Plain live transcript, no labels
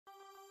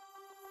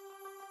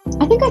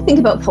I think I think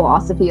about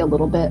philosophy a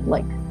little bit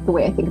like the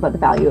way I think about the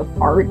value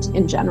of art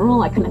in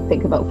general. I kind of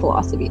think about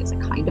philosophy as a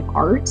kind of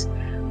art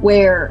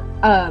where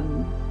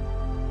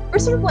we're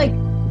sort of like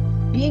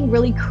being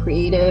really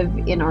creative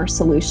in our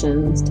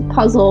solutions to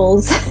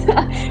puzzles.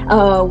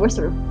 We're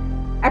sort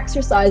of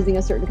exercising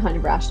a certain kind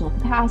of rational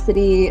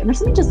capacity, and there's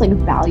something just like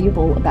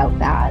valuable about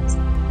that.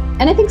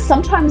 And I think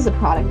sometimes the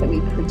product that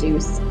we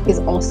produce is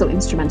also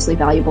instrumentally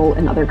valuable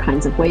in other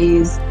kinds of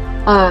ways.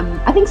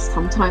 I think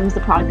sometimes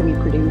the product that we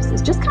produce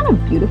is just kind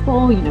of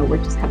beautiful. We're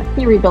just kind of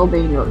theory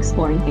building or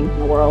exploring things in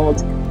the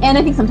world. And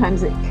I think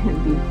sometimes it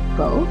can be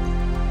both.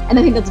 And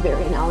I think that's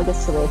very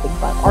analogous to the way I think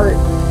about art.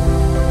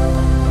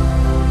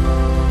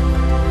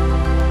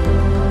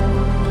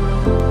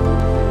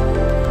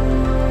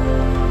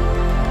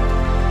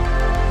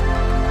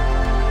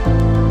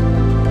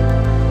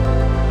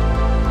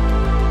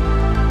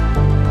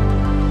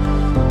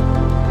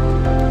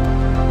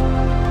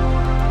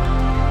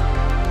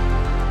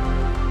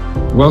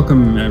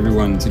 Welcome,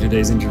 everyone, to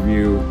today's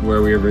interview,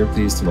 where we are very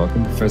pleased to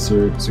welcome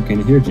Professor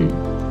Sukaina Hirji.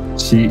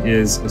 She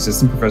is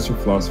Assistant Professor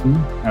of Philosophy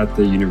at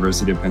the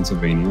University of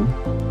Pennsylvania.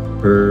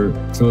 Her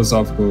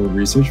philosophical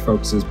research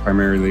focuses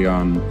primarily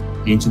on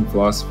ancient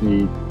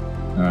philosophy,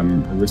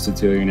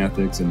 Aristotelian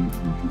ethics, and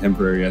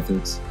contemporary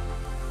ethics.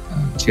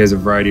 She has a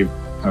variety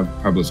of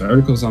published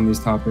articles on these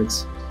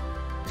topics.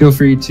 Feel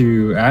free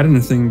to add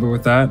anything, but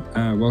with that,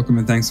 welcome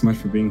and thanks so much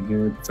for being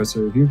here,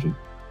 Professor Hirji.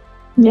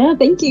 Yeah,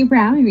 thank you for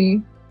having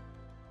me.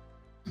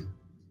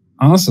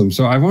 Awesome.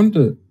 So I wanted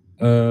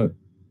to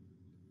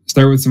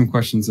start with some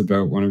questions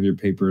about one of your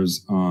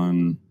papers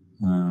on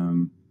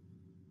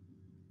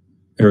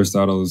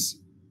Aristotle's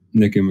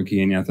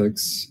Nicomachean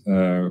Ethics,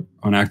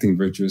 on acting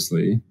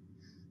virtuously.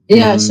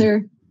 Yeah,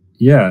 sure.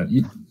 Yeah.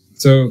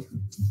 So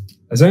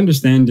as I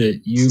understand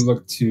it, you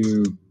look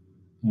to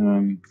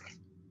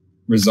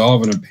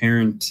resolve an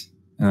apparent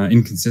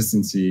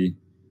inconsistency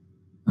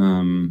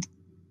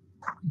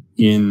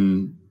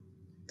in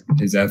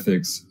his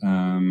ethics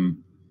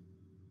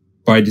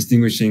by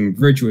distinguishing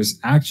virtuous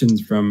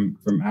actions from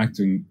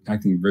acting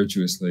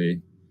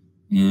virtuously.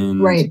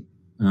 And right.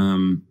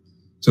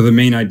 So the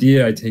main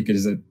idea, I take it,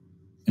 is that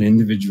an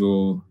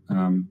individual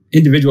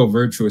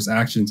virtuous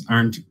actions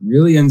aren't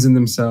really ends in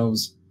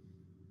themselves,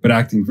 but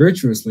acting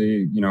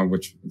virtuously,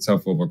 which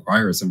itself will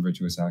require some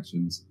virtuous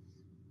actions,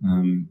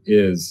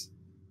 is.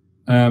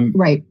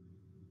 Right.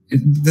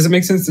 Does it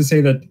make sense to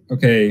say that,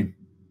 okay,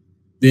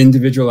 the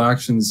individual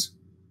actions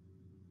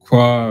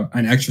qua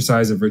an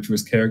exercise of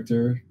virtuous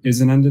character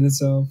is an end in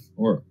itself,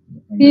 or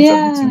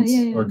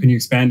or can you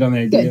expand on the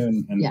idea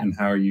and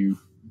how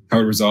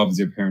it resolves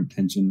the apparent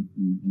tension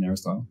in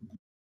Aristotle?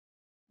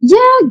 Yeah,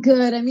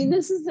 good. I mean,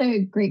 this is a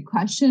great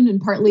question, and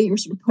partly you're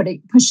sort of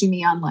pushing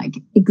me on like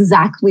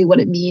exactly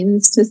what it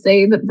means to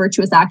say that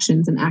virtuous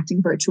actions and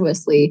acting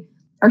virtuously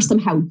are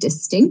somehow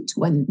distinct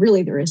when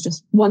really there is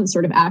just one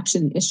sort of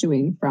action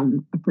issuing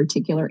from a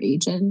particular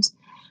agent.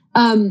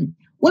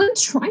 What I'm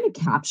trying to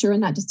capture in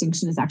that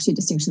distinction is actually a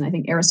distinction I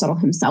think Aristotle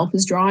himself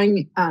is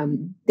drawing,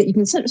 that you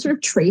can sort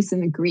of trace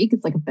in the Greek.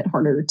 It's like a bit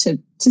harder to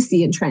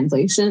see in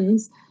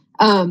translations.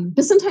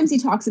 But sometimes he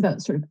talks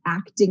about sort of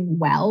acting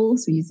well.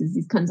 So he uses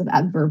these kinds of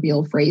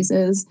adverbial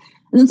phrases.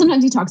 And then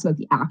sometimes he talks about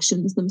the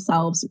actions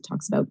themselves. So he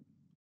talks about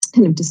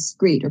kind of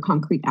discrete or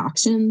concrete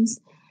actions.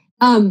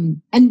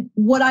 And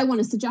what I want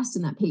to suggest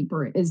in that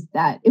paper is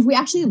that if we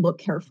actually look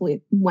carefully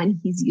at when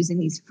he's using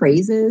these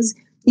phrases,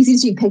 he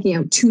seems to be picking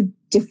out two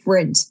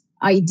different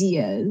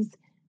ideas.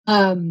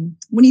 When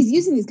he's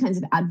using these kinds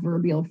of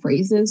adverbial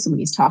phrases, so when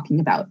he's talking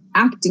about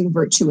acting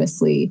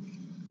virtuously,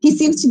 he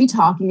seems to be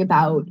talking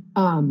about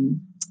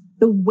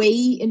the way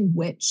in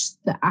which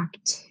the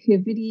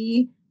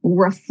activity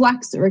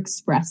reflects or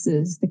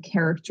expresses the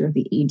character of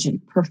the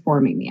agent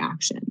performing the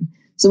action.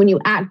 So when you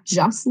act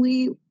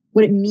justly,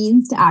 what it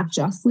means to act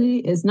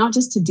justly is not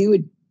just to do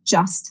a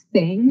just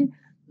thing,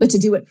 but to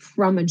do it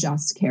from a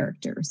just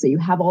character. So you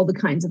have all the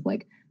kinds of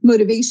like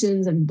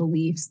motivations and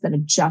beliefs that a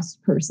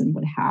just person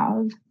would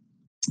have.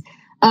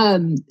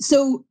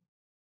 So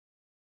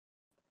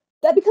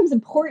that becomes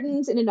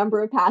important in a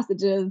number of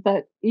passages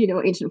that,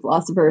 ancient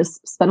philosophers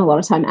spent a lot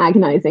of time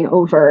agonizing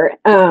over.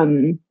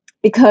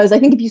 Because I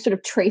think if you sort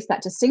of trace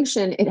that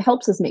distinction, it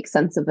helps us make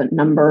sense of a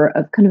number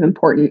of kind of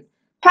important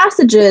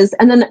passages.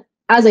 And then,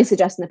 as I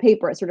suggest in the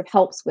paper, it sort of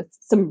helps with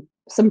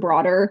some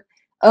broader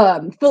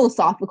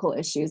philosophical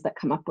issues that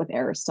come up with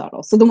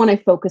Aristotle. So the one I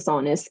focus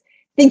on is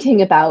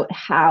thinking about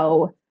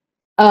how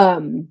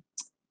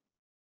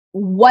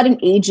what an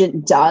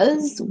agent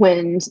does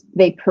when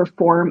they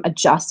perform a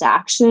just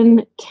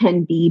action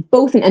can be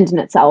both an end in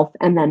itself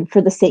and then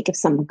for the sake of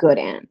some good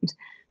end.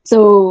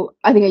 So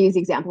I think I use the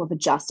example of a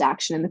just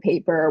action in the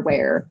paper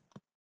where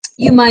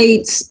you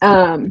might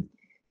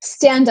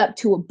stand up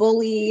to a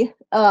bully,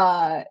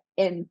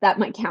 and that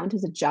might count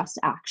as a just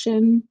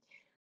action.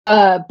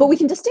 But we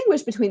can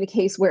distinguish between the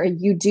case where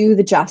you do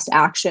the just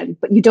action,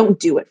 but you don't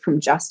do it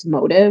from just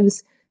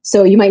motives.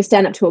 So you might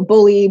stand up to a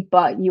bully,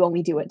 but you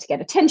only do it to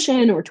get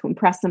attention or to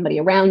impress somebody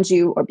around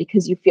you or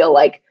because you feel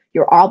like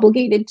you're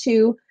obligated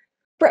to.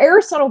 for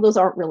Aristotle, those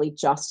aren't really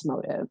just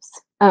motives.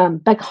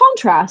 By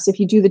contrast, if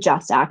you do the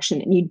just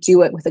action and you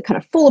do it with a kind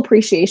of full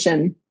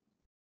appreciation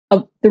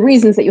of the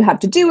reasons that you have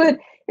to do it,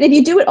 and if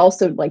you do it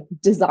also like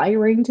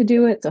desiring to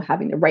do it, so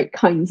having the right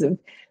kinds of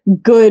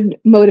good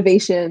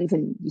motivations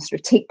and you sort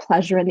of take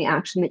pleasure in the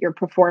action that you're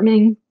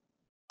performing,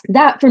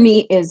 that for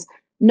me is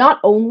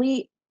not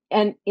only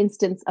an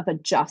instance of a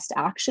just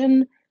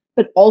action,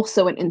 but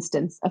also an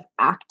instance of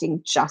acting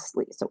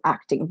justly, so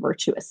acting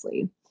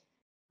virtuously.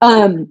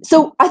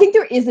 So I think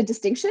there is a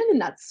distinction, and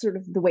that's sort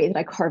of the way that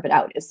I carve it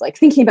out, is like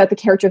thinking about the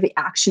character of the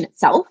action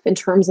itself in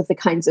terms of the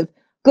kinds of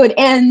good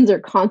ends or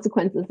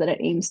consequences that it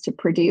aims to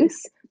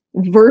produce,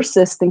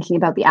 versus thinking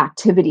about the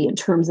activity in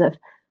terms of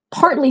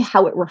partly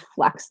how it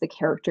reflects the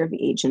character of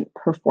the agent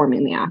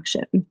performing the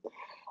action.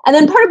 And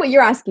then part of what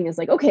you're asking is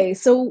like, okay,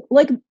 so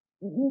like,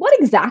 what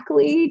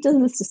exactly does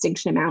this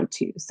distinction amount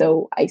to?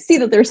 So I see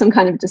that there's some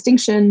kind of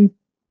distinction.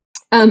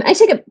 I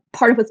take it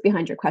part of what's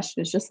behind your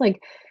question is just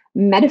like,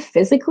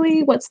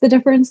 metaphysically, what's the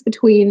difference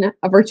between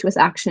a virtuous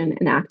action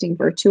and acting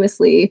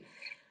virtuously?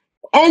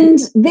 And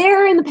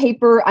there in the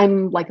paper,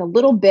 I'm like a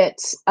little bit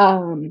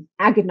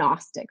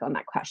agnostic on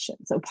that question.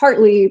 So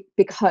partly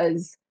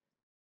because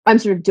I'm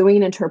sort of doing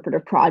an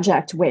interpretive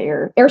project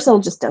where Aristotle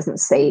just doesn't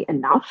say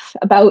enough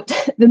about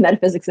the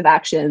metaphysics of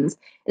actions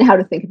and how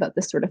to think about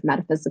this sort of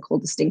metaphysical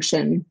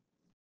distinction.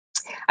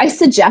 I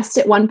suggest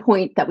at one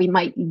point that we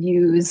might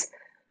use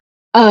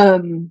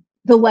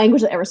the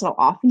language that Aristotle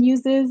often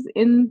uses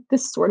in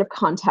this sort of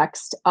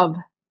context of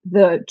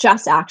the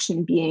just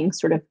action being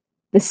sort of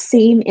the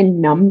same in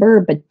number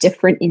but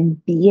different in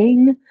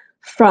being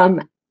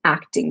from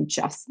acting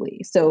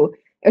justly. So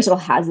Aristotle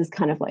has this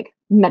kind of like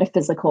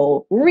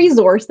metaphysical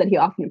resource that he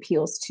often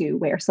appeals to,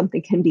 where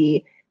something can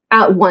be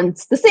at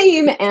once the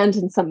same and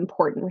in some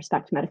important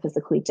respect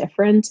metaphysically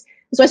different.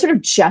 So I sort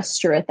of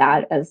gesture at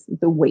that as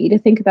the way to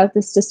think about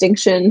this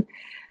distinction.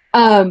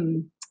 But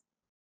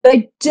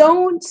I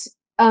don't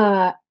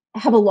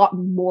have a lot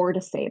more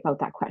to say about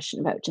that question,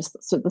 about just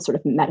the sort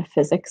of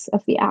metaphysics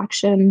of the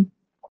action.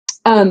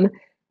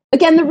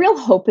 Again, the real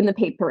hope in the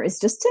paper is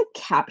just to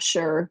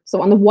capture,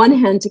 so on the one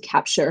hand, to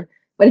capture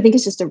what I think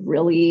is just a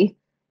really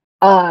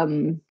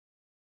kind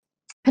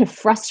of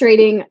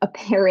frustrating,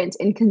 apparent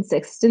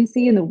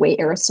inconsistency in the way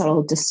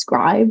Aristotle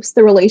describes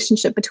the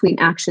relationship between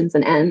actions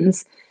and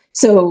ends.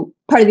 So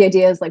part of the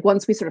idea is like,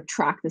 once we sort of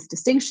track this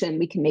distinction,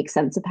 we can make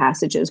sense of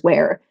passages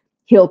where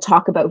he'll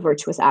talk about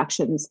virtuous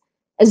actions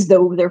as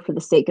though they're for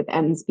the sake of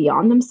ends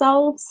beyond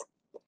themselves.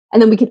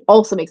 And then we can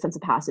also make sense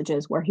of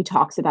passages where he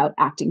talks about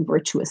acting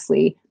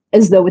virtuously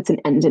as though it's an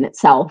end in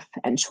itself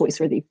and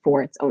choice-worthy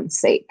for its own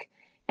sake.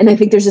 And I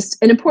think there's just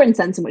an important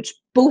sense in which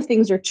both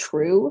things are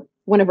true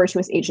when a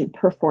virtuous agent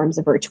performs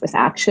a virtuous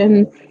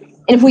action.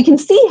 And if we can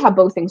see how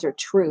both things are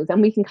true, then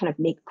we can kind of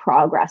make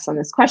progress on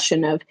this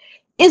question of,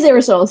 is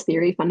Aristotle's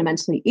theory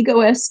fundamentally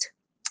egoist?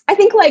 I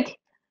think like,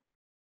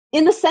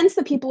 in the sense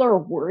that people are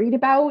worried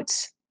about,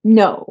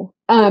 no.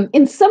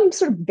 In some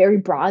sort of very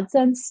broad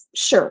sense,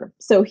 sure.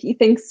 So he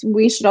thinks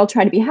we should all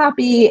try to be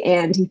happy,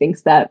 and he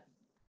thinks that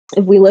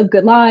if we live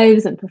good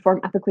lives and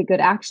perform ethically good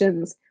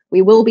actions,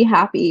 we will be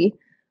happy.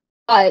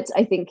 But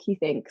I think he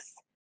thinks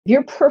if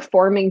you're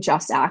performing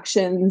just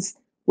actions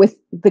with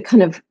the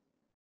kind of,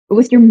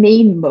 with your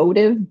main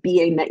motive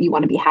being that you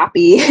want to be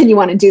happy and you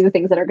want to do the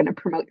things that are going to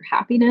promote your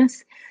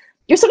happiness,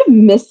 you're sort of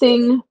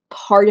missing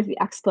part of the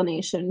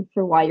explanation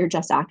for why your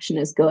just action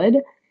is good.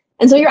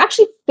 And so you're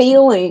actually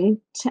failing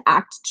to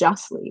act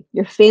justly.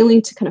 You're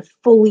failing to kind of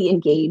fully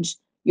engage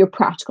your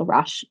practically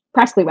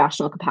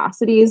rational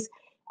capacities.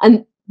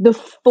 And the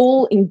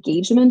full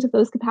engagement of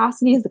those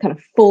capacities, the kind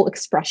of full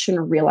expression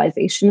or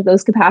realization of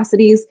those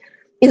capacities,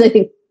 is, I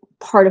think,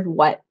 part of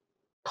what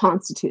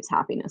constitutes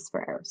happiness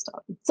for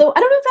Aristotle. So I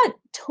don't know if that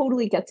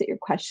totally gets at your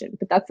question,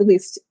 but that's at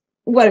least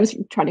what I'm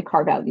trying to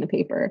carve out in the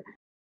paper.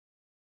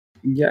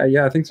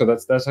 Yeah, I think so.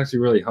 That's actually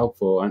really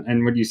helpful.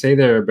 And what you say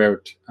there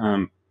about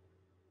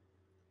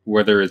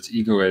whether it's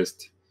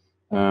egoist,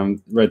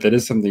 right? That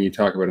is something you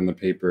talk about in the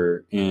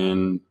paper,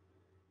 and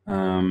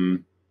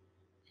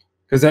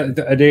because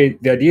the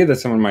idea that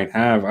someone might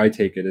have, I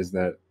take it, is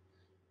that,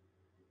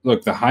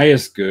 look, the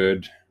highest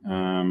good,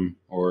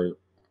 or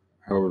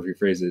however you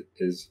phrase it,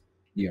 is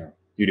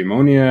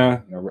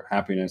eudaimonia,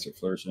 happiness or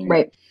flourishing,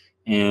 right?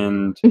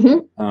 And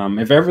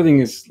if everything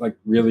is like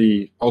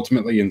really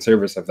ultimately in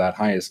service of that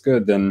highest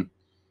good, then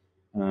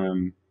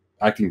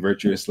acting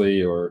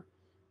virtuously or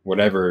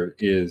whatever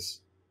is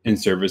in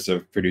service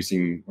of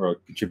producing or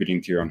contributing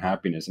to your own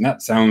happiness. And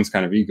that sounds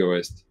kind of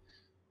egoist.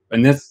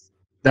 And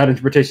that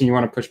interpretation you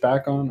want to push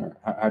back on, or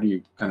how do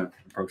you kind of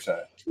approach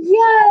that? Yeah,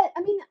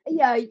 I mean,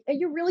 yeah,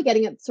 you're really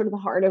getting at sort of the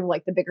heart of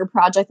like the bigger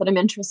project that I'm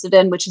interested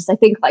in, which is, I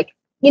think, like,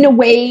 in a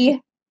way,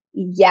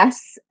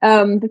 yes,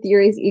 the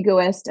theory is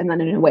egoist, and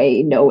then in a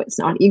way, no, it's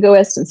not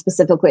egoist. And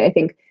specifically, I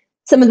think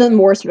some of the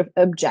more sort of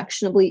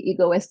objectionably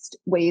egoist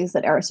ways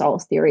that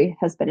Aristotle's theory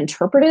has been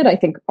interpreted, I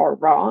think, are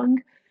wrong.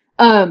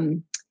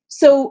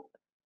 So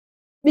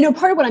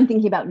Part of what I'm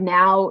thinking about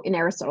now in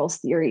Aristotle's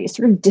theory is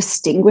sort of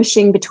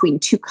distinguishing between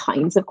two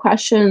kinds of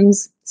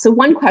questions. So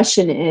one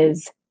question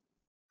is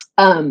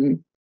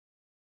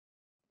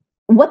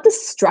what the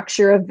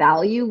structure of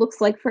value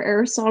looks like for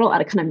Aristotle at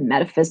a kind of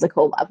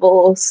metaphysical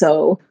level.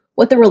 So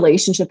what the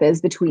relationship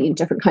is between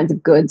different kinds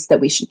of goods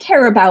that we should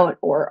care about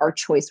or are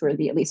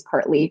choice-worthy, at least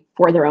partly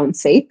for their own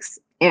sakes,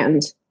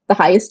 and the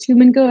highest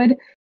human good.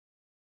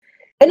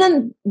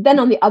 And then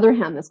on the other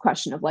hand, this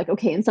question of like,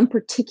 okay, in some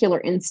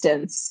particular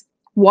instance,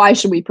 why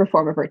should we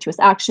perform a virtuous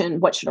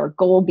action? What should our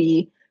goal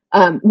be?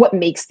 What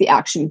makes the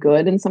action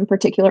good in some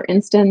particular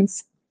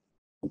instance?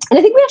 And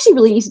I think we actually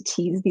really need to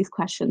tease these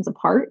questions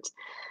apart,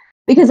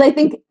 because I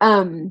think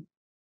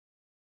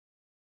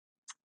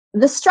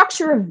the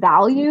structure of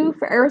value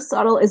for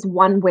Aristotle is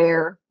one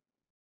where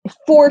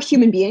for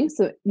human beings,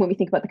 so when we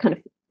think about the kind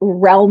of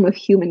realm of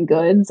human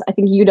goods, I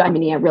think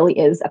eudaimonia really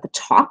is at the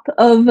top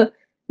of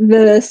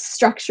the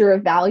structure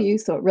of value.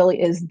 So it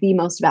really is the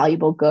most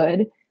valuable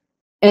good.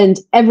 And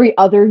every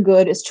other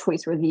good is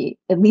choice-worthy,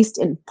 at least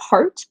in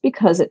part,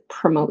 because it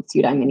promotes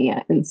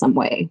eudaimonia in some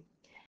way.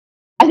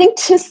 I think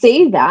to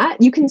say that,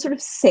 you can sort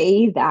of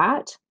say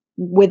that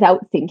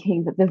without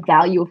thinking that the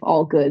value of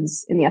all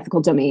goods in the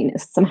ethical domain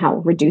is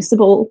somehow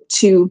reducible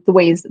to the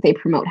ways that they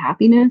promote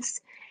happiness.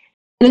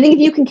 And I think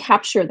if you can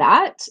capture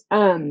that,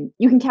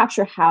 you can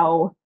capture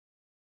how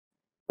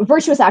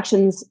virtuous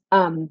actions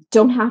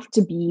don't have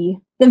to be,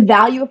 the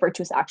value of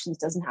virtuous actions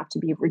doesn't have to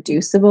be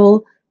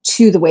reducible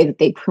to the way that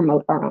they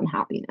promote our own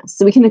happiness.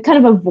 So we can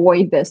kind of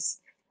avoid this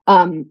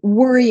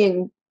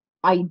worrying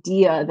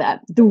idea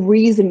that the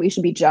reason we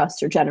should be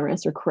just or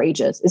generous or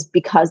courageous is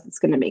because it's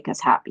going to make us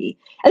happy.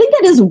 I think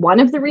that is one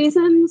of the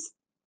reasons.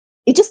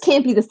 It just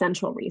can't be the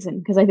central reason,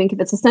 because I think if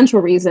it's a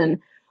central reason,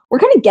 we're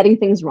kind of getting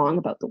things wrong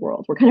about the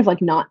world. We're kind of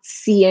like not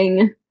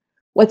seeing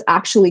what's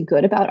actually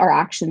good about our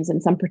actions in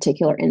some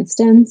particular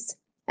instance.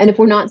 And if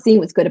we're not seeing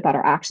what's good about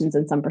our actions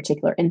in some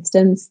particular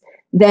instance,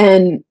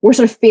 then we're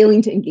sort of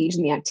failing to engage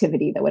in the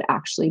activity that would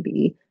actually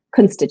be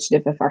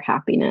constitutive of our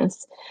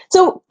happiness.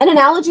 So an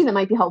analogy that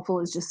might be helpful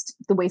is just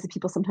the ways that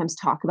people sometimes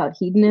talk about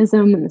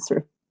hedonism and this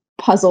sort of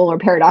puzzle or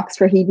paradox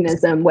for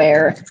hedonism,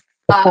 where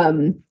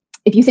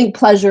if you think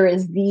pleasure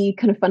is the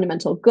kind of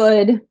fundamental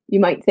good, you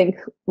might think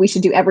we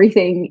should do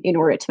everything in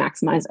order to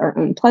maximize our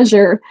own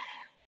pleasure.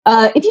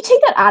 If you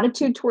take that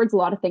attitude towards a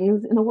lot of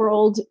things in the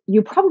world,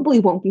 you probably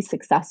won't be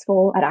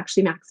successful at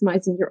actually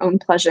maximizing your own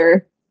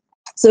pleasure.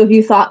 So if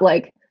you thought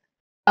like,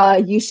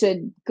 you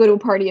should go to a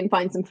party and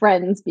find some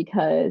friends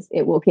because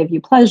it will give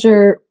you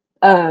pleasure,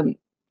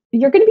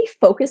 you're going to be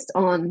focused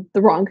on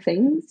the wrong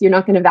things. You're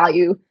not going to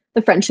value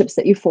the friendships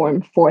that you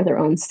form for their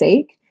own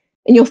sake,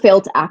 and you'll fail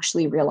to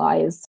actually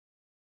realize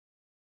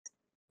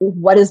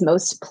what is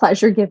most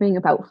pleasure-giving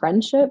about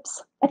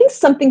friendships. I think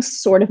something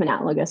sort of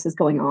analogous is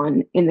going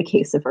on in the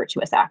case of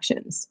virtuous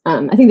actions.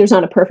 I think there's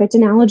not a perfect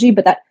analogy,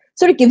 but that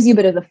sort of gives you a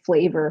bit of the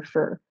flavor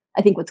for,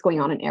 I think, what's going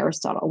on in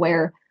Aristotle,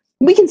 where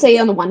we can say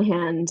on the one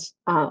hand,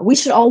 we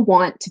should all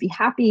want to be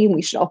happy and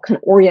we should all kind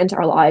of orient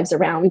our lives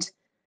around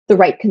the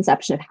right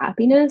conception of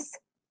happiness.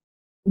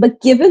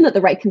 But given that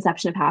the right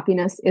conception of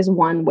happiness is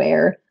one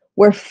where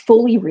we're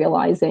fully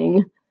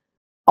realizing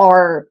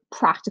our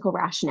practical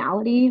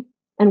rationality,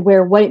 and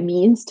where what it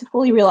means to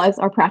fully realize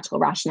our practical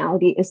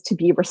rationality is to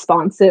be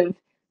responsive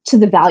to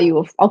the value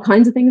of all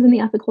kinds of things in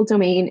the ethical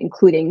domain,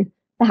 including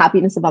the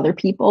happiness of other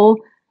people,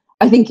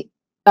 I think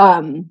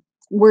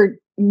we're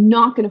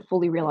not going to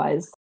fully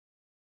realize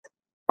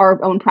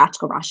our own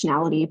practical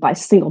rationality by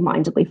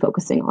single-mindedly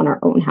focusing on our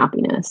own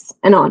happiness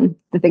and on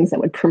the things that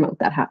would promote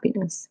that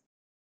happiness.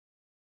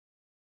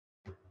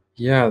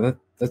 Yeah,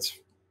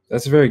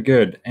 that's very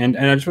good. And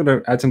I just want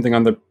to add something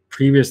on the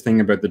previous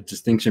thing about the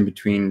distinction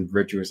between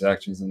virtuous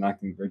actions and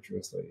acting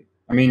virtuously.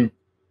 I mean,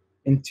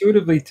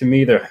 intuitively to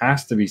me, there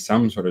has to be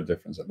some sort of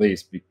difference, at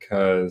least,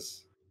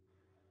 because,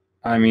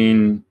 I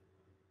mean,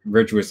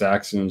 virtuous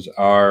actions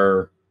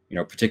are,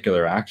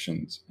 particular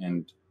actions,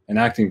 and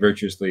acting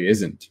virtuously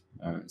isn't,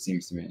 it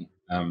seems to me.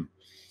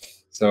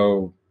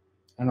 So,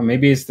 I don't know,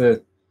 maybe it's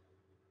the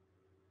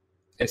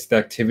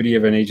activity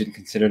of an agent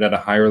considered at a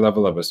higher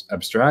level of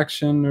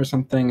abstraction or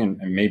something, and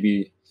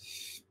maybe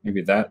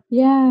that,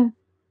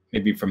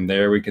 maybe from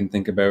there we can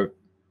think about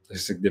the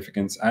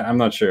significance. I'm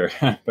not sure,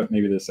 but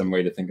maybe there's some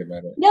way to think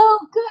about it. No,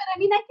 good. I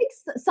mean, I think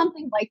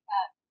something like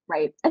that,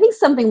 right? I think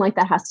something like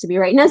that has to be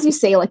right. And as you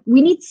say, like,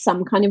 we need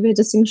some kind of a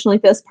distinction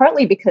like this,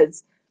 partly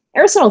because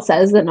Aristotle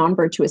says that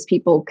non-virtuous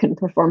people can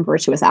perform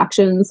virtuous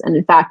actions. And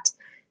in fact,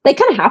 they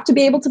kind of have to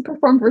be able to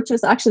perform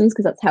virtuous actions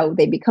because that's how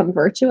they become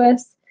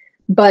virtuous.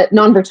 But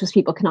non-virtuous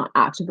people cannot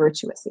act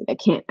virtuously. They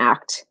can't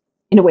act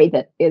in a way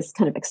that is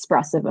kind of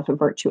expressive of a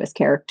virtuous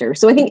character.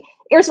 So I think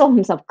Aristotle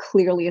himself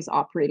clearly is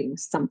operating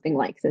something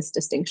like this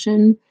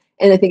distinction.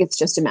 And I think it's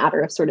just a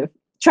matter of sort of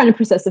trying to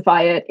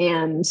precify it.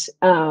 And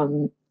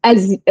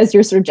as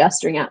you're sort of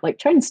gesturing at, like,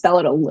 trying to spell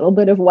out a little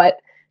bit of what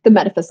the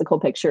metaphysical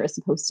picture is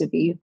supposed to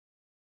be.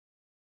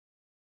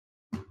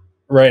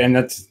 Right. And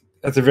that's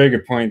a very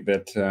good point,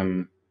 that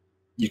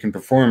you can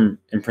perform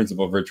in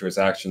principle virtuous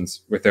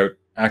actions without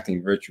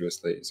acting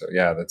virtuously. So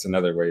yeah, that's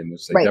another way in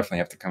which they Right. definitely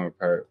have to come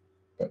apart.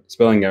 But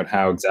spelling out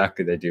how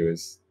exactly they do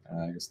is,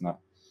 I guess, not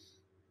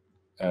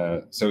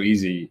so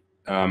easy.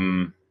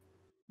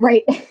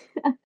 Right.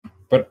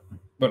 But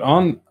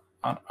on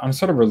a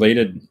sort of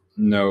related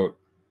note,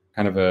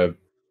 kind of a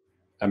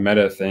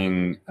meta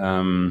thing.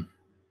 An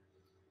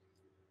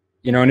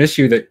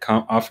issue that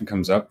often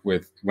comes up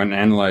with when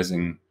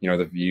analyzing,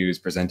 the views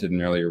presented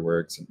in earlier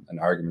works and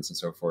arguments and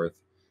so forth.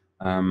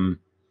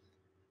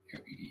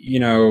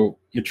 You're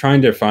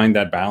trying to find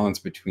that balance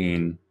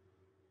between,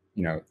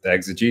 the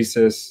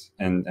exegesis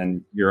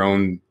and your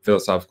own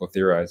philosophical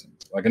theorizing.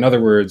 Like, in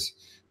other words,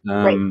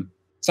 Right. Yeah.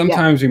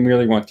 sometimes we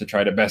merely want to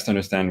try to best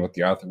understand what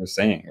the author was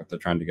saying, what they're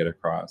trying to get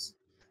across.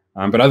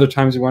 But other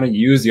times we want to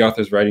use the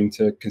author's writing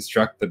to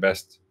construct the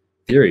best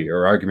theory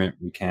or argument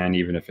we can,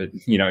 even if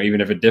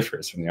it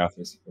differs from the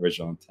author's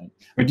original intent.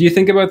 But do you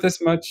think about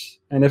this much?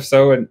 And if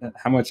so, and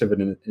how much of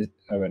an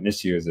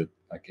issue is it,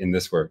 like, in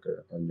this work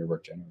or in your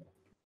work generally?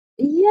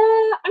 Yeah.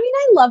 I mean,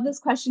 I love this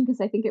question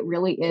because I think it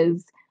really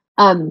is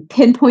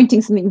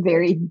pinpointing something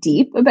very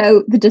deep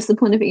about the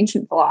discipline of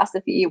ancient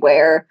philosophy,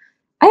 where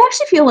I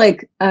actually feel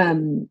like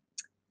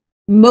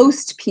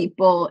most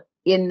people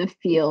in the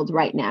field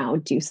right now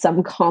do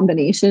some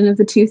combination of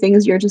the two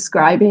things you're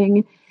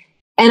describing.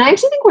 And I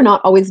actually think we're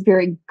not always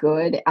very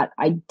good at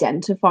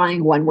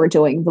identifying when we're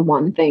doing the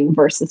one thing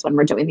versus when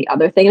we're doing the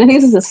other thing. And I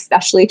think this is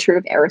especially true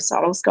of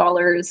Aristotle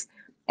scholars.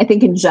 I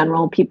think in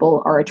general,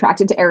 people are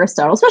attracted to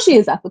Aristotle, especially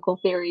his ethical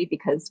theory,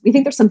 because we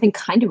think there's something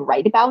kind of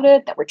right about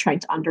it that we're trying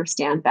to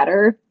understand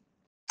better.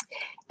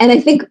 And I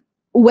think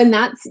when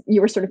that's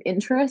your sort of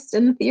interest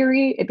in the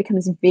theory, it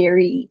becomes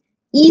very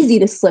easy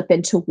to slip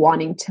into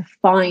wanting to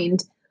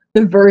find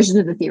the version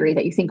of the theory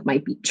that you think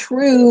might be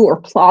true or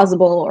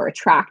plausible or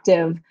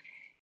attractive.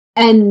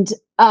 And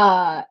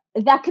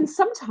that can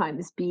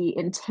sometimes be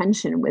in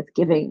tension with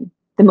giving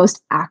the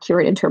most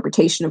accurate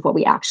interpretation of what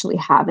we actually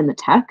have in the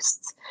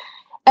texts.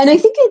 And I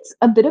think it's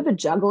a bit of a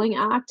juggling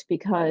act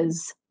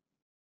because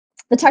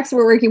the texts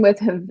we're working with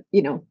have,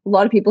 a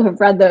lot of people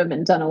have read them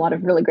and done a lot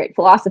of really great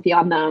philosophy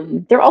on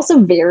them. They're also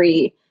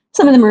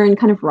some of them are in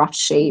kind of rough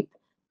shape.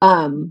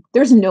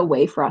 There's no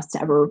way for us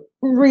to ever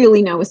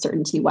really know with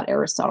certainty what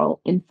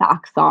Aristotle in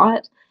fact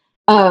thought.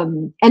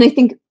 And I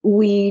think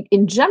we,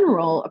 in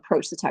general,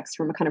 approach the text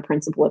from a kind of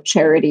principle of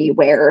charity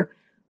where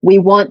we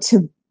want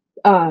to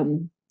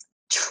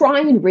try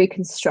and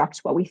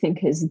reconstruct what we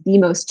think is the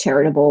most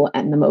charitable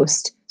and the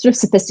most sort of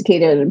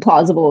sophisticated and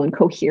plausible and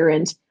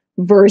coherent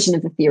version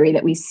of the theory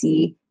that we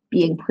see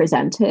being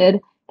presented.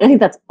 And I think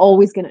that's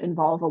always going to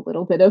involve a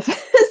little bit of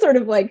sort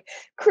of like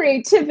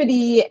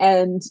creativity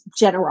and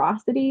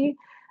generosity.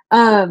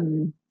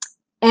 And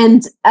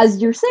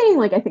as you're saying,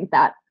 like, I think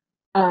that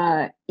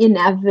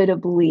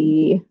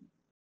inevitably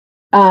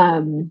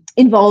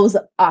involves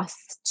us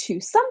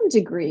to some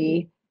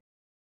degree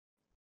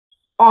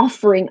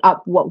offering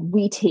up what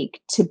we take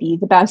to be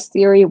the best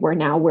theory, where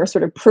now we're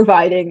sort of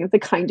providing the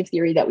kind of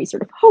theory that we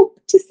sort of hope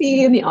to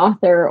see in the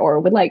author or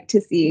would like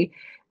to see.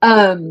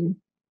 And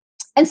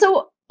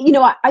so,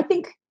 I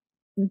think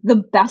the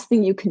best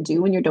thing you can do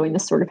when you're doing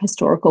this sort of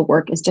historical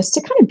work is just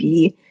to kind of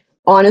be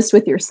honest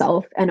with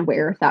yourself and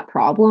aware of that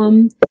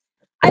problem.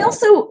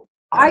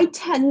 I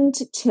tend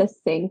to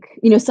think,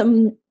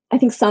 I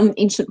think some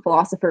ancient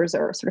philosophers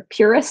are sort of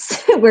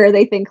purists where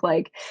they think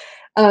like,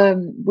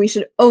 we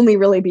should only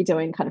really be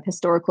doing kind of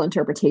historical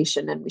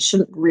interpretation, and we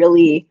shouldn't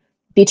really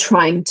be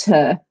trying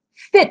to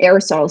fit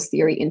Aristotle's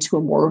theory into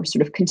a more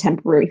sort of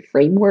contemporary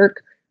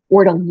framework,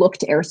 or to look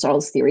to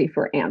Aristotle's theory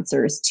for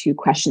answers to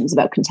questions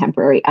about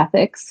contemporary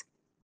ethics.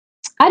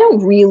 I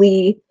don't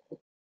really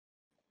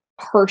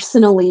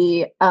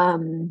personally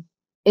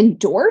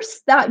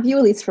endorse that view,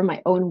 at least from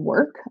my own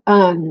work,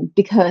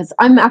 because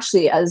I'm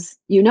actually, as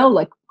you know,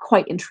 like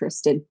quite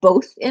interested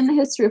both in the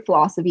history of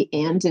philosophy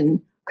and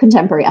in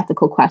contemporary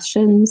ethical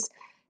questions.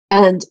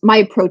 And my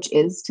approach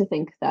is to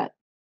think that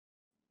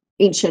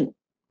ancient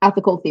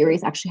ethical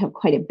theories actually have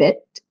quite a bit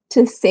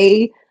to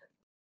say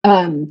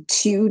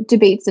to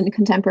debates in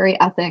contemporary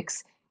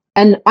ethics.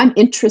 And I'm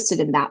interested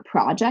in that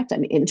project.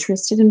 I'm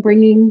interested in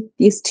bringing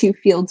these two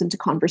fields into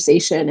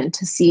conversation and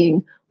to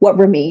seeing what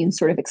remains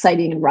sort of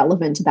exciting and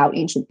relevant about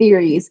ancient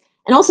theories,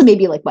 and also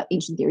maybe like what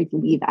ancient theories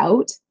leave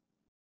out.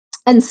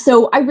 And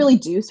so I really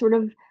do sort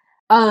of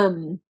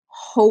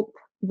hope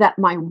that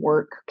my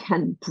work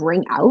can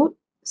bring out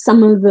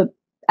some of the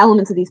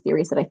elements of these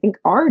theories that I think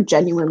are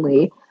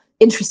genuinely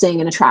interesting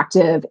and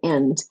attractive,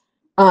 and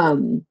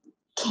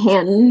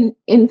can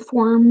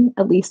inform,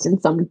 at least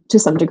to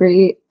some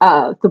degree,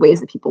 the ways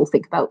that people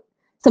think about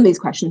some of these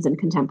questions in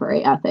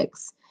contemporary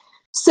ethics.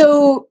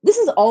 So this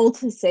is all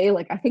to say,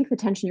 like, I think the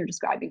tension you're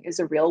describing is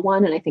a real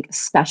one. And I think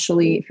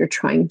especially if you're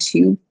trying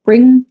to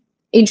bring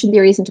ancient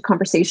theories into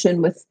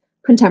conversation with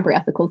contemporary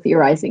ethical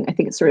theorizing, I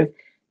think it's sort of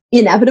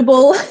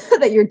inevitable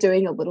that you're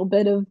doing a little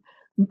bit of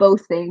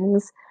both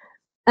things.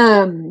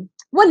 One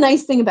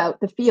nice thing about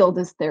the field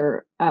is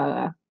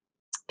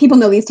people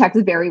know these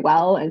texts very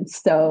well. And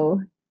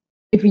so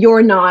if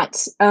you're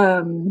not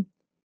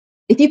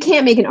if you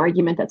can't make an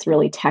argument that's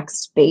really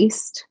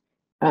text-based,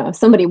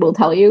 somebody will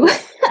tell you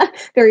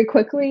very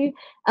quickly.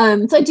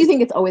 So I do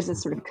think it's always a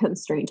sort of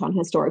constraint on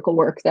historical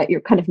work that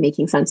you're kind of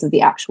making sense of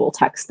the actual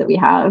text that we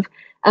have.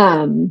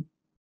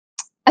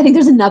 I think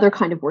there's another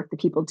kind of work that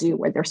people do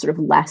where they're sort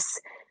of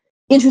less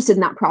interested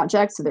in that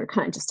project. So they're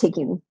kind of just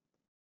taking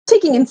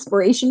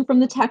inspiration from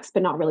the text,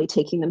 but not really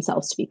taking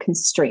themselves to be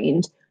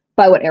constrained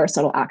by what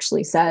Aristotle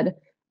actually said.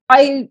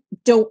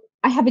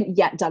 I haven't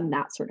yet done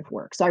that sort of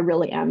work. So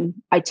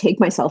I take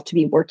myself to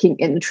be working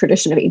in the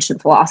tradition of ancient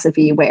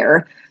philosophy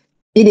where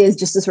it is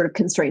just a sort of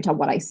constraint on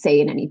what I say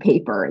in any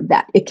paper,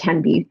 that it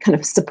can be kind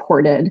of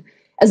supported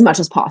as much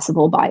as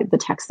possible by the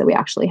text that we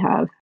actually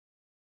have.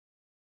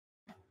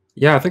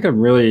 Yeah, I think I'm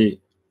really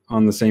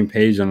on the same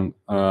page on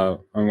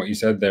what you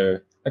said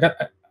there. I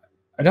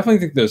definitely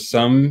think there's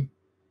some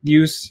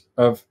use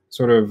of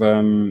sort of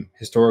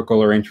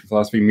historical or ancient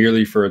philosophy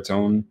merely for its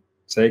own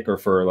sake or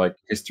for like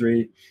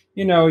history.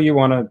 You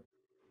want to,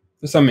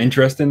 there's some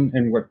interest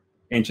in what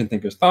ancient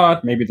thinkers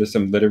thought. Maybe there's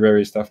some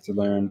literary stuff to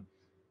learn.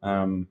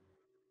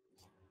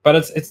 But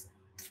it's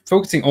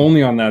focusing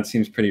only on that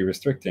seems pretty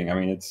restricting. I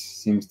mean, it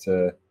seems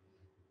to,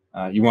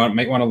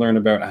 might want to learn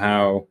about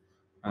how,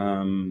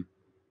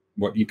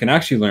 what you can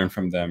actually learn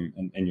from them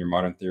in your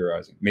modern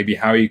theorizing. Maybe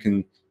how you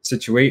can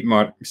situate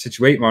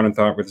modern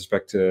thought with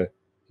respect to,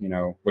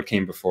 what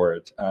came before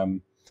it.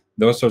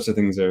 Those sorts of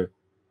things are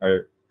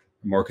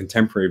more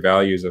contemporary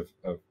values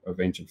of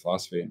ancient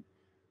philosophy. And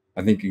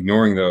I think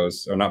ignoring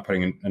those or not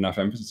putting enough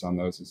emphasis on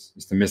those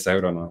is to miss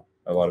out on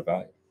a lot of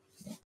value.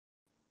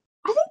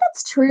 I think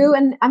that's true.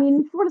 And I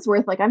mean, for what it's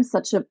worth, like I'm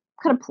such a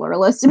kind of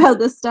pluralist about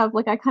this stuff.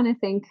 Like I kind of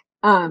think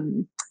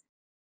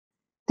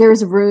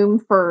there's room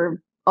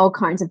for all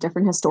kinds of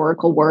different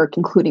historical work,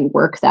 including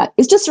work that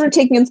is just sort of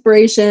taking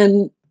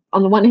inspiration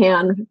on the one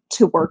hand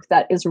to work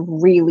that is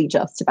really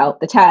just about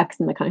the text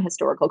and the kind of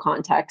historical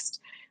context.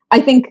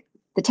 I think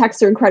the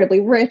texts are incredibly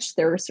rich.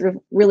 There are sort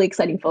of really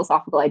exciting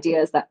philosophical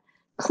ideas that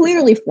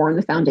clearly form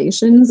the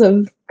foundations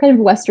of kind of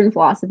Western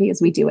philosophy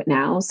as we do it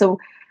now. So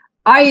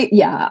I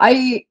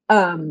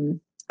don't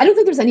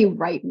think there's any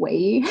right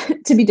way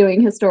to be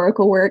doing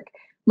historical work.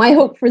 My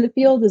hope for the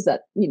field is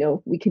that,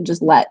 we can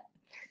just let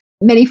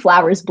many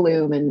flowers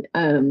bloom.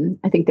 And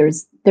I think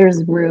there's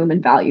room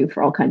and value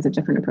for all kinds of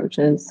different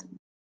approaches.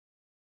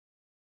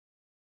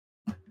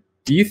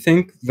 Do you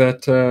think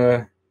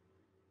that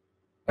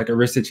like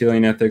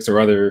Aristotelian ethics or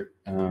other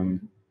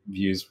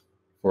views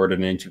forward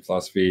in ancient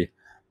philosophy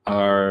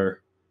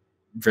are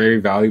very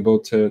valuable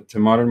to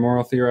modern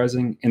moral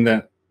theorizing, in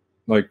that,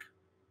 like,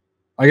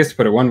 I guess to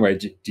put it one way,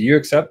 do you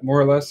accept more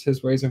or less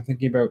his ways of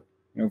thinking about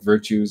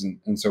virtues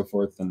and so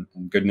forth and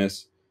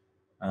goodness,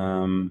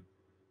 or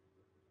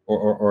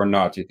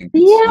not? Do you think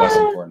it's less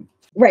important?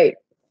 Right.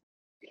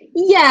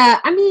 Yeah,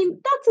 I mean,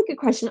 that's a good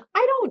question.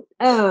 I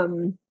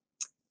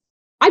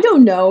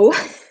don't know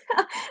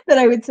that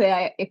I would say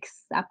I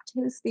accept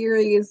his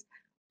theories.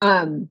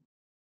 I'm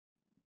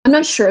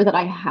not sure that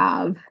I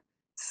have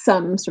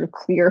some sort of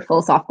clear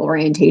philosophical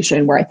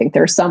orientation where I think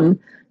there's some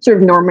sort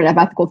of normative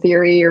ethical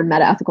theory or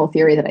meta-ethical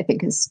theory that I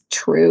think is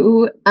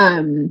true.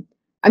 I'm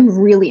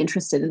really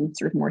interested in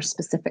sort of more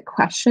specific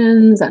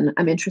questions, and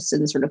I'm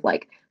interested in sort of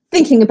like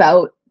thinking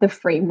about the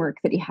framework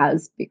that he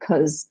has,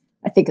 because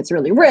I think it's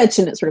really rich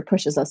and it sort of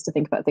pushes us to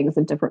think about things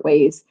in different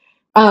ways.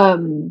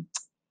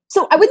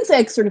 So I wouldn't say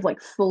I sort of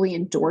like fully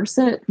endorse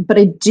it, but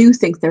I do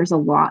think there's a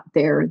lot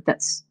there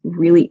that's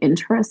really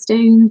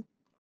interesting.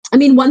 I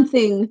mean, one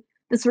thing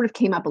that sort of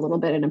came up a little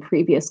bit in a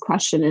previous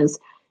question is,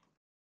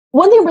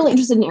 one thing I'm really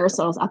interested in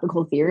Aristotle's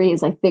ethical theory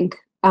is I think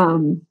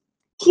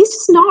he's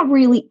just not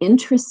really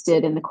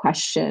interested in the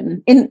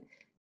question. And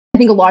I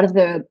think a lot of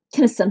the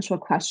kind of central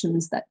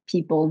questions that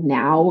people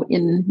now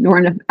in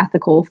normative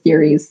ethical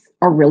theories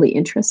are really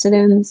interested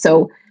in.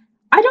 So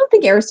I don't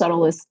think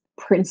Aristotle is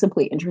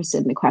principally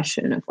interested in the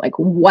question of like,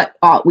 what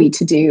ought we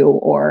to do,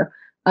 or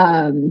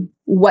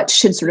what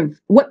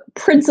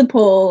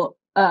principle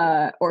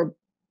or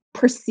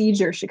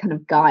procedure should kind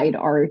of guide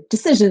our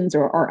decisions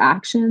or our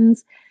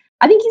actions.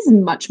 I think he's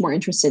much more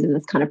interested in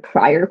this kind of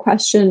prior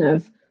question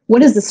of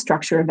what does the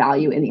structure of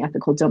value in the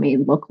ethical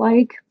domain look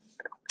like?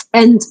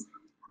 And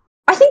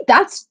I think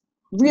that's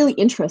really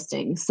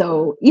interesting.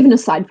 So even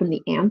aside from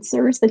the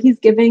answers that he's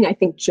giving, I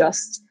think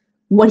just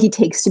what he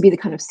takes to be the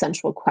kind of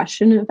central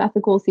question of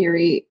ethical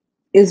theory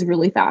is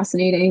really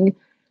fascinating.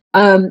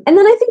 And then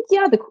I think,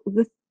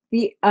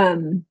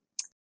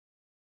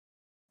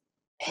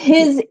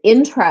 his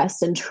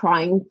interest in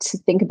trying to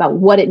think about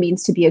what it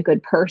means to be a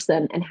good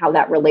person and how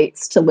that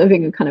relates to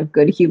living a kind of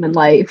good human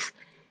life,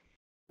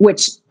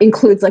 which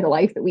includes like a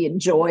life that we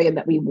enjoy and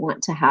that we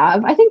want to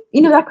have. I think,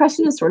 that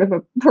question is sort of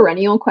a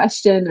perennial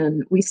question,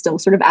 and we still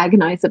sort of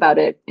agonize about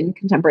it in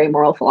contemporary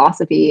moral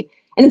philosophy.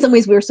 And in some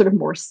ways, we're sort of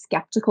more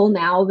skeptical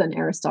now than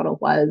Aristotle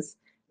was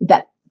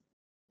that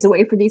there's a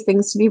way for these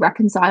things to be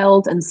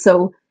reconciled. And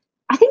so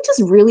I think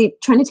just really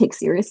trying to take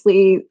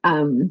seriously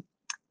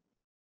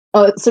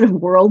a sort of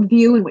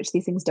worldview in which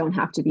these things don't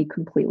have to be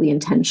completely in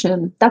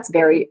tension, that's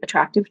very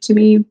attractive to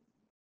me.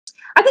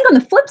 I think on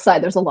the flip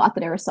side, there's a lot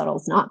that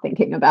Aristotle's not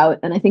thinking about.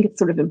 And I think it's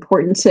sort of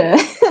important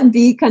to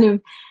be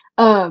kind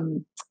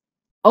of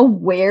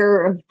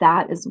aware of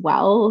that as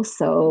well.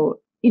 So,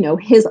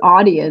 his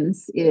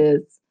audience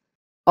is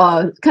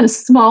a kind of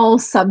small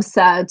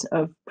subset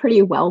of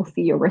pretty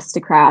wealthy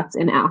aristocrats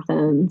in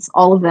Athens,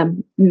 all of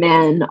them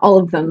men, all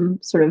of them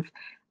sort of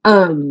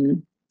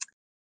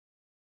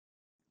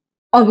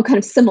a kind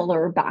of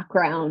similar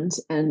background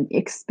and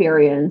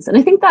experience. And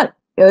I think that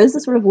is a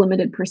sort of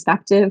limited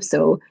perspective.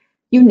 So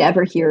you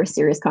never hear a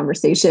serious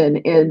conversation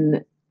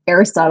in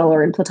Aristotle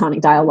or in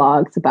Platonic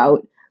dialogues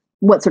about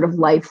what sort of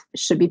life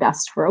should be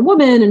best for a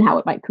woman and how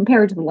it might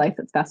compare to the life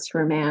that's best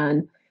for a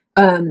man.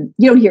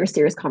 You don't hear a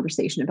serious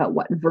conversation about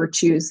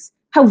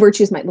how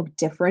virtues might look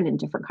different in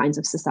different kinds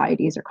of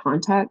societies or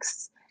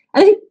contexts.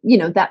 And I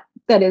think,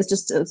 that is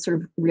just a sort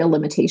of real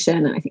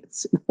limitation. And I think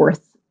it's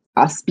worth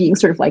us being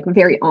sort of like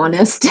very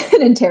honest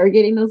and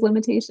interrogating those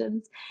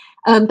limitations.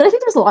 But I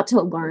think there's a lot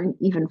to learn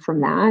even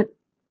from that.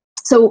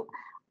 So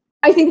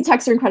I think the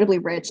texts are incredibly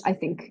rich. I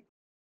think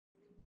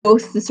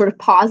both the sort of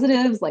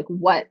positives, like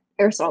what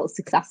Aristotle is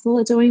successful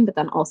at doing, but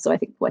then also I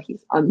think what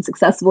he's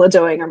unsuccessful at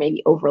doing or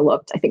maybe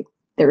overlooked. I think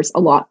there's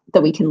a lot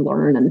that we can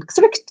learn and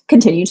sort of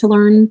continue to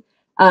learn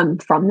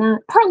from that.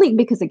 Partly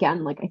because,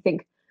 again, like I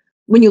think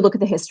when you look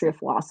at the history of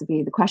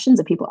philosophy, the questions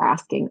that people are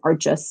asking are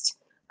just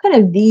kind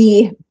of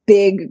the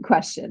big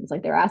questions.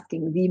 Like they're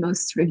asking the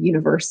most sort of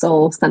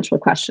universal, central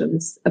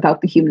questions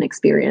about the human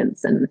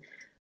experience. And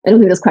I don't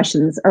think those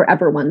questions are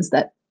ever ones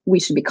that we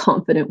should be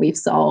confident we've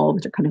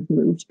solved or kind of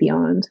moved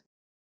beyond.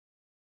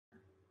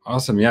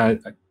 Awesome. Yeah,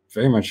 I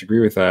very much agree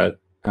with that.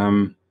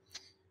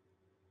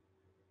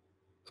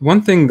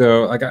 One thing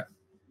though,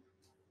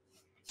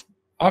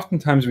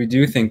 oftentimes we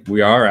do think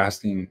we are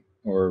asking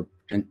or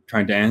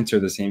trying to answer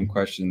the same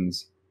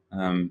questions,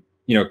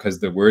 because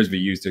the words we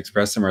use to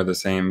express them are the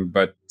same,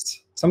 but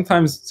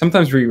sometimes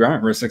we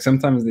aren't. We're like,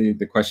 sometimes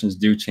the questions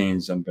do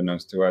change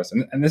unbeknownst to us.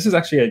 And this is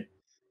actually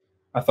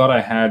a thought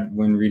I had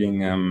when reading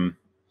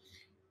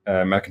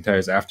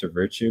McIntyre's After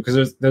Virtue,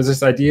 because there's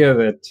this idea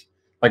that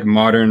like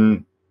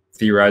modern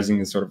theorizing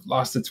has sort of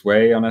lost its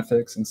way on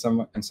ethics in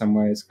some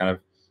ways, kind of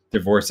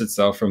divorced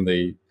itself from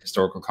the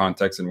historical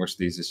context in which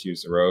these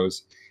issues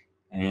arose.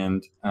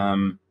 And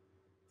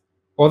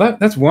well,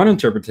 that's one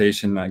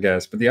interpretation, I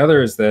guess. But the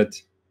other is that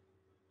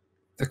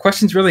the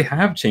questions really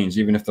have changed,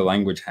 even if the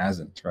language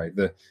hasn't, right?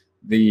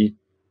 The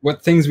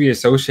what things we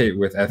associate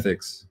with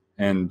ethics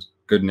and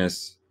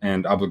goodness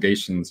and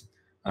obligations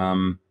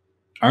aren't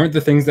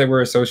the things that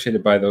were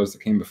associated by those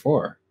that came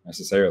before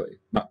necessarily.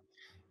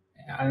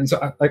 And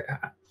so,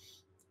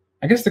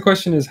 I guess the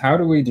question is, how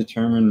do we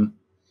determine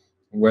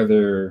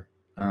whether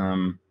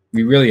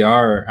we really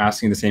are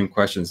asking the same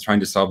questions, trying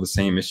to solve the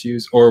same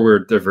issues, or we're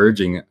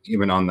diverging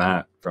even on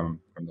that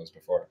from those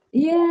before?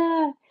 Yeah,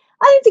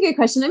 I think it's a good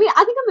question. I mean,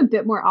 I think I'm a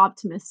bit more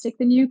optimistic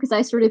than you because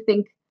I sort of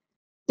think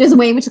there's a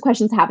way in which the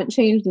questions haven't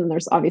changed, and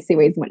there's obviously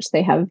ways in which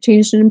they have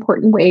changed in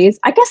important ways.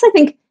 I guess I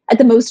think at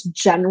the most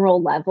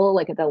general level,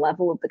 like at the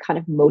level of the kind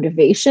of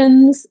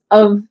motivations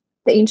of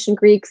the ancient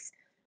Greeks,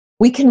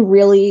 we can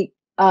really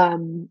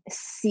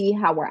see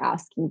how we're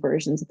asking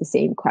versions of the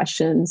same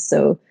questions.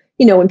 So,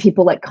 when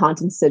people like Kant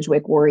and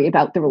Sidgwick worry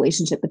about the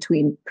relationship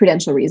between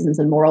prudential reasons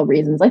and moral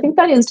reasons, I think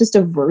that is just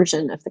a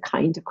version of the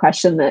kind of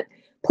question that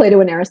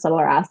Plato and Aristotle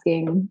are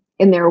asking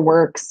in their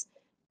works,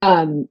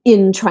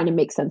 in trying to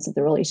make sense of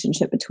the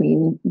relationship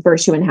between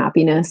virtue and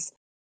happiness.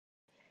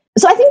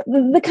 So I think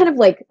the kind of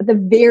like the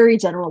very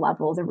general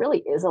level, there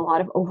really is a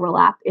lot of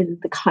overlap in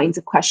the kinds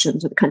of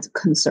questions or the kinds of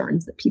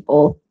concerns that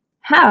people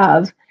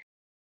have.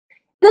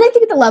 Then I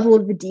think at the level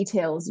of the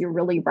details, you're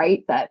really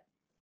right that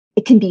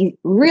it can be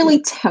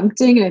really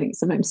tempting, and I think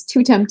sometimes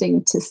too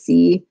tempting, to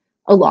see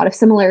a lot of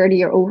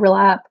similarity or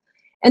overlap.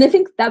 And I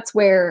think that's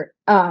where,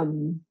 I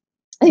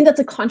think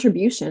that's a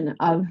contribution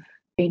of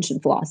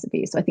ancient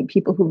philosophy. So I think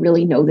people who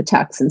really know the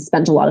texts and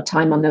spend a lot of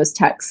time on those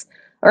texts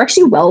are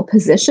actually well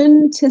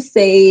positioned to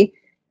say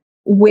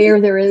where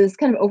there is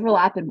kind of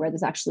overlap and where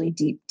there's actually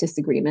deep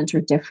disagreement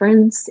or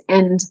difference.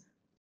 And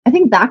I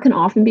think that can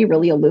often be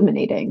really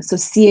illuminating. So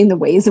seeing the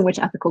ways in which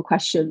ethical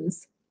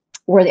questions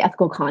or the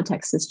ethical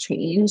context has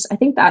changed, I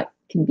think that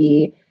can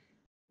be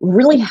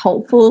really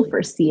helpful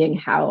for seeing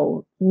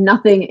how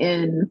nothing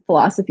in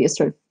philosophy is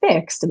sort of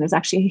fixed. And there's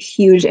actually a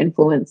huge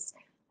influence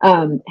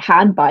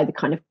had by the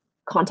kind of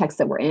context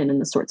that we're in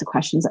and the sorts of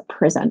questions that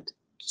present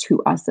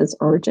to us as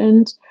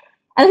urgent.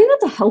 And I think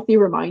that's a healthy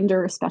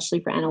reminder, especially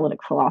for analytic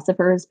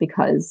philosophers,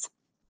 because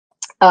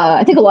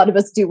I think a lot of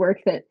us do work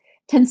that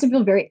tends to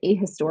feel very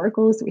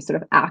ahistorical. So we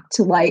sort of act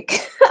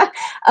like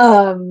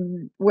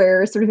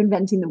we're sort of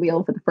inventing the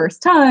wheel for the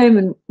first time,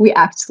 and we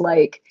act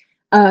like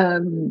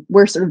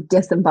we're sort of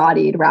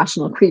disembodied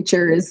rational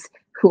creatures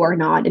who are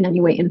not in any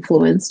way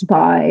influenced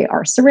by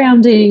our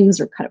surroundings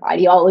or kind of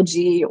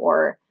ideology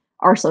or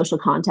our social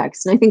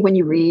context. And I think when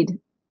you read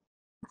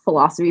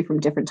philosophy from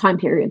different time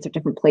periods or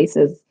different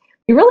places,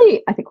 you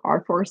really, I think,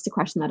 are forced to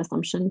question that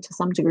assumption to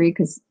some degree,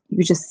 because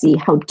you just see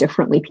how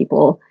differently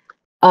people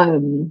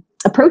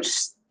approach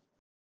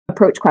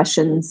approach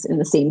questions in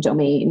the same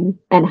domain,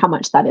 and how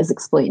much that is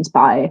explained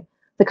by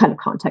the kind of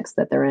context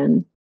that they're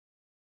in.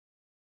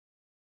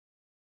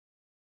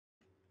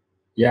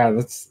 Yeah,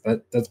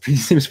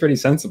 seems pretty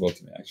sensible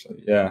to me,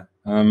 actually. Yeah.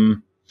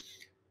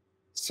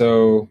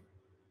 So,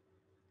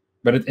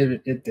 but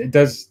it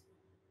does.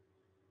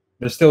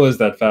 There still is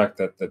that fact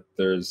that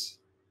there's,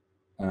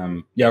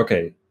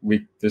 okay,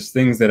 there's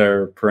things that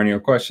are perennial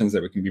questions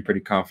that we can be pretty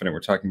confident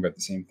we're talking about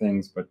the same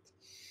things, but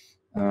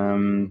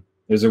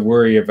there's a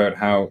worry about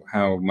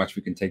how much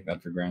we can take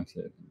that for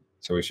granted.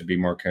 So we should be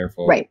more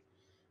careful. Right.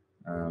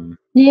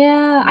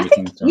 Yeah, I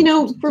think,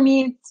 for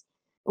me,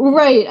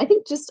 right. I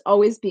think just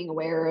always being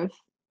aware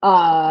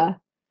of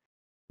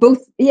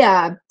both.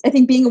 Yeah, I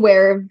think being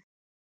aware of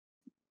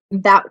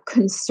that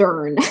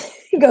concern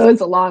goes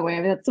a long way.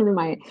 I mean, that's sort of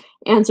my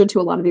answer to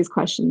a lot of these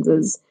questions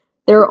is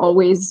there are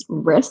always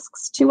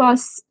risks to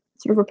us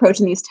sort of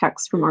approaching these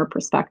texts from our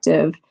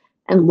perspective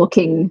and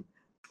looking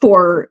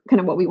for kind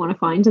of what we want to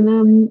find in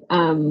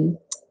them.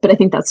 But I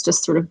think that's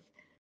just sort of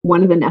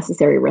one of the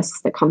necessary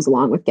risks that comes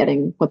along with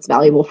getting what's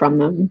valuable from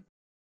them.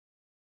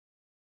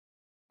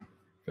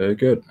 Very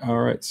good. All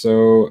right.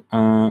 So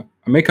I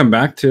may come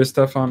back to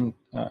stuff on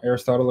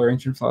Aristotle or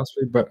ancient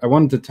philosophy, but I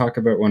wanted to talk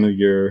about one of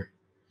your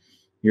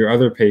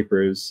other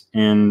papers,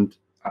 and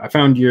I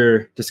found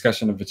your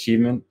discussion of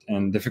achievement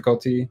and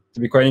difficulty to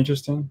be quite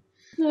interesting.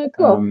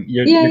 Cool.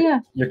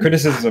 Your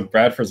criticisms of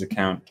Bradford's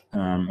account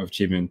of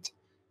achievement,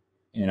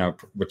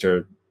 which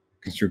are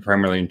construed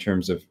primarily in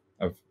terms of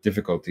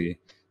difficulty,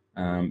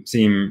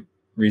 seem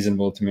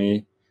reasonable to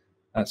me.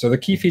 So the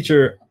key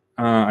feature,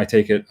 I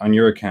take it, on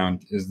your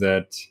account is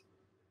that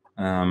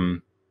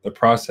the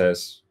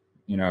process,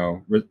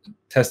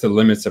 tests the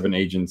limits of an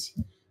agent's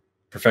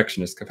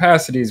perfectionist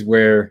capacities,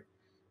 where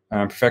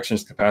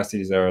perfectionist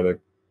capacities are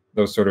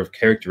those sort of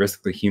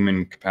characteristically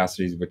human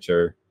capacities which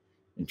are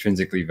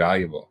intrinsically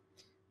valuable.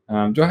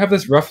 Do I have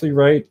this roughly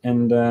right?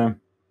 And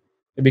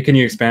maybe can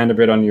you expand a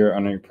bit on your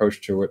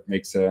approach to what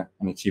makes an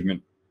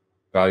achievement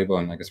valuable,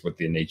 and I guess what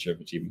the nature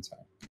of achievements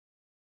are?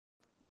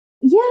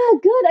 Yeah,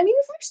 good. I mean,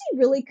 this actually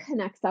really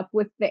connects up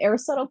with the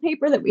Aristotle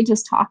paper that we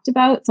just talked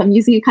about. So I'm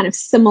using a kind of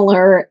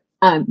similar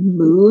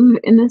move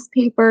in this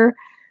paper.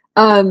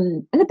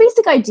 And the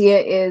basic idea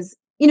is,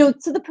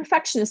 so the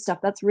perfectionist stuff,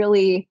 that's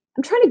really,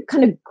 I'm trying to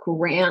kind of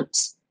grant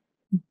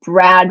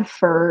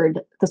Bradford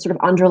the sort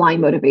of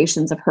underlying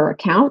motivations of her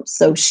account.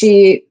 So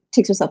she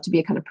takes herself to be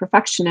a kind of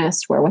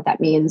perfectionist, where what that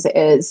means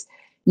is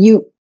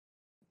you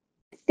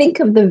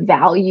think of the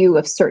value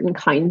of certain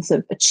kinds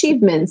of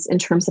achievements in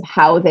terms of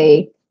how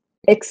they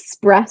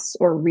express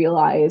or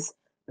realize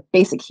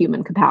basic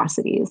human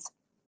capacities.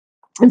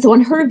 And so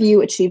in her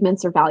view,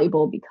 achievements are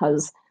valuable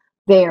because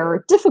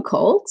they're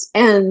difficult.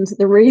 And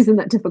the reason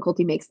that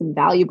difficulty makes them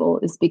valuable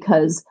is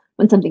because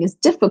when something is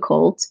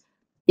difficult,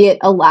 it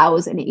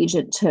allows an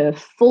agent to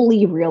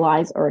fully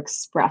realize or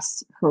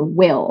express her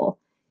will.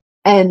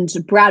 And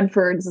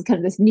Bradford's is kind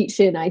of this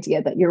Nietzschean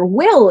idea that your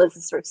will is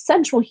a sort of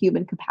central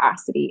human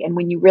capacity. And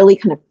when you really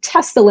kind of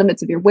test the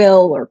limits of your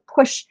will or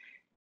push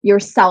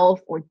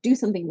yourself or do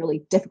something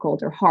really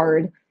difficult or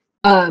hard,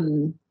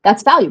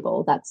 that's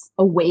valuable. That's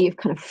a way of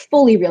kind of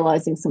fully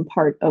realizing some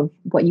part of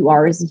what you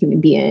are as a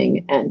human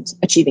being and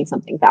achieving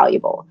something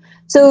valuable.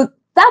 So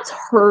that's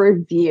her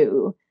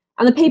view.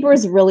 And the paper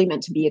is really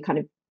meant to be a kind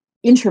of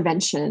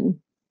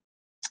intervention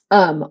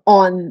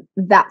on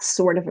that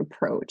sort of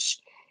approach.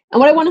 And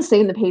what I want to say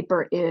in the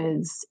paper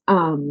is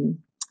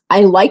I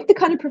like the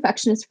kind of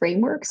perfectionist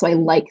framework. So I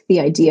like the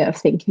idea of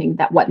thinking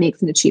that what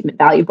makes an achievement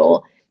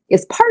valuable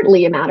is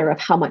partly a matter of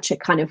how much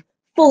it kind of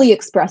fully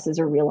expresses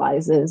or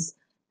realizes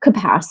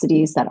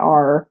capacities that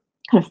are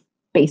kind of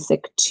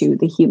basic to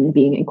the human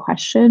being in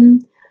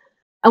question.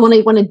 And what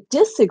I want to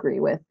disagree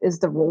with is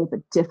the role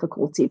that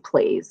difficulty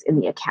plays in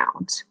the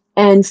account.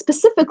 And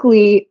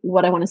specifically,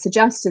 what I want to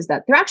suggest is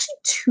that there are actually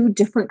two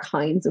different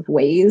kinds of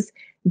ways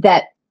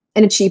that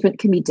an achievement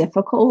can be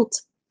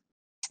difficult.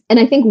 And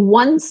I think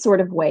one sort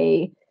of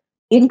way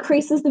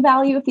increases the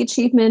value of the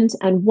achievement,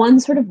 and one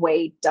sort of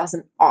way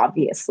doesn't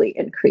obviously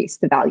increase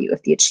the value of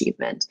the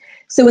achievement.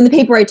 So in the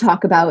paper, I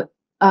talk about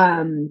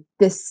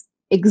this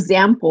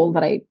example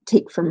that I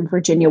take from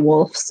Virginia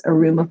Woolf's A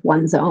Room of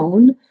One's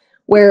Own,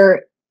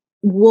 where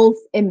Woolf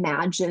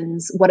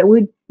imagines what it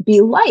would be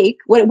like,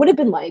 what it would have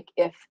been like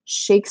if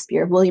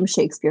William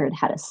Shakespeare had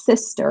had a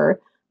sister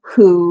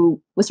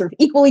who was sort of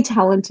equally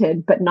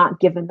talented, but not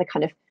given the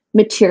kind of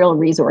material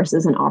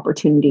resources and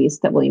opportunities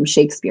that William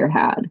Shakespeare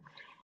had.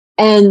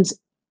 And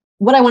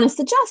what I want to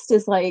suggest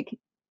is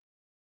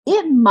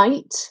it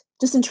might,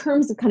 just in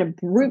terms of kind of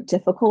brute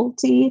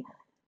difficulty,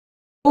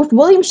 both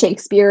William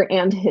Shakespeare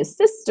and his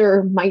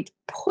sister might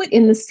put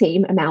in the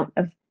same amount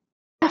of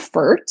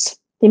effort.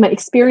 They might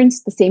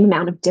experience the same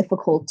amount of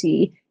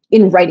difficulty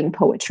in writing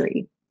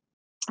poetry.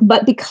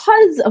 But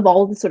because of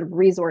all the sort of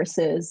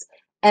resources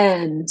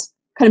and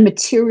kind of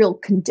material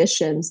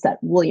conditions that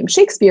William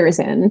Shakespeare is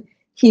in,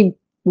 he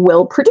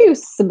will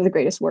produce some of the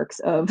greatest works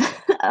of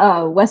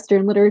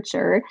Western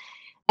literature.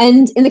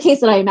 And in the case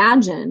that I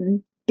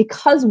imagine,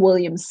 because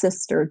William's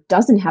sister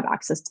doesn't have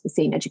access to the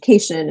same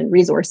education and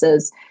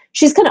resources,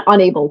 she's kind of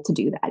unable to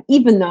do that,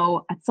 even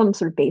though at some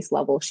sort of base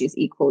level, she's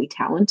equally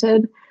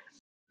talented.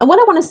 And what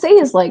I want to say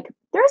is like,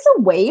 there's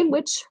a way in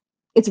which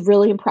it's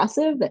really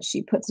impressive that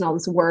she puts in all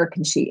this work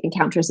and she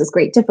encounters this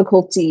great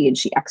difficulty and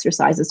she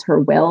exercises her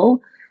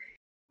will.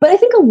 But I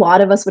think a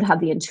lot of us would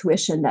have the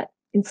intuition that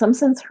in some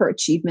sense, her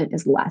achievement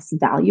is less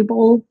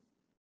valuable.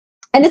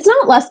 And it's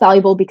not less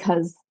valuable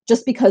because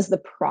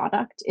the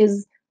product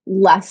is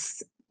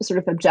less sort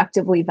of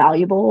objectively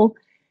valuable.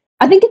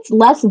 I think it's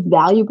less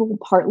valuable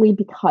partly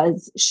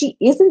because she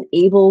isn't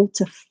able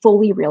to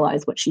fully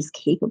realize what she's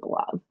capable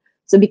of.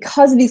 So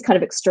because of these kind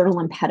of external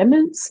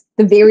impediments,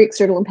 the very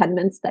external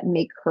impediments that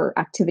make her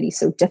activity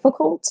so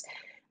difficult,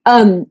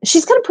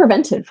 she's kind of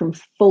prevented from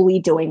fully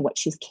doing what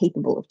she's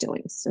capable of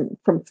doing, so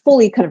from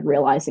fully kind of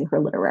realizing her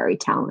literary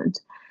talent.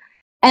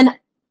 And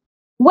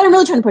what I'm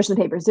really trying to push in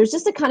the paper is there's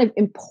just a kind of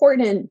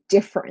important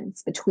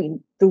difference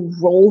between the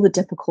role the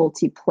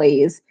difficulty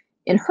plays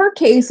in her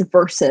case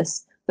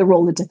versus the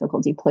role the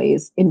difficulty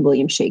plays in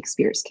William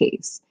Shakespeare's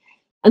case.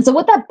 And so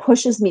what that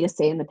pushes me to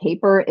say in the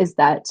paper is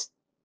that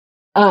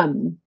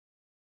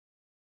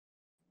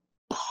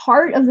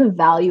part of the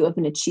value of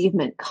an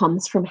achievement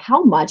comes from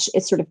how much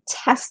it sort of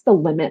tests the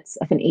limits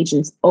of an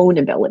agent's own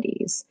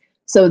abilities.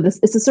 So this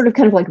is a sort of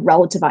kind of like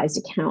relativized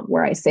account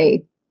where I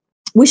say,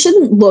 we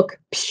shouldn't look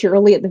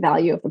purely at the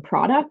value of the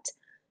product,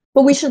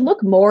 but we should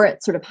look more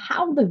at sort of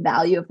how the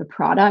value of the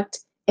product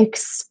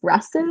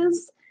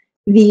expresses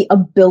the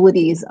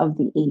abilities of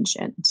the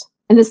agent.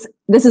 And this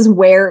is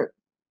where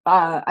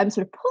I'm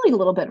sort of pulling a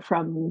little bit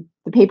from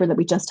the paper that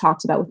we just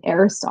talked about with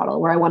Aristotle,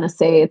 where I want to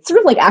say it's sort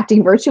of like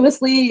acting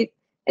virtuously.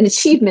 An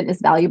achievement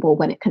is valuable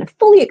when it kind of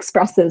fully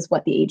expresses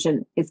what the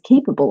agent is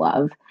capable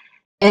of.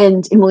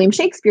 And in William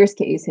Shakespeare's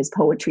case, his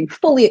poetry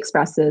fully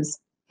expresses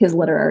his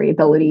literary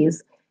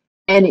abilities.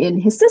 And in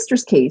his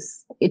sister's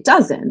case, it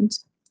doesn't.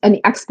 And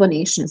the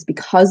explanation is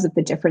because of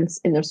the difference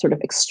in their sort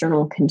of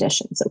external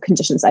conditions. So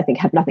conditions, I think,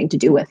 have nothing to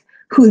do with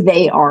who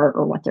they are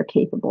or what they're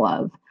capable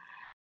of.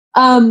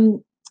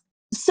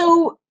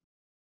 So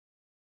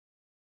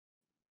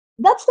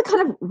that's the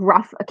kind of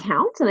rough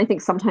account. And I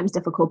think sometimes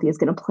difficulty is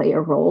going to play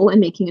a role in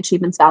making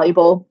achievements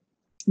valuable.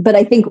 But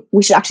I think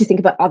we should actually think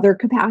about other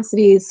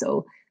capacities.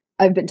 So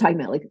I've been talking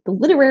about like the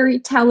literary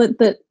talent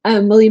that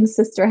William's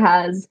sister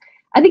has.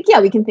 I think,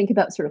 yeah, we can think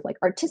about sort of like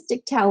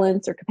artistic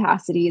talents or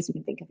capacities. We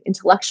can think of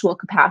intellectual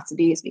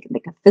capacities. We can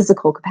think of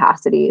physical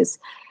capacities.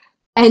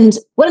 And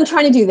what I'm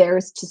trying to do there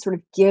is to sort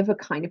of give a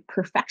kind of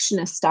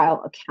perfectionist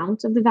style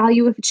account of the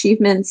value of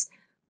achievements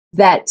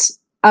that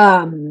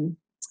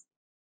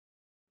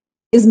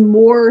is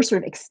more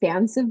sort of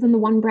expansive than the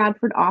one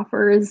Bradford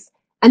offers,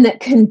 and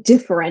that can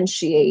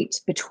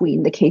differentiate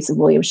between the case of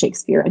William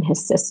Shakespeare and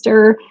his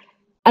sister.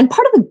 And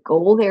part of the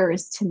goal there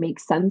is to make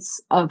sense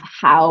of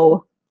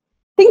how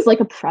things like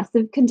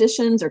oppressive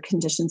conditions or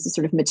conditions of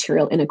sort of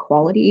material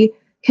inequality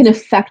can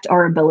affect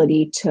our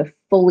ability to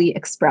fully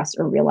express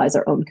or realize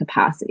our own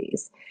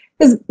capacities.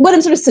 Because what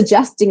I'm sort of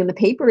suggesting in the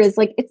paper is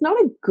like, it's not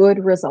a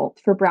good result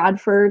for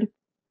Bradford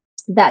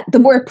that the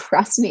more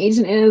oppressed an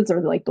agent is,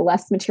 or like the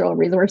less material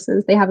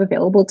resources they have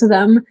available to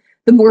them,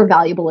 the more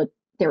valuable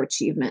their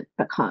achievement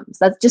becomes.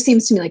 That just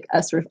seems to me like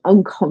a sort of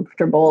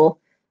uncomfortable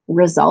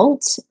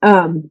result,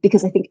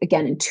 because I think,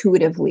 again,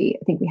 intuitively,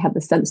 I think we have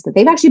the sense that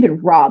they've actually been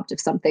robbed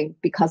of something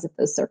because of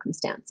those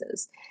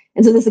circumstances.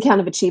 And so this account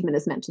of achievement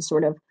is meant to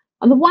sort of,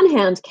 on the one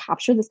hand,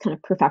 capture this kind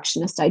of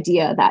perfectionist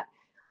idea that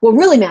what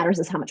really matters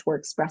is how much we're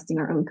expressing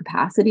our own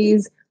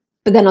capacities,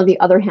 but then on the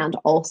other hand,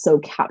 also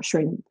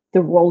capturing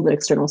the role that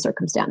external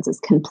circumstances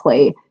can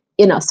play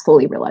in us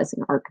fully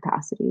realizing our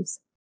capacities.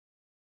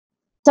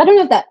 So I don't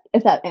know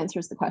if that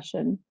answers the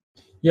question.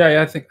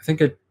 Yeah, I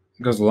think it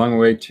goes a long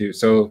way too.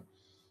 So,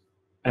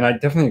 and I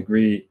definitely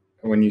agree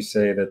when you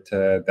say that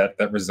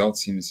that result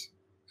seems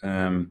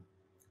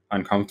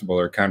uncomfortable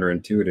or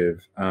counterintuitive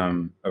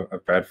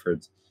of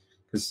Bradford's,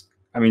 because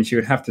I mean she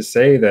would have to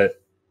say that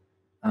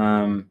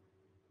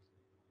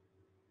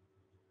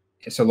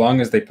so long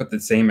as they put the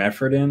same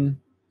effort in,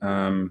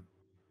 no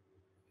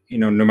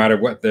matter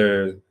what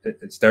their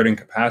starting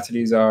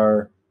capacities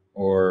are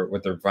or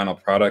what their final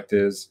product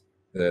is,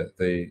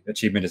 the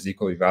achievement is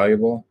equally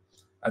valuable.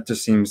 That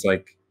just seems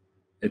like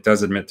it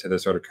does admit to the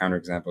sort of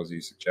counterexamples you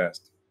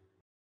suggest.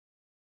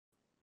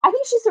 I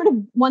think she sort of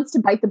wants to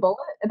bite the bullet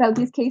about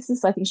these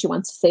cases. So I think she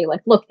wants to say,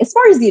 like, look, as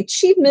far as the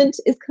achievement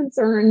is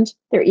concerned,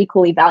 they're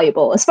equally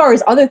valuable. As far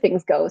as other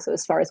things go, so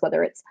as far as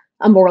whether it's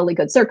a morally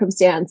good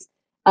circumstance,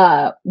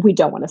 we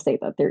don't want to say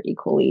that they're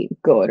equally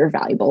good or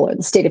valuable, or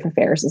the state of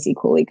affairs is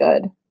equally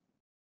good.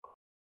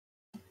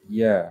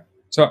 Yeah.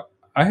 So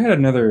I had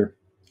another,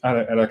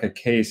 like a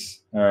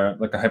case,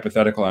 like a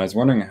hypothetical, and I was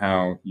wondering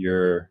how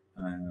your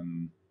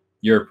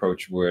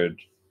approach would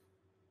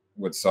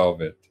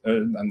solve it.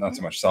 Not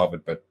so much solve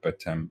it,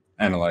 but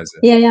analyze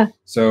it. Yeah.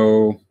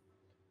 So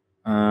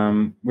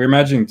we're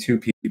imagining two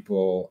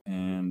people,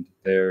 and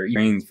they're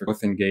trained for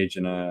both engage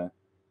in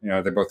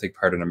they both take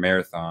part in a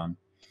marathon,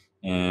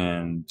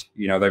 and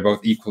they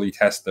both equally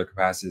test their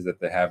capacities that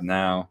they have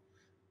now.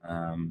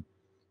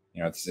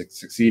 To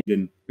succeed,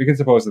 and we can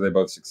suppose that they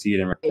both succeed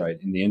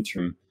in the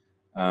interim.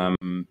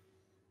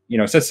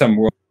 Says some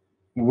world.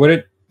 Would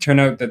it turn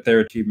out that their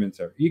achievements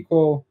are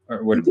equal,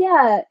 or would?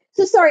 Yeah.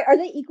 So sorry, are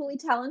they equally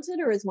talented,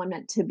 or is one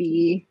meant to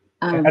be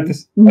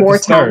more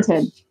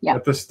talented? Yeah.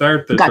 At the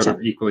start, they're sort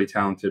of equally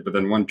talented, but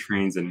then one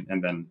trains and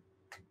then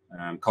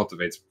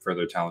cultivates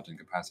further talent and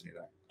capacity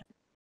there.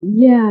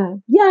 Yeah.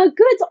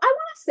 Good. So I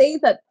want to say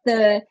that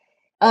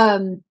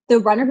the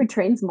runner who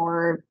trains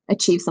more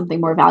achieves something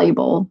more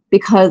valuable,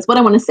 because what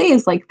I want to say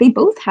is like they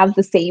both have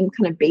the same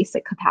kind of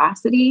basic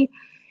capacity,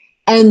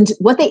 and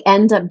what they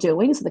end up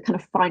doing, so the kind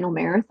of final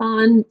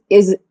marathon,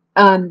 is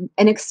an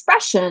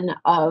expression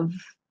of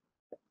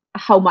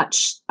how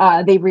much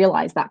they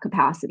realize that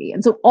capacity.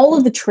 And so all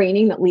of the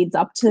training that leads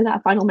up to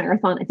that final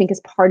marathon, I think, is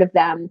part of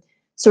them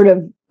sort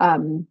of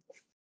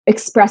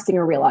expressing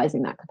or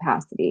realizing that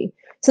capacity.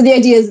 So the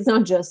idea is it's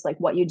not just like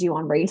what you do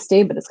on race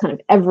day, but it's kind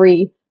of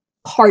every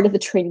part of the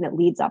training that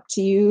leads up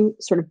to you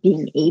sort of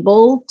being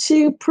able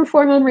to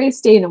perform on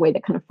race day in a way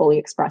that kind of fully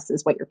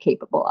expresses what you're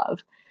capable of.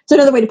 So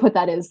another way to put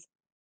that is,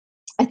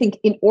 I think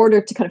in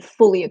order to kind of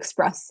fully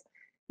express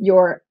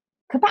your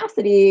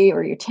capacity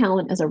or your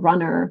talent as a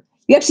runner,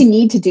 you actually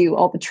need to do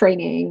all the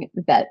training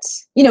that,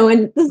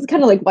 and this is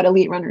kind of like what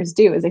elite runners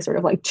do, is they sort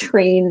of like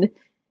train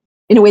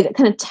in a way that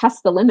kind of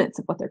tests the limits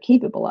of what they're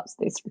capable of. So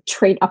they sort of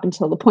train up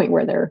until the point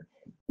where they're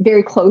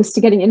very close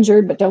to getting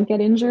injured, but don't get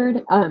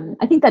injured.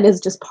 I think that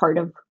is just part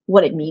of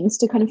what it means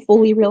to kind of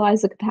fully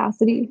realize the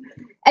capacity.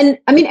 And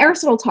I mean,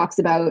 Aristotle talks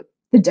about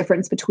the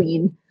difference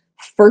between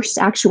first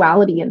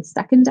actuality and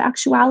second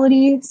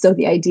actuality. So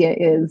the idea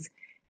is,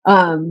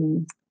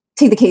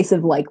 take the case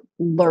of like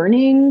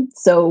learning.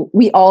 So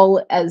we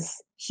all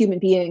as human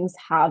beings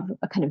have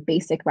a kind of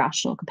basic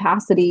rational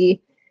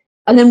capacity.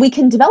 And then we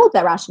can develop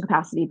that rational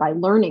capacity by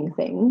learning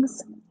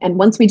things. And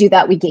once we do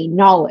that, we gain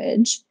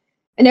knowledge.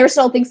 And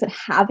Aristotle thinks that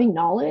having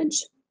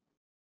knowledge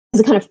is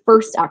a kind of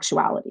first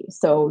actuality.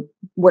 So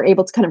we're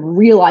able to kind of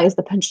realize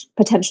the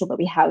potential that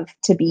we have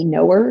to be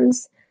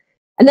knowers.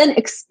 And then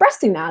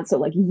expressing that, so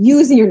like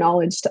using your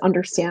knowledge to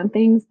understand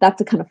things, that's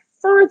a kind of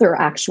further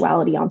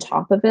actuality on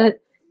top of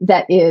it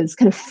that is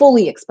kind of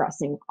fully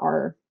expressing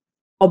our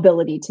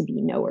ability to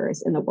be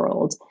knowers in the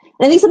world.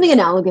 And I think something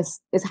analogous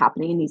is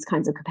happening in these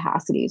kinds of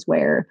capacities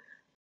where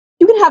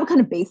you can have a kind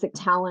of basic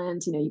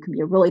talent, you can be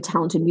a really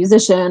talented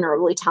musician or a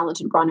really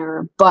talented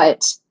runner,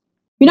 but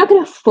you're not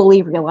going to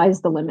fully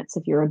realize the limits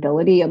of your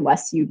ability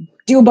unless you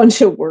do a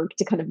bunch of work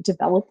to kind of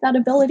develop that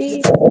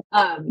ability.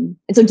 And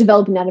so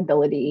developing that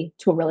ability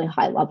to a really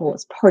high level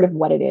is part of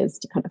what it is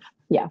to kind of,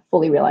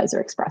 fully realize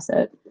or express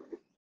it.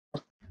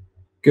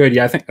 Good.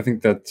 Yeah, I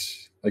think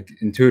that's like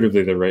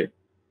intuitively the right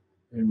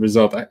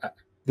result.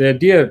 The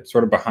idea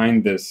sort of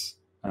behind this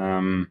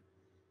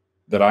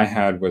that I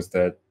had was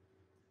that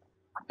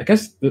I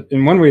guess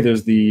in one way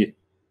there's the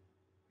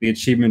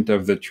achievement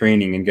of the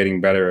training and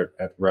getting better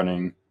at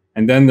running,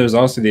 and then there's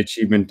also the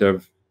achievement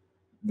of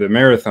the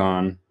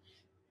marathon.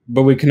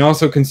 But we can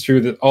also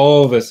construe that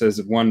all of this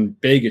as one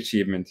big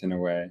achievement in a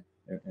way.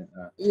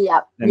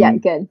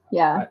 Good.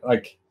 Yeah.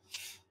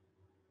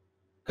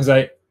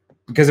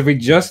 Because if we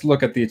just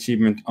look at the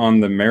achievement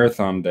on the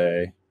marathon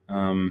day,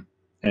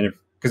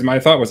 because my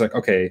thought was like,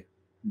 okay,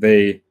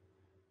 they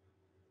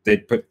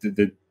did to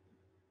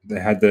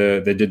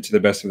the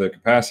best of their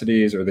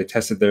capacities, or they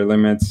tested their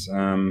limits.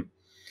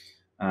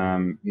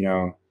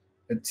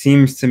 It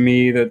seems to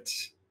me that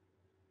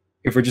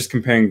if we're just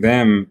comparing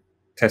them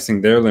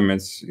testing their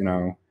limits,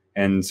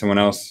 and someone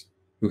else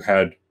who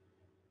had,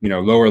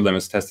 lower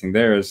limits testing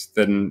theirs,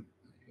 then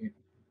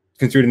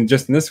construed in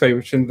just in this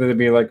way, shouldn't they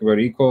be like about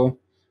equal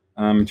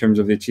in terms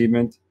of the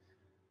achievement?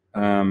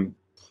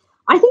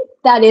 I think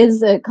that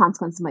is a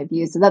consequence of my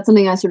view. So that's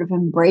something I sort of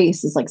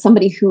embrace, is like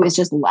somebody who is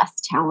just less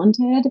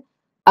talented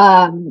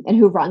and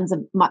who runs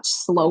a much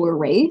slower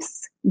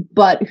race,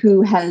 but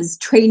who has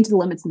trained to the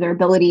limits of their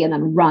ability and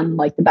then run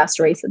like the best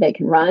race that they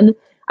can run.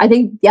 I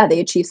think, they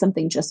achieve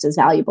something just as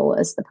valuable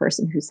as the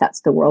person who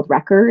sets the world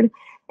record.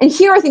 And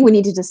here, I think we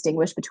need to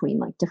distinguish between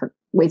like different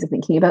ways of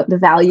thinking about the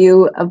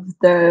value of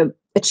the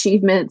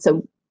achievement.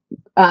 So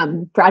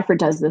Bradford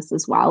does this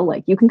as well.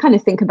 Like you can kind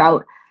of think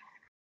about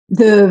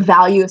the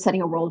value of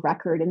setting a world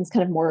record in this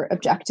kind of more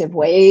objective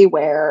way,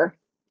 where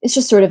it's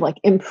just sort of like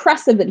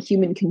impressive that a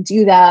human can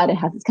do that. It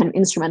has this kind of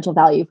instrumental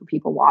value for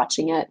people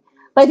watching it.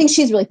 But I think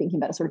she's really thinking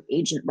about a sort of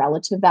agent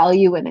relative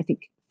value. And I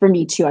think for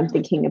me too, I'm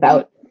thinking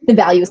about the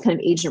value is kind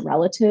of agent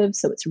relative.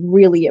 So it's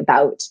really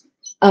about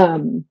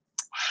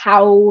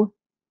how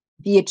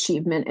the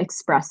achievement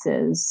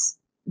expresses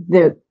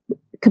the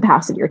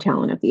capacity or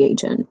talent of the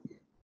agent.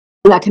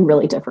 And that can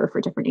really differ for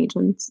different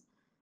agents.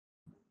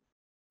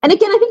 And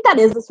again, I think that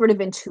is a sort of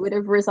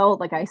intuitive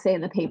result. Like I say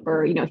in the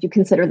paper, if you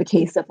consider the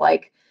case of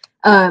like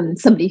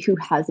somebody who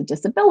has a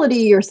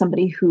disability or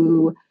somebody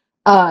who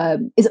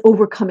is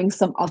overcoming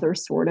some other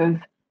sort of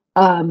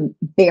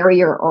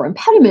barrier or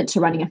impediment to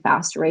running a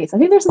fast race, I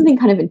think there's something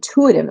kind of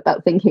intuitive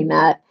about thinking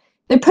that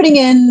they're putting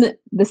in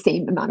the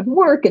same amount of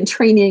work and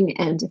training,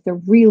 and if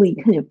they're really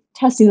kind of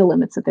testing the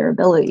limits of their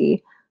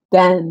ability,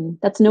 then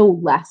that's no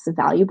less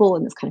valuable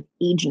in this kind of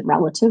agent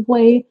relative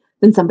way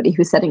than somebody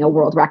who's setting a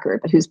world record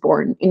but who's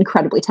born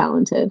incredibly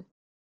talented.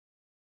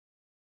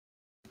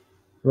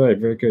 Right.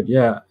 Very good.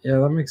 Yeah. Yeah.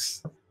 That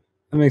makes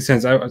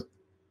sense.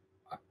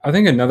 I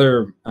think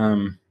another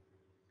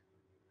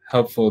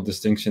helpful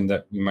distinction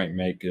that we might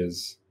make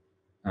is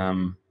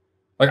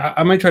like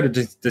I might try to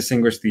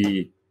distinguish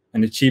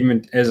an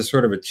achievement as a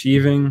sort of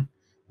achieving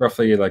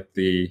roughly like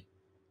the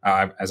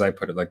as I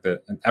put it, like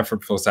an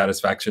effortful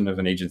satisfaction of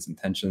an agent's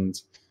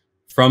intentions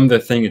from the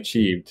thing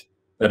achieved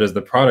that is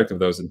the product of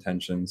those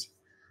intentions,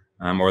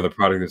 or the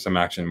product of some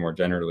action more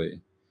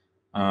generally.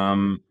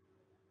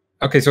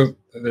 Okay, so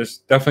there's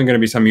definitely going to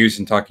be some use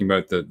in talking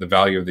about the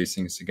value of these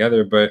things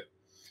together, but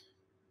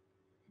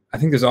I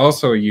think there's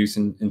also a use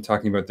in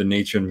talking about the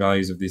nature and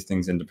values of these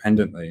things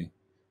independently.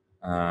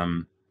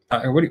 What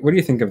do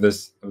you think of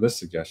this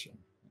suggestion?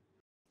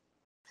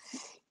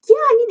 Yeah,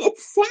 I mean, it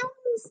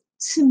sounds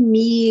to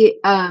me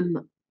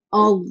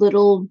a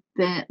little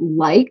bit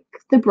like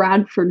the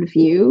Bradford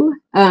view,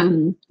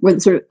 where the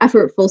sort of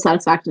effortful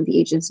satisfaction of the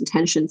agent's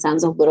intention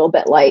sounds a little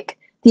bit like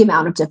the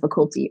amount of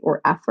difficulty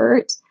or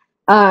effort.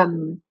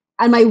 And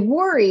my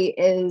worry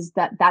is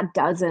that that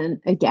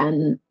doesn't,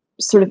 again,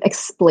 sort of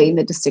explain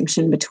the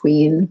distinction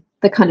between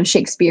the kind of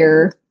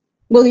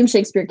William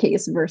Shakespeare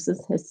case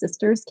versus his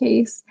sister's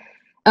case.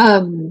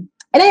 And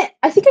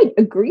I think I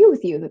agree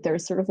with you that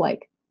there's sort of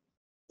like,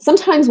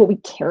 sometimes what we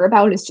care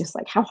about is just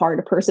like how hard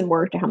a person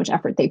worked or how much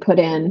effort they put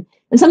in.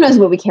 And sometimes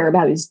what we care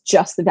about is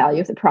just the value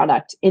of the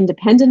product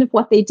independent of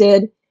what they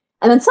did.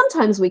 And then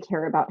sometimes we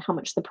care about how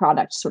much the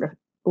product sort of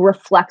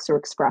reflects or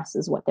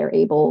expresses what they're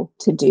able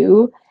to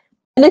do.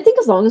 And I think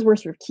as long as we're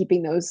sort of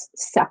keeping those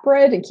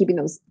separate and keeping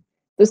those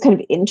kind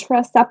of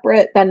interests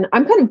separate, then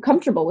I'm kind of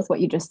comfortable with what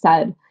you just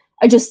said.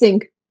 I just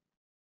think,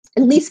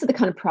 at least for the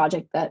kind of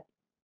project that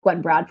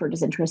Gwen Bradford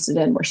is interested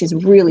in, where she's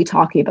really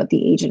talking about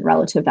the agent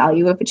relative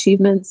value of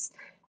achievements,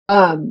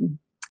 I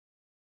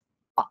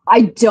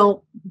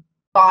don't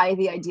buy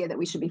the idea that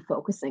we should be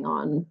focusing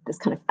on this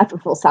kind of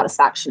effortful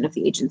satisfaction of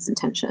the agent's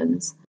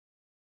intentions.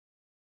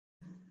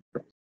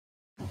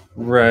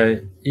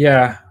 Right.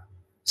 Yeah.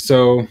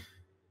 So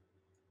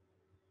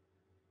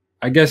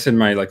I guess in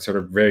my like sort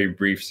of very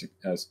brief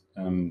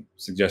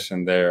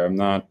suggestion there, I'm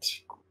not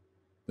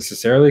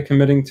necessarily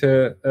committing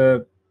to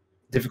a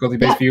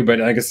difficulty-based view,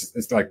 but I guess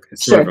it's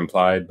sort of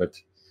implied. But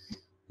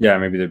yeah,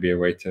 maybe there'd be a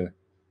way to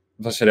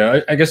flesh it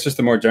out. I guess just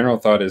the more general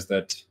thought is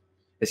that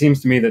it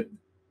seems to me that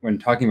when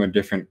talking about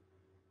different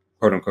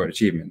quote unquote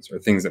achievements or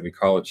things that we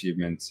call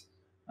achievements,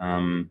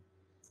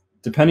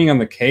 depending on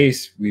the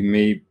case, we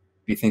may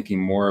be thinking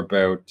more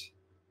about,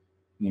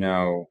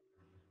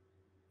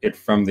 it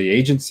from the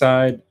agent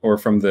side or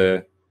from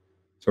the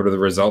sort of the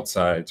result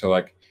side. So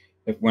like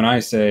when I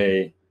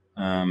say,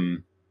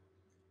 the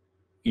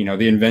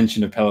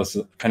invention of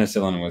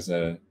penicillin was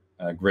a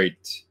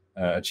great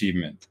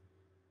achievement,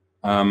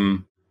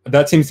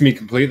 that seems to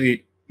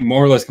me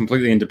more or less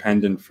completely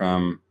independent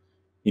from,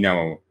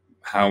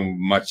 how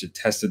much it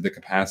tested the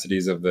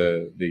capacities of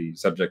the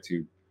subject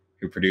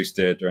who produced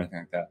it or anything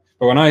like that.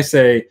 But when I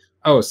say,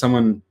 oh,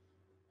 someone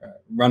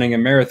running a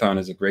marathon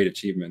is a great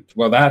achievement,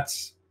 well, that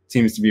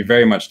seems to be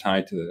very much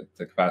tied to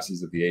the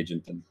capacities of the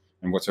agent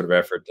and what sort of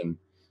effort and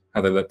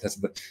how they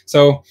tested it.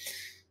 So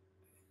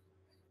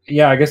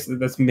yeah, I guess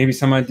that's maybe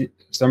some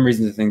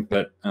reason to think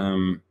that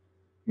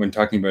when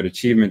talking about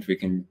achievement, we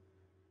can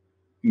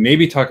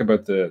maybe talk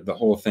about the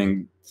whole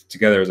thing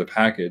together as a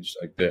package,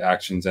 like the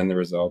actions and the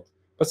result.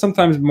 But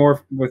sometimes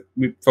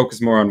we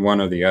focus more on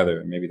one or the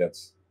other. Maybe I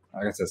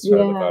guess that's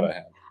sort of the thought I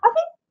had.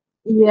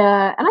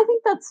 Yeah, and I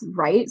think that's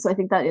right. So I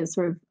think that is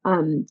sort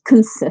of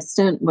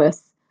consistent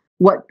with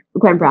what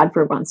Gwen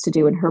Bradford wants to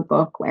do in her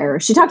book, where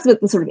she talks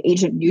about the sort of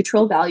agent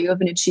neutral value of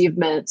an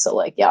achievement. So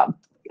like,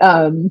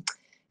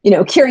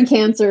 curing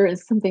cancer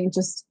is something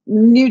just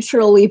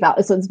neutrally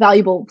valuable. So it's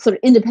valuable sort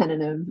of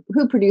independent of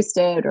who produced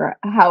it or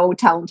how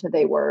talented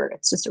they were.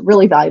 It's just a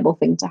really valuable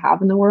thing to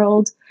have in the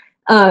world.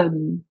 But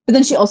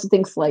then she also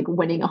thinks like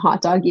winning a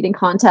hot dog eating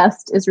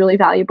contest is really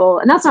valuable.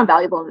 And that's not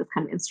valuable in this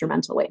kind of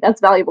instrumental way.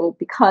 That's valuable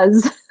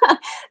because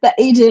the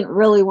agent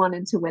really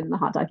wanted to win the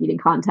hot dog eating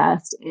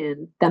contest,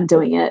 and them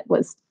doing it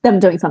was them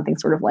doing something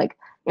sort of like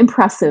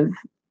impressive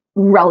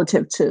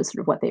relative to sort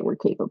of what they were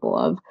capable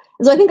of.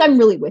 And so I think I'm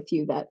really with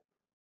you that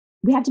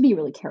we have to be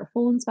really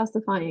careful in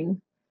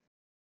specifying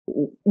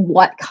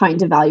what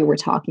kind of value we're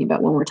talking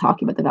about when we're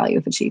talking about the value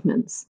of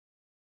achievements.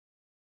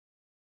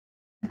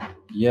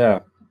 Yeah,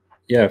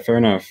 fair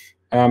enough.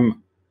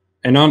 And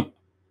on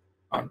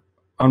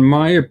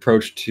my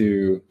approach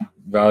to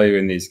value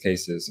in these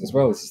cases, as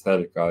well as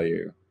aesthetic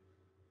value,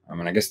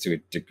 and I guess to a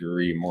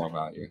degree moral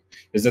value,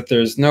 is that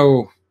there's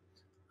no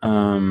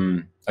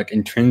like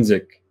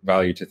intrinsic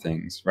value to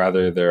things.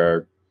 Rather,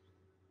 there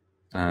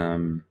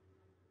are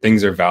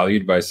things are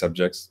valued by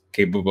subjects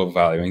capable of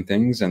valuing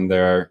things, and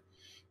there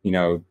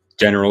are,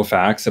 general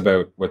facts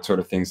about what sort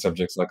of things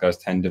subjects like us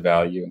tend to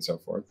value and so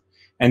forth.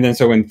 And then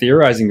so when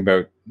theorizing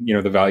about,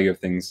 the value of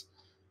things,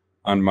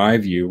 on my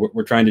view, what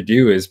we're trying to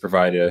do is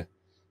provide a,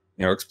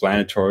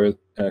 explanatory,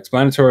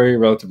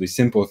 relatively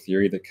simple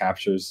theory that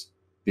captures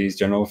these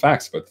general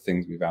facts about the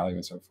things we value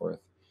and so forth.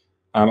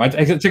 I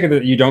take it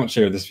that you don't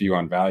share this view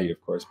on value,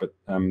 of course, but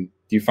do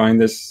you find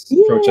this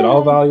approach at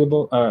all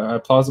valuable,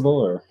 plausible,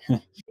 or?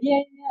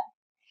 Yeah.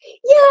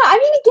 Yeah, I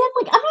mean, again,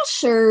 like, I'm not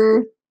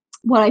sure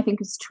what I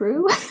think is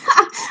true.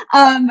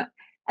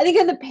 I think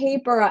in the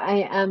paper,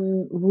 I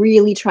am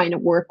really trying to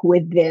work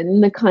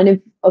within the kind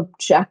of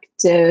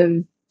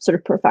objective, sort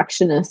of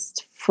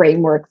perfectionist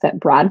framework that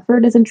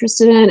Bradford is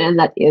interested in, and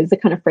that is the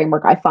kind of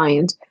framework I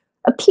find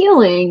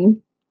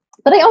appealing.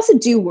 But I also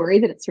do worry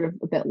that it's sort of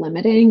a bit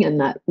limiting, and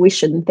that we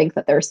shouldn't think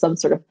that there's some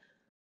sort of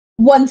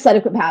one set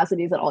of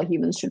capacities that all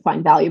humans should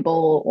find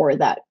valuable, or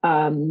that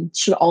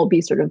should all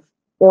be sort of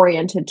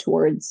oriented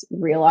towards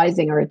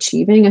realizing or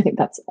achieving. I think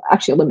that's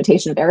actually a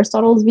limitation of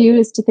Aristotle's view,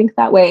 is to think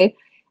that way.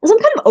 And so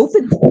I'm kind of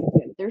open to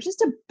it. There's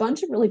just a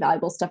bunch of really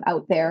valuable stuff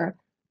out there.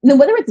 And then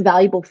whether it's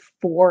valuable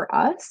for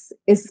us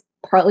is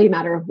partly a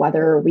matter of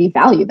whether we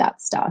value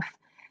that stuff.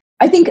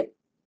 I think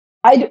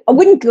I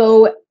wouldn't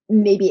go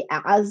maybe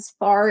as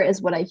far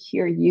as what I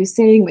hear you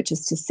saying, which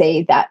is to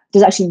say that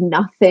there's actually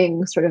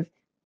nothing sort of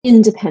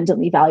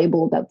independently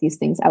valuable about these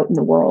things out in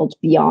the world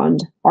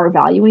beyond our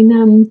valuing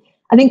them.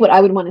 I think what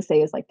I would want to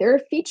say is, like, there are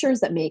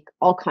features that make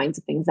all kinds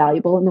of things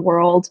valuable in the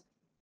world.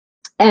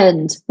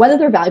 And whether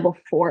they're valuable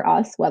for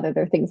us, whether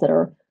they're things that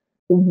are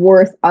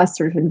worth us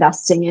sort of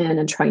investing in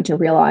and trying to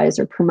realize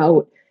or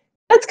promote,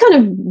 that's kind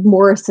of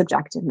more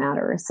subjective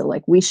matter. So,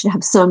 like, we should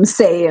have some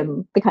say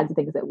in the kinds of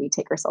things that we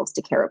take ourselves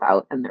to care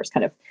about. And there's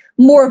kind of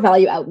more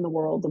value out in the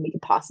world than we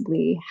could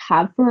possibly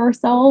have for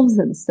ourselves.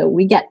 And so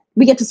we get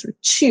to sort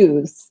of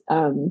choose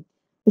the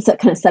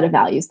kind of set of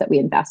values that we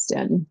invest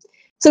in.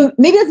 So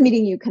maybe that's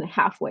meeting you kind of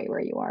halfway where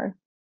you are.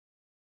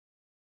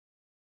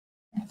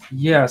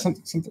 Yeah,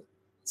 something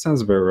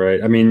sounds about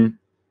right. I mean,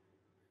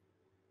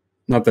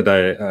 not that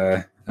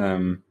I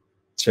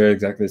share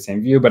exactly the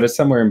same view, but it's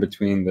somewhere in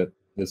between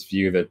this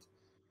view that,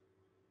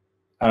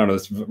 I don't know,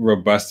 this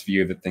robust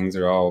view that things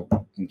are all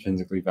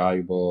intrinsically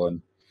valuable.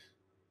 And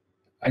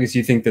I guess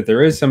you think that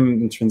there is some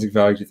intrinsic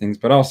value to things,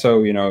 but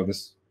also,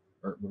 this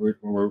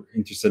we're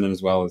interested in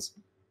as well as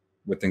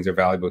what things are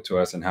valuable to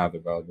us and how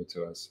they're valuable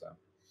to us.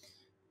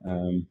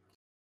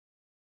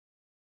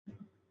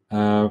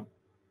 So,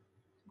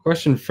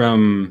 question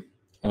from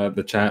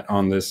the chat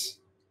on this,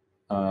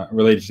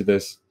 related to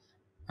this.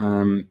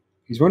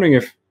 He's wondering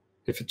if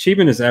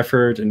achievement is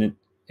effort and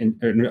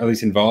or at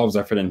least involves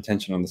effort and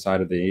intention on the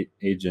side of the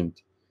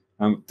agent,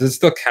 does it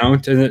still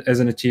count as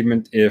an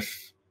achievement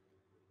if,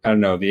 I don't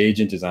know, the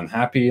agent is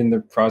unhappy in the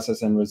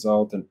process and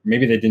result, and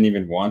maybe they didn't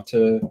even want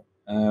to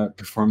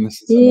perform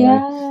this in some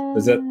way?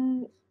 Does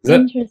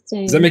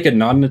that make it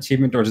not an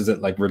achievement, or does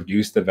it, like,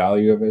 reduce the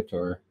value of it,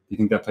 or do you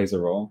think that plays a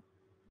role?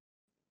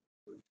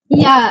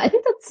 Yeah, I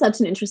think that's such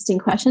an interesting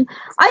question.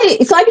 I'd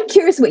be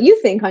curious what you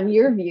think on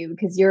your view,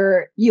 because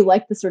you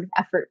like the sort of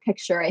effort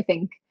picture, I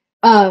think.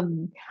 I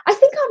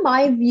think on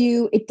my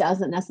view, it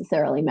doesn't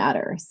necessarily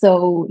matter.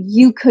 So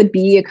you could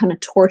be a kind of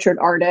tortured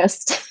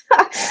artist.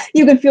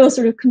 You could feel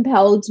sort of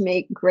compelled to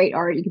make great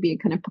art. You could be a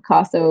kind of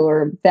Picasso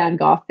or Van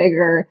Gogh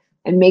figure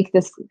and make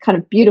this kind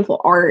of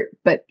beautiful art,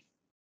 but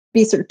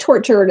be sort of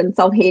tortured and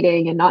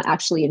self-hating and not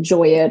actually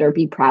enjoy it or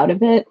be proud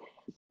of it.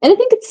 And I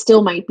think it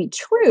still might be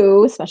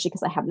true, especially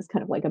because I have this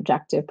kind of like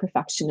objective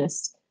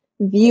perfectionist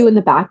view in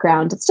the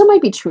background. It still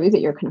might be true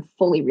that you're kind of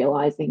fully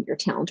realizing your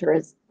talent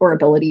or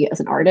ability as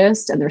an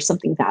artist, and there's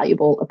something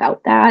valuable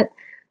about that.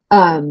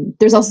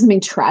 There's also something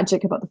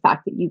tragic about the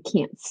fact that you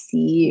can't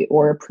see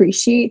or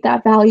appreciate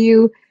that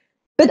value.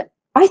 But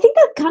I think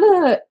that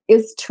kind of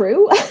is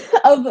true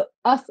of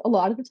us a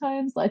lot of the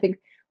times. I think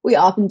we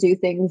often do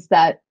things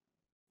that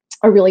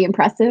are really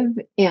impressive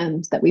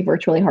and that we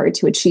worked really hard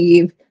to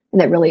achieve and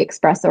that really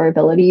express our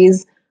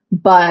abilities,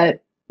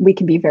 but we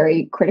can be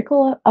very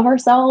critical of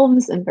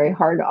ourselves and very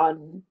hard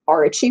on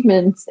our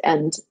achievements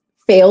and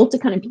fail to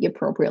kind of be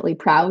appropriately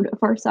proud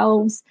of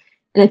ourselves.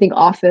 And I think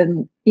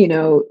often,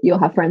 you'll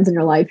have friends in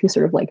your life who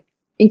sort of like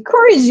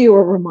encourage you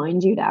or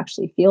remind you to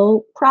actually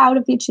feel proud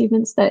of the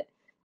achievements that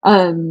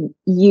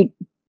you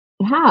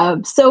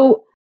have.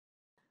 So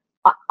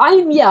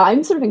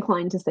I'm sort of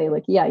inclined to say,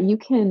 like, yeah, you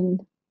can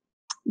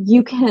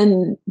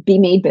be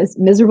made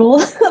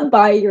miserable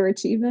by your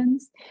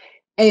achievements,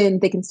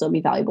 and they can still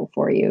be valuable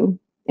for you.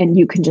 And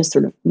you can just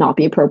sort of not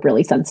be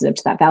appropriately sensitive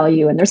to that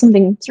value. And there's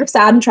something sort of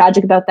sad and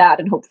tragic about that.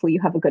 And hopefully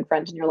you have a good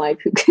friend in your life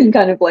who can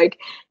kind of like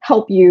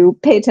help you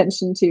pay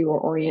attention to or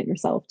orient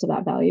yourself to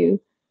that value.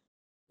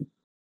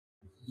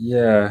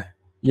 Yeah.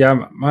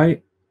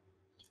 I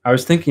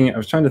was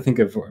trying to think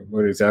of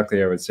what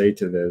exactly I would say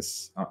to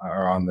this,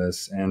 or on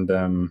this. And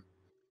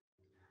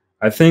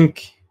I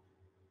think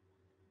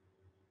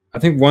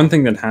one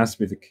thing that has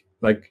to be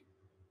like,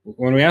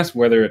 when we ask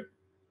whether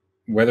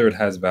it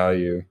has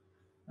value,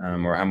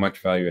 or how much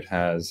value it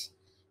has,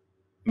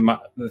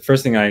 the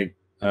first thing I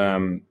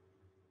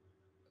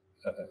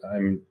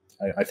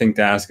think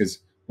to ask is,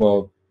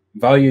 well,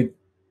 value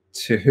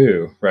to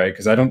who, right?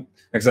 Because I don't,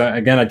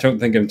 again, I don't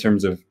think in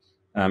terms of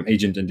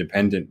agent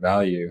independent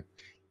value.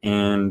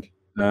 And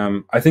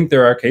I think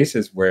there are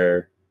cases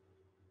where,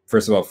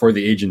 first of all, for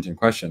the agent in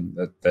question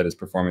that is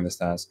performing this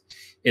task,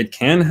 it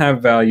can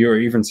have value or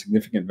even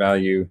significant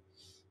value,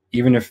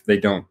 even if they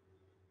don't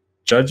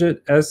judge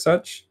it as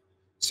such.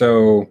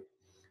 So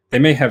they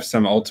may have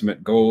some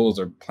ultimate goals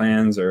or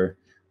plans or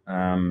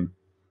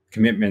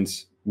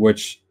commitments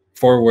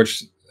for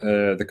which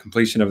the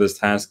completion of this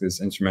task is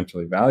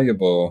instrumentally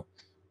valuable,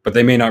 but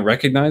they may not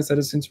recognize that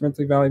it's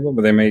instrumentally valuable,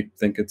 but they may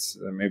think it's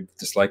maybe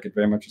dislike it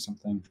very much or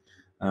something,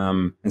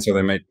 and so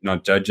they might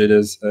not judge it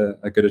as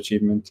a good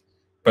achievement,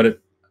 but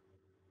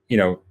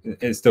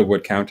it still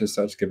would count as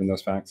such given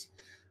those facts.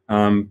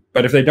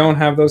 But if they don't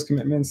have those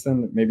commitments,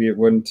 then maybe it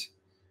wouldn't.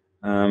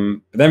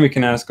 But then we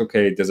can ask,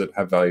 okay, does it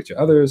have value to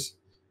others?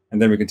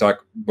 And then we can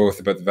talk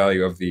both about the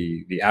value of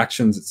the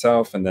actions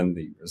itself and then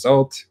the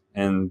result.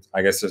 And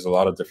I guess there's a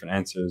lot of different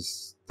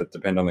answers that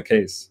depend on the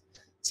case.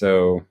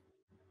 So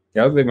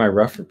yeah, that would be my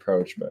rough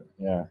approach, but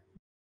yeah.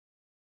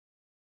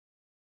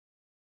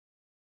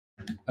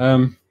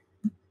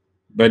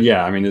 But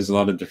yeah, I mean, there's a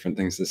lot of different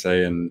things to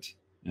say, and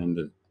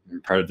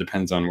part of it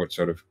depends on what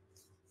sort of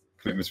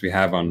commitments we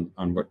have on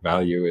what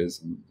value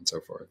is and so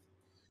forth.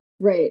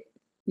 Right.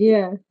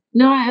 Yeah.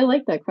 No, I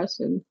like that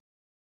question.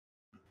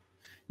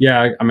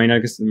 Yeah, I mean, I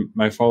guess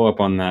my follow up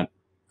on that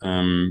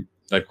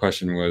that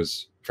question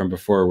was from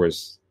before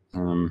was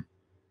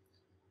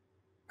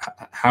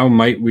how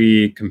might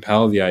we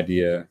compel the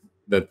idea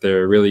that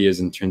there really is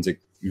intrinsic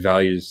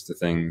values to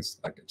things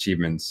like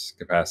achievements,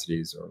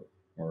 capacities,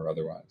 or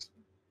otherwise?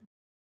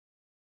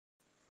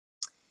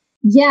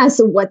 Yeah.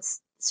 So, what's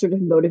sort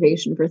of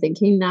motivation for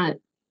thinking that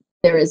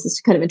there is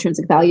this kind of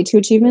intrinsic value to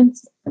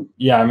achievements?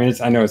 Yeah, I mean,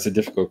 I know it's a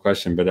difficult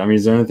question, but I mean,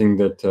 is there anything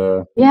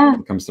that Yeah.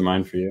 comes to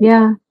mind for you?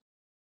 Yeah.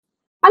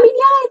 I mean,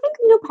 yeah, I think,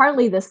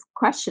 partly this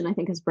question, I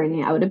think, is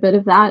bringing out a bit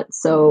of that.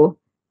 So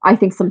I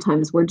think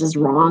sometimes we're just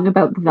wrong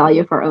about the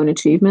value of our own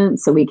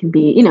achievements. So we can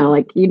be,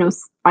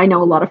 I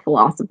know a lot of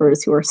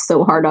philosophers who are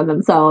so hard on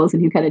themselves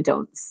and who kind of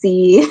don't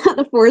see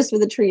the forest for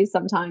the trees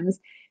sometimes.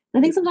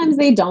 And I think sometimes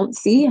they don't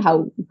see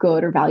how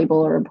good or valuable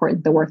or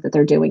important the work that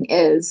they're doing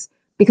is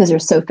because they're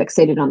so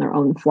fixated on their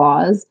own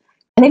flaws.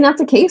 I think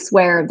that's a case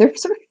where they're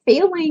sort of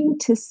failing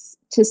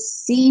to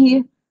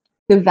see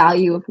the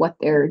value of what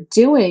they're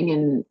doing,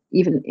 and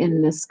even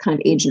in this kind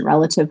of agent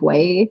relative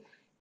way.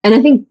 And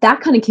I think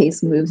that kind of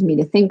case moves me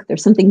to think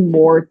there's something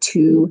more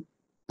to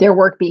their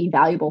work being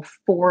valuable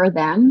for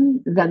them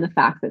than the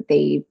fact that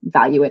they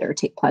value it or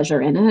take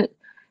pleasure in it.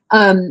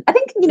 I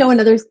think,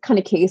 another kind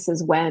of case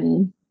is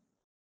when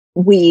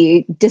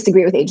we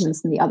disagree with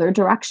agents in the other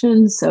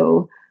direction.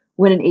 So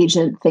when an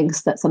agent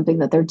thinks that something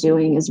that they're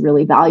doing is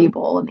really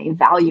valuable and they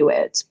value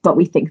it, but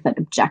we think that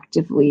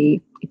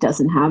objectively it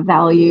doesn't have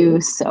value.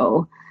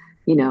 So,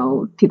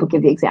 people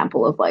give the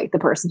example of like the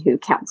person who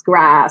counts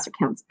grass or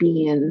counts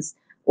beans,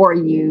 or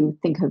you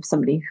think of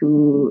somebody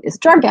who is a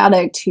drug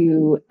addict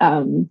who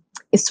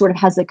is sort of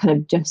has a kind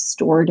of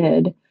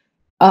distorted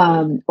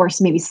or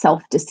maybe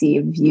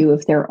self-deceived view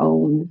of their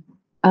own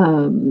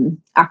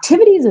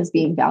activities as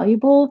being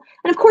valuable.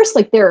 And of course,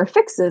 like there are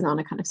fixes on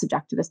a kind of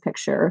subjectivist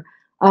picture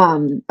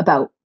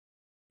about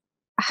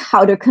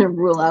how to kind of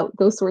rule out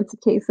those sorts of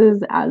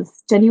cases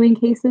as genuine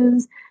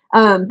cases.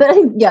 But I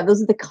think, yeah,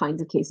 those are the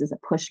kinds of cases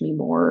that push me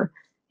more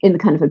in the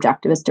kind of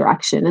objectivist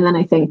direction. And then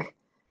I think,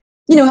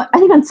 I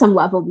think on some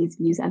level, these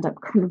views end up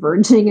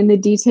converging in the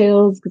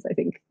details because I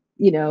think,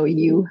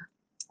 you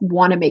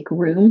want to make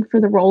room for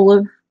the role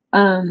of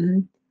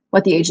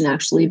what the agent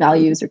actually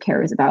values or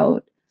cares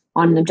about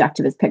on an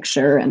objectivist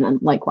picture. And then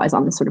likewise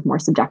on the sort of more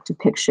subjective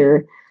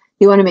picture,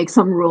 you want to make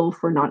some rule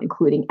for not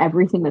including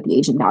everything that the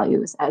agent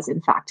values as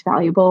in fact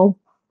valuable,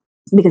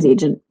 because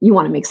you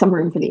want to make some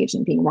room for the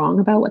agent being wrong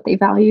about what they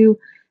value.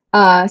 So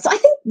I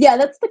think, yeah,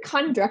 that's the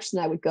kind of direction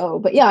I would go.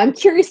 But yeah, I'm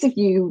curious if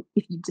you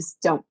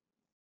just don't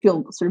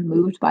feel sort of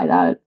moved by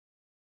that.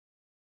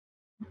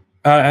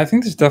 I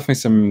think there's definitely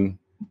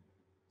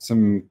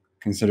some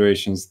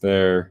considerations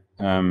there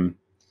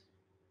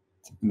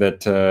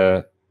that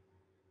are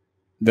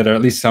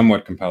at least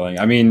somewhat compelling.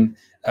 I mean,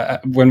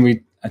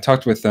 when I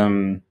talked with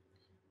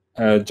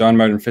John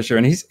Martin Fisher,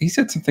 and he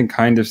said something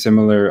kind of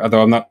similar.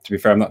 Although to be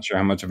fair, I'm not sure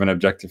how much of an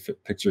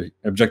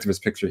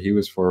objectivist picture he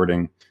was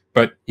forwarding.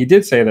 But he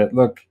did say that,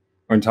 look,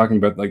 when talking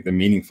about like the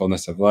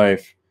meaningfulness of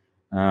life,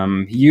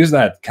 he used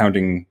that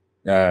counting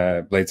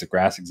blades of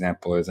grass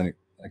example as a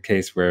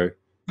case where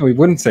we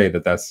wouldn't say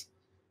that that's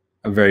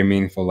a very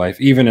meaningful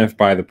life, even if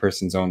by the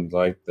person's own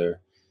life they're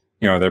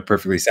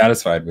perfectly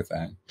satisfied with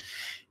that.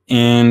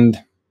 And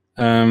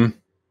I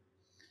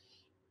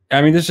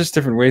mean, there's just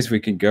different ways we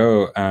could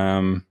go.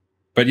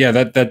 But yeah,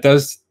 that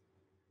does,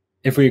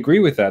 if we agree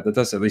with that, that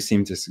does at least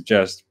seem to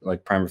suggest,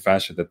 like prima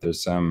facie, that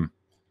there's some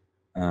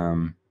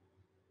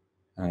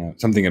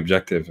something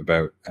objective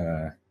about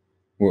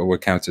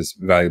what counts as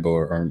valuable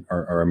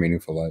or a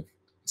meaningful life,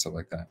 stuff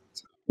like that.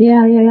 So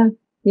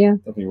Yeah.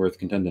 definitely worth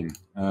contending.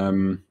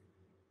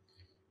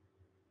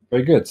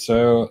 Very good.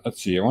 So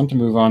let's see. I want to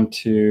move on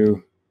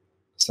to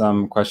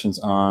some questions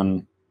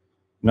on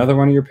another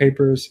one of your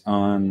papers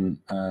on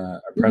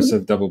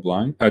oppressive double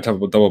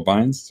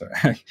blinds.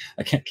 Sorry,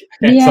 I can't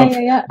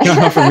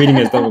stop from reading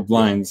as double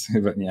blinds,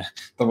 but yeah,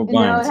 double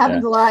blinds. It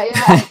happens a lot.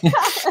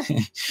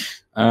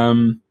 Yeah.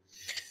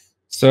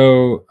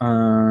 So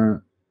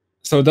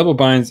double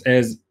binds,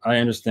 as I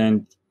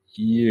understand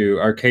you,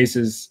 are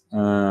cases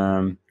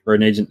where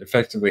an agent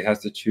effectively has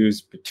to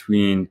choose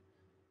between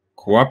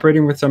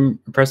cooperating with some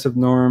oppressive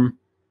norm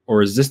or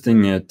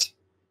resisting it,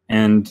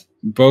 and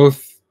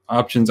both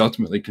options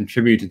ultimately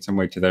contribute in some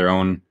way to their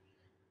own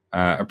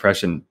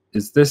oppression.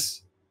 Is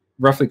this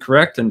roughly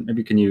correct? And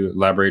maybe can you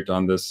elaborate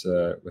on this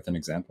with an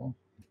example?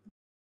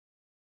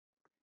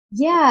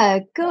 Yeah,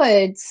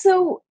 good.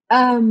 So,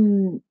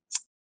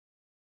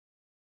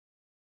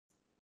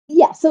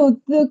 so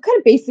the kind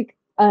of basic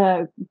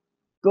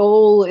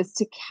goal is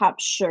to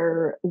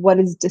capture what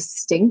is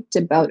distinct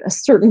about a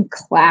certain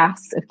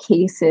class of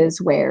cases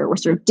where we're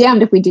sort of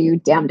damned if we do,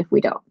 damned if we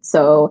don't.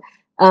 So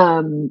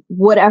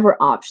whatever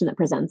option that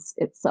presents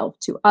itself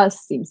to us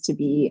seems to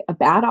be a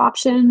bad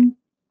option.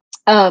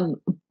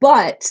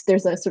 But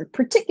there's a sort of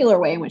particular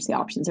way in which the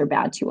options are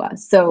bad to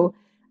us. So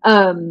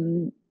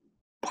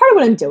part of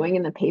what I'm doing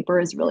in the paper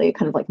is really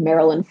kind of like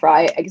Marilyn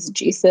Frye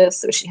exegesis.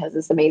 So she has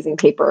this amazing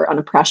paper on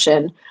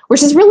oppression, where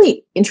she's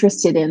really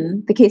interested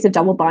in the case of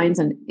double binds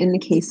and in the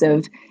case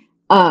of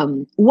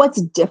what's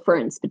the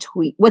difference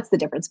between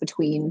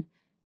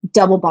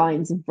double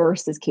binds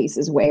versus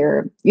cases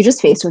where you're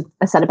just faced with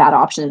a set of bad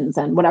options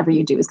and whatever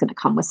you do is going to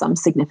come with some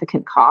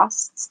significant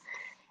costs.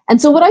 And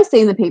so what I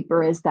say in the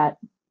paper is that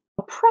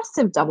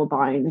oppressive double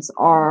binds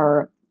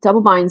are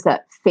double binds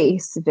that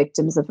face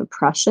victims of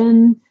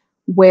oppression,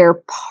 where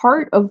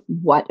part of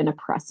what an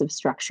oppressive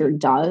structure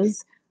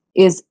does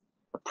is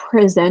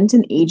present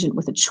an agent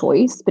with a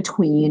choice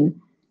between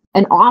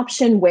an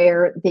option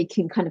where they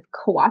can kind of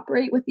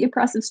cooperate with the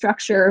oppressive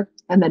structure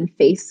and then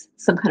face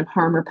some kind of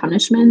harm or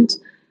punishment.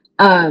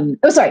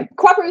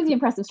 Cooperate with the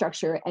oppressive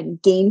structure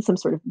and gain some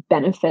sort of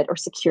benefit or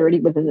security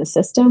within the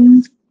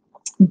system,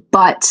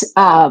 but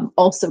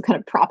also kind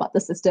of prop up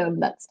the system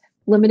that's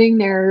limiting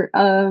their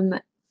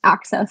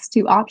access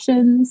to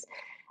options.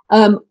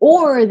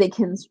 Or they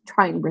can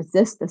try and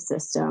resist the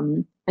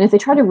system. And if they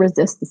try to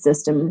resist the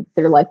system,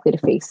 they're likely to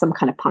face some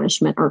kind of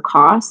punishment or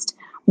cost,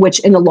 which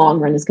in the long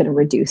run is going to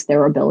reduce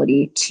their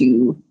ability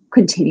to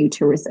continue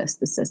to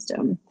resist the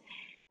system.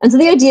 And so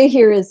the idea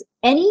here is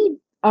any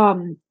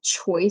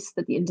choice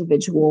that the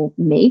individual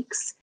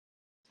makes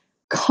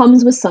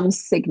comes with some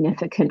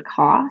significant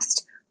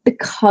cost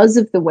because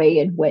of the way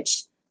in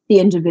which the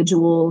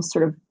individual's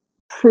sort of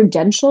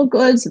prudential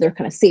goods, so their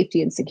kind of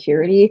safety and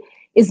security,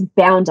 is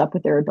bound up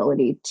with their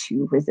ability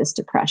to resist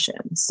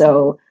oppression.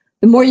 So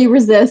the more you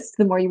resist,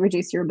 the more you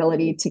reduce your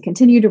ability to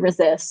continue to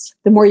resist.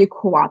 The more you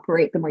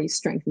cooperate, the more you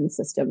strengthen the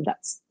system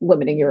that's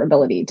limiting your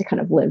ability to kind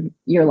of live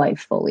your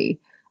life fully.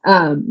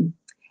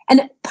 And part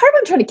of what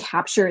I'm trying to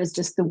capture is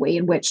just the way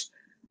in which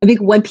I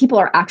think when people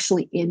are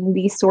actually in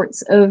these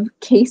sorts of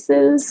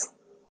cases,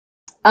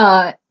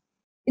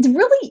 it's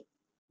really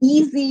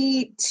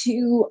easy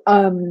to,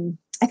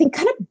 I think,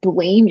 kind of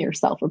blame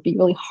yourself or be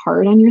really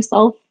hard on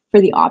yourself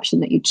for the option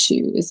that you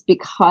choose,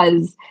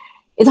 because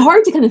it's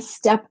hard to kind of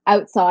step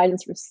outside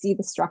and sort of see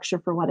the structure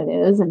for what it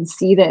is and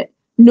see that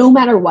no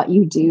matter what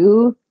you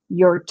do,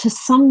 you're to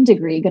some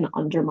degree going to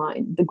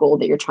undermine the goal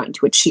that you're trying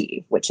to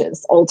achieve, which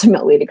is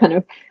ultimately to kind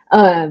of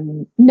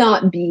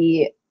not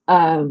be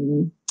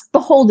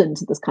beholden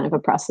to this kind of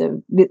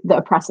the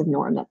oppressive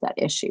norm that's at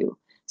issue.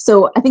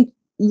 So I think,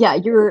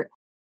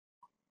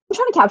 I'm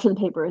trying to capture in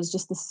the paper is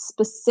just the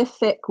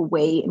specific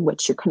way in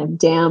which you're kind of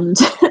damned,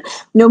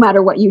 no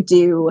matter what you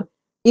do,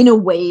 in a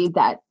way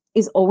that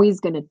is always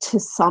going to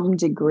some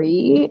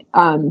degree,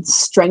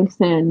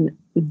 strengthen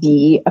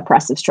the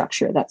oppressive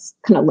structure that's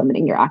kind of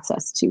limiting your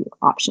access to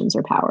options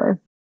or power.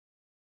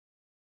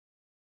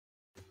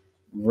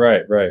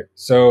 Right.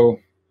 So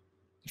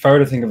if I were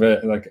to think of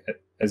it like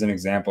as an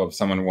example of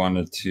someone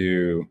wanted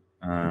to,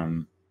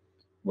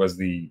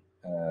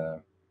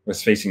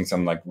 was facing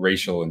some like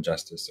racial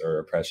injustice or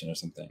oppression or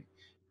something,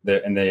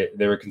 they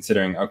were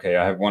considering, okay,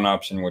 I have one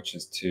option, which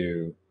is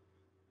to,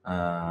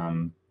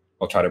 I'll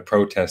try to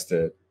protest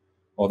it.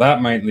 Well,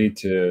 that might lead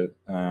to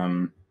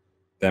them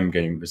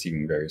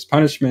receiving various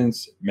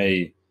punishments.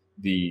 The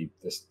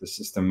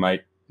system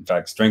might in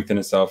fact strengthen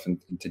itself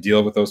and to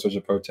deal with those sorts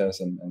of protests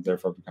and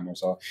therefore become more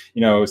solid.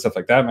 Stuff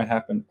like that might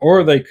happen.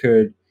 Or they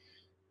could,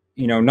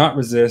 not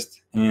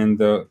resist, and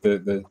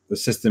the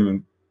system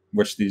in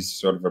which these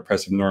sort of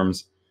oppressive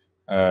norms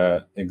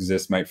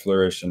exist might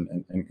flourish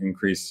and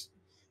increase.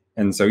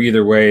 And so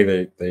either way,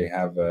 they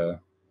have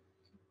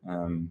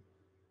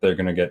they're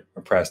going to get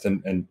oppressed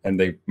and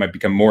they might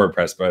become more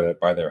oppressed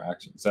by their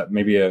actions. That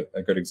may be a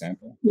good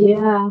example.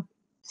 Yeah,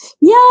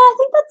 I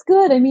think that's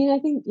good. I mean, I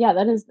think,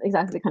 that is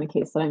exactly the kind of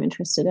case that I'm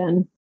interested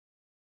in.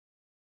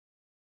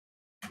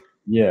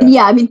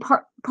 Yeah, I mean,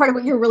 part of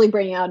what you're really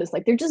bringing out is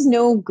like, there's just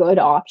no good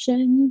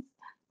option.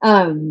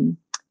 And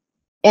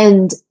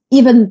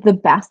even the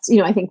best,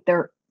 I think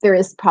there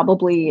is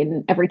probably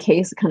in every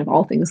case kind of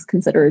all things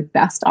considered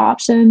best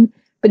option,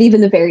 but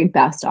even the very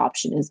best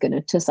option is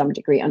going to some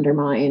degree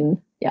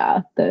undermine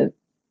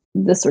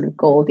the sort of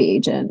goal of the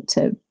agent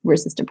to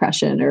resist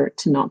oppression or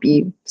to not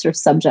be sort of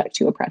subject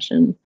to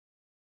oppression.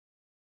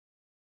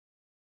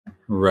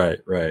 Right.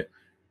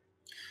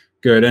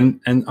 Good. And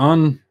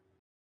on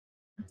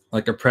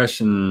like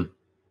oppression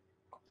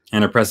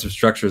and oppressive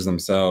structures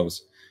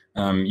themselves,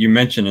 you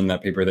mentioned in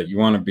that paper that you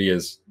want to be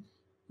as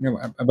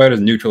about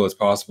as neutral as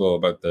possible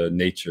about the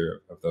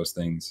nature of those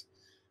things.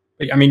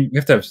 But, I mean, we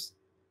have to have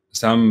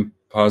some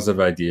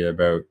positive idea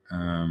about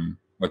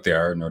what they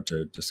are in order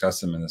to discuss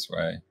them in this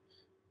way.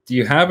 Do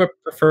you have a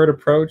preferred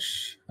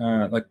approach,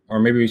 or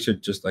maybe we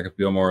should just like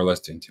appeal more or less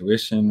to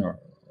intuition,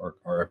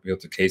 or appeal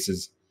to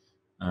cases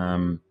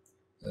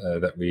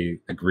that we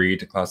agree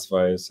to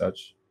classify as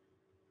such?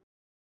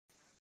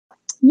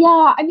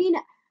 Yeah, I mean,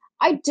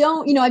 I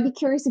don't, I'd be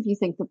curious if you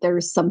think that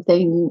there's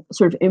something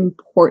sort of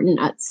important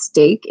at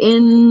stake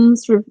in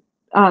sort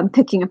of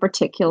picking a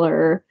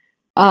particular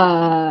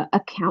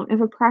account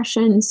of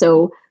oppression.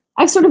 So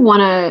I sort of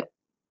want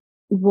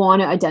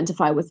to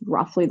identify with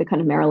roughly the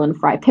kind of Marilyn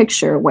Frye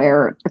picture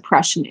where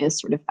oppression is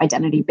sort of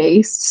identity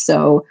based.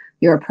 So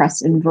you're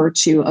oppressed in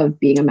virtue of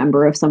being a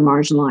member of some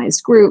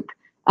marginalized group.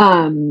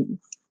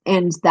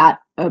 And that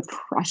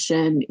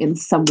oppression in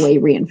some way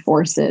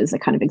reinforces a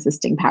kind of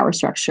existing power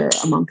structure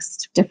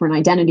amongst different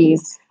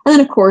identities. And then,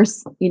 of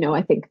course,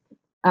 I think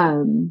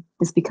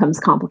this becomes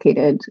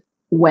complicated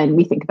when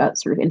we think about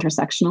sort of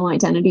intersectional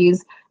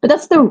identities. But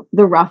that's the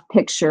rough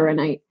picture. And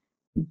I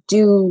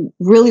do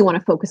really want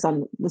to focus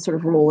on the sort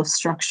of role of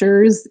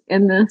structures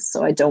in this.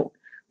 So I don't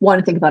want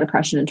to think about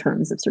oppression in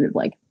terms of sort of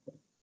like,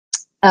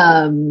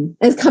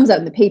 it comes out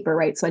in the paper,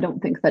 right? So I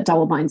don't think that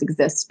double binds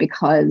exist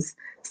because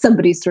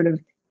somebody's sort of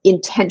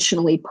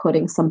intentionally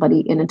putting somebody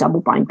in a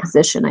double bind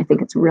position. I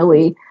think it's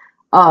really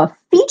a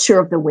feature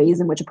of the ways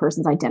in which a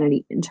person's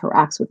identity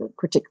interacts with a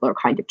particular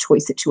kind of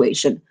choice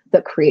situation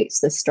that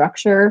creates this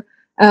structure.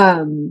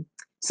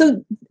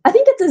 So I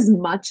think it's as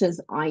much as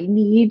I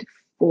need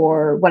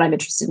for what I'm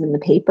interested in the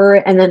paper.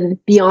 And then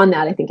beyond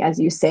that, I think,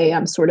 as you say,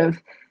 I'm sort of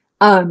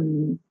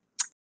trying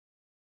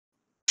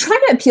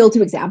to appeal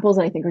to examples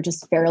that I think are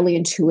just fairly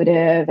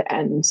intuitive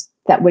and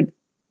that would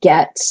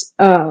get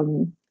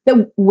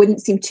that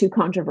wouldn't seem too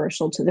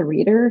controversial to the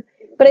reader.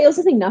 But I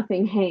also think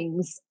nothing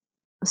hangs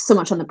so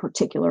much on the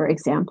particular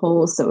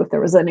example. So if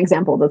there was an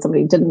example that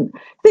somebody didn't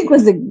think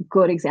was a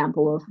good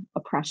example of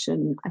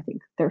oppression, I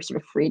think they're sort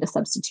of free to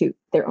substitute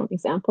their own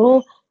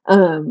example.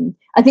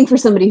 I think for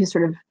somebody who's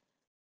sort of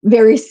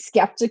very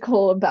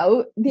skeptical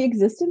about the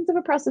existence of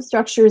oppressive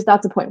structures,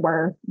 that's a point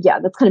where,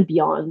 that's kind of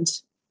beyond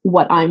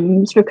what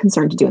I'm sort of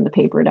concerned to do in the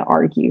paper to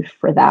argue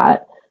for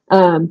that.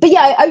 But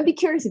yeah, I would be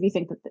curious if you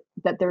think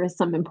that there is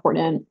some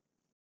important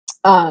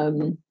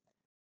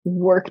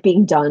work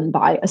being done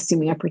by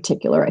assuming a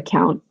particular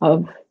account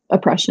of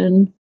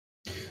oppression.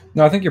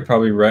 No, I think you're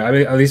probably right. I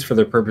mean, at least for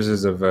the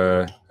purposes of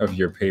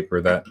your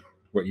paper, that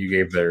what you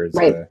gave there is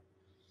right.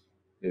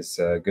 Is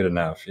good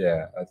enough.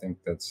 Yeah, I think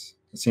it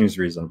seems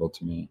reasonable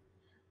to me.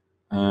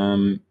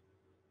 So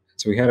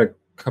we had a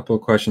couple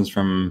of questions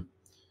from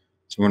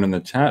someone in the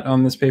chat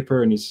on this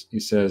paper, and he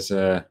says,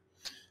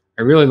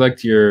 I really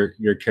liked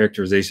your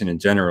characterization in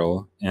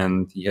general,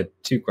 and he had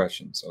two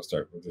questions. So I'll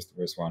start with just the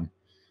first one.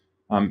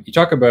 You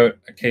talk about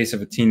a case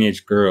of a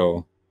teenage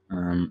girl,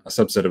 a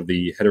subset of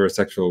the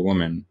heterosexual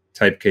woman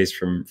type case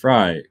from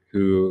Frye,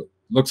 who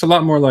looks a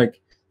lot more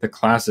like the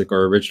classic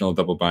or original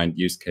double bind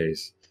use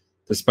case,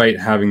 despite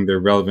having the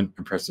relevant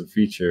oppressive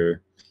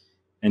feature,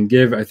 and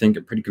give, I think,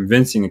 a pretty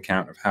convincing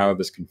account of how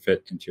this can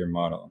fit into your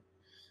model.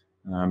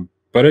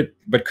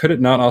 But could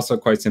it not also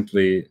quite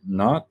simply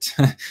not?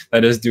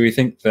 That is, do we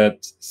think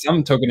that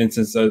some token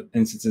instances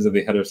of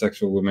the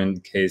heterosexual woman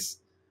case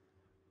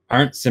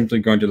aren't simply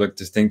going to look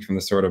distinct from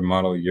the sort of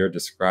model you're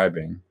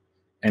describing?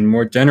 And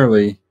more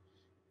generally,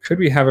 could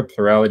we have a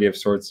plurality of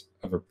sorts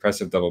of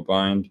oppressive double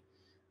bind?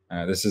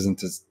 This isn't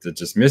to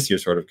dismiss your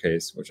sort of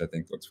case, which I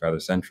think looks rather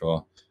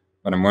central,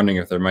 but I'm wondering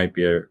if there might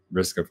be a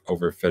risk of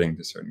overfitting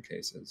to certain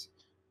cases.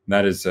 And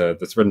that is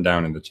that's written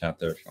down in the chat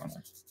there if you want to,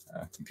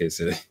 in case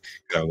it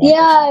got a long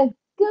question.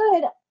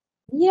 Good.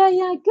 Yeah,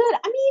 good.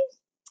 I mean,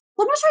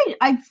 I'm not sure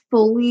I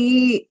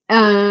fully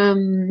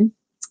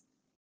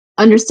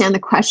understand the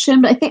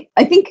question, but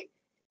I think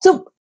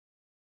so.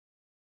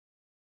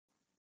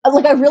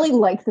 Like, I really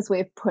like this way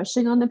of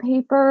pushing on the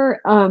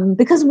paper,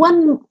 because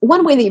one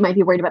way that you might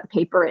be worried about the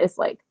paper is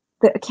like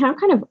the account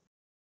kind of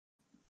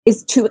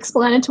is too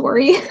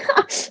explanatory.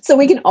 So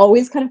we can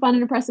always kind of find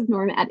an oppressive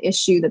norm at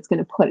issue that's going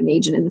to put an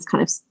agent in this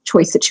kind of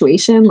choice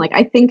situation. Like,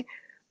 I think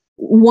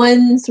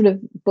one sort of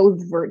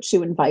both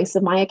virtue and vice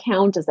of my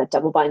account is that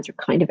double binds are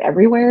kind of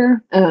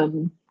everywhere.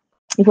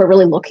 If we're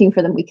really looking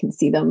for them, we can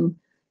see them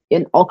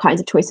in all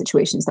kinds of choice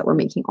situations that we're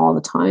making all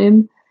the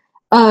time.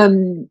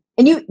 And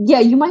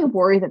you might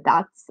worry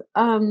that's, so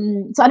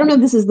I don't know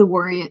if this is the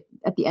worry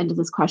at the end of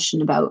this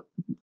question about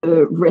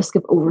the risk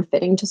of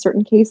overfitting to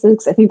certain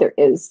cases. I think there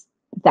is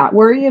that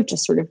worry of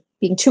just sort of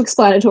being too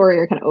explanatory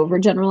or kind of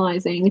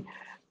overgeneralizing.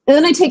 And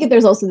then I take it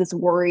there's also this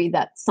worry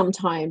that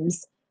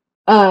sometimes,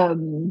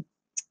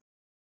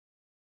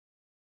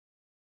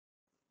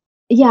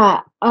 yeah,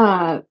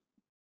 so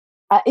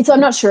I'm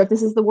not sure if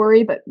this is the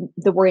worry, but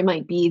the worry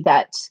might be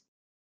that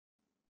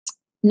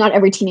not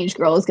every teenage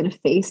girl is going to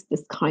face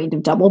this kind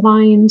of double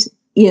bind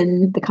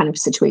in the kind of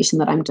situation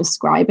that I'm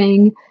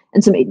describing.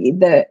 And so maybe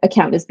the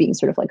account is being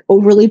sort of like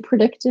overly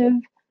predictive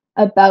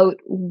about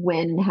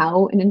when and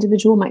how an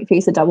individual might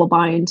face a double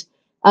bind.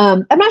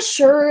 I'm not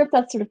sure if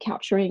that's sort of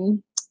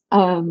capturing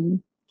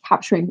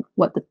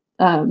what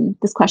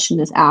this question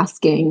is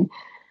asking.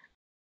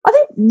 I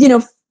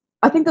think,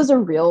 I think those are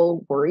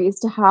real worries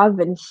to have.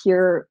 And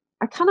here,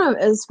 I kind of,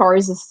 as far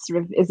as this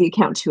sort of is the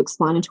account too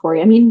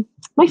explanatory, I mean,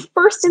 my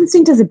first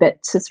instinct is a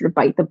bit to sort of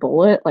bite the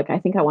bullet. Like, I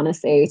think I want to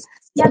say,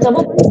 yeah,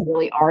 double binds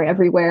really are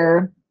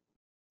everywhere.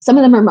 Some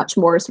of them are much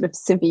more sort of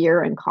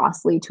severe and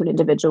costly to an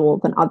individual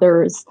than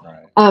others.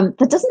 Right.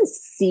 That doesn't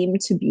seem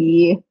to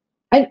be,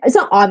 it's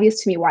not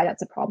obvious to me why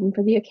that's a problem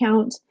for the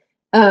account.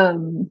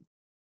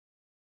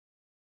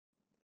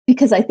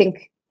 Because I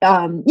think,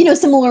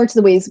 similar to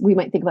the ways we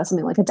might think about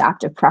something like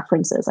adaptive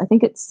preferences, I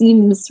think it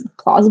seems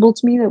plausible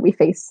to me that we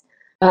face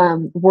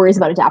worries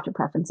about adaptive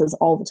preferences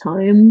all the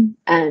time.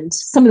 And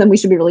some of them we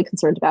should be really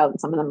concerned about,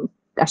 and some of them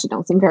actually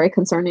don't seem very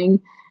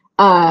concerning.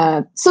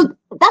 So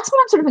that's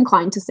what I'm sort of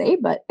inclined to say.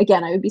 But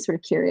again, I would be sort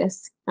of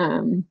curious.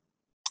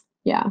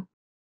 Yeah.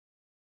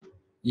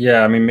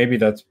 Yeah, I mean, maybe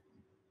that's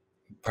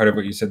part of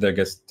what you said there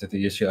gets to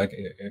the issue. Like,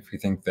 if you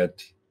think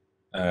that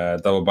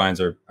double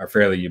binds are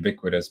fairly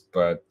ubiquitous,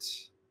 but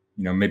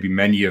maybe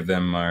many of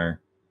them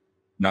are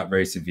not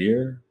very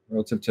severe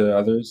relative to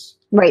others.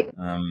 Right.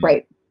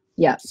 Right.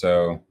 Yeah.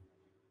 So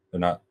they're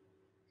not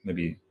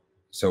maybe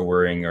so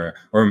worrying, or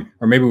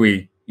maybe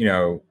we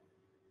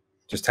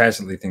just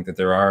tacitly think that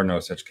there are no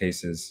such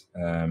cases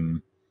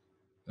all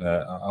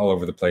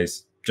over the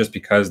place just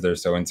because they're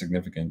so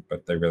insignificant,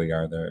 but they really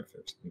are there if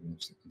they're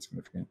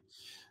insignificant.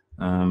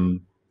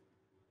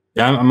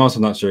 Yeah, I'm also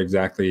not sure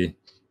exactly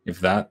if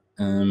that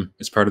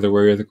is part of the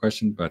worry of the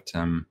question, but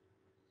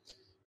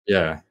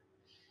yeah.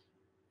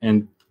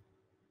 And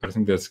I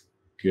think that's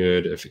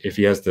good. If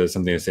he has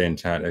something to say in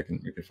chat,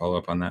 we could follow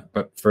up on that.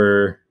 But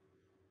for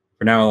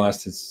now, I'll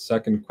ask his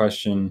second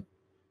question,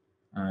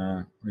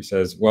 where he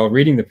says, while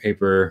reading the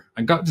paper,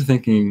 I got to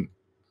thinking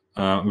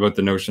about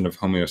the notion of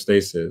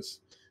homeostasis,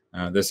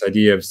 this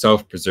idea of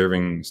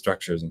self-preserving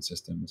structures and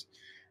systems.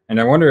 And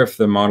I wonder if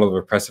the model of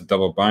oppressive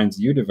double binds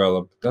you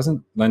develop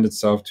doesn't lend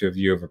itself to a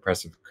view of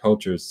oppressive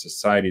cultures,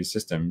 societies,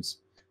 systems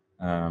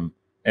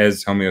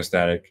as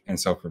homeostatic and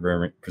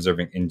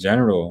self-preserving in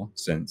general,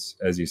 since,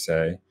 as you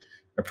say,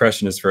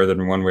 oppression is furthered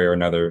in one way or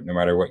another, no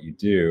matter what you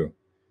do.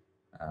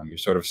 You're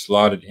sort of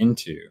slotted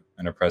into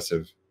an oppressed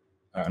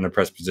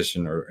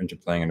position, or into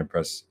playing an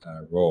oppressed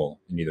role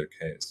in either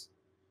case.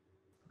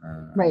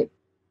 Right.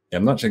 Yeah,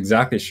 I'm not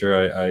exactly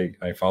sure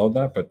I followed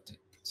that, but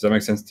does that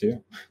make sense to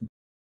you?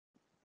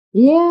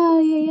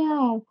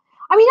 Yeah.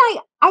 I mean,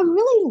 I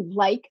really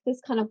like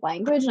this kind of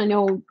language, and I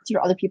know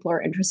sort of other people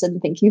are interested in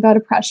thinking about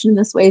oppression in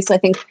this way. So I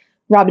think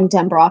Robin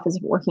Dembroff is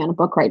working on a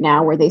book right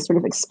now where they sort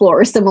of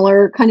explore a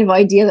similar kind of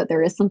idea that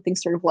there is something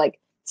sort of like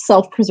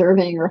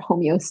self-preserving or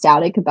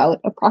homeostatic about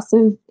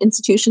oppressive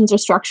institutions or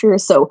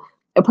structures. So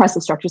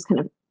oppressive structures kind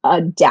of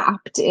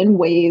adapt in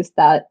ways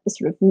that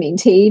sort of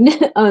maintain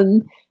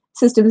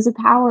systems of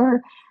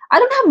power. I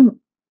don't have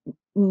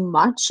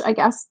much, I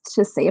guess,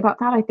 to say about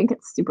that. I think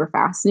it's super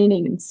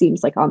fascinating and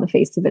seems like on the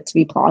face of it to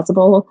be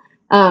plausible.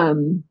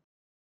 And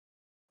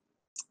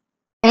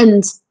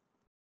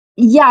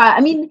yeah,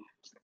 I mean,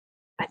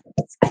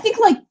 I think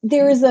like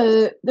there's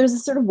a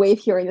sort of way of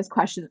hearing this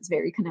question that's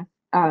very kind of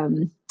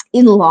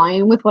in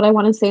line with what I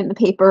want to say in the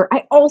paper.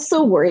 I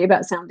also worry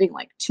about sounding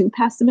like too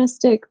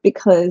pessimistic,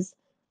 because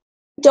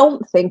I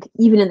don't think,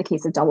 even in the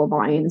case of double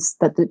binds,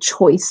 that the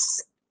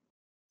choice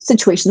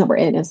situation that we're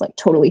in is like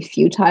totally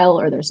futile,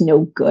 or there's no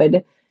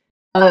good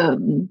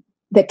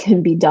that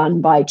can be done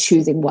by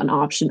choosing one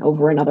option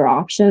over another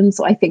option.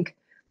 So I think,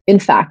 in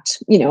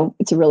fact,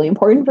 it's really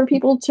important for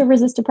people to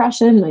resist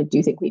oppression. And I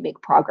do think we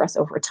make progress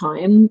over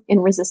time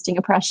in resisting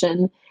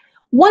oppression.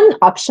 One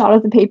upshot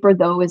of the paper,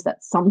 though, is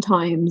that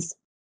sometimes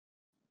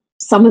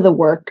some of the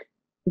work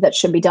that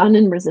should be done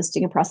in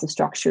resisting oppressive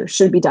structure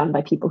should be done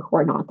by people who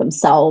are not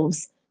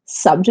themselves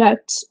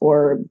subject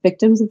or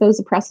victims of those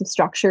oppressive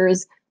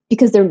structures,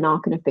 because they're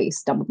not going to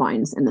face double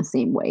binds in the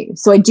same way.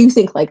 So I do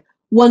think like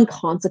one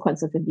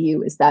consequence of the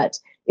view is that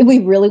if we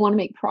really want to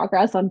make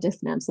progress on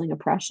dismantling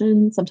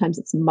oppression, sometimes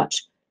it's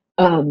much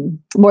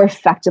more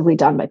effectively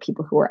done by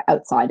people who are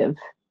outside of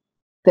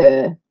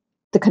the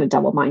kind of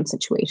double bind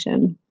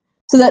situation.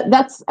 So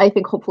that's, I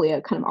think, hopefully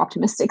a kind of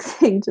optimistic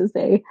thing to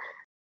say.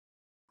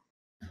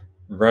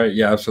 Right.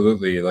 Yeah,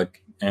 absolutely.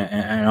 Like,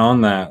 and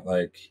on that,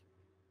 like,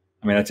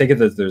 I mean, I take it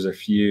that there's a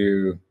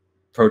few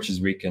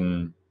approaches we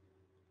can,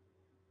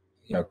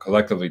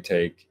 collectively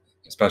take,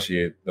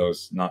 especially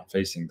those not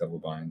facing double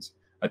binds,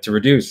 to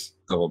reduce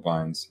double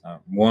binds.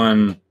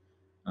 One,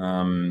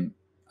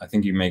 I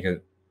think you make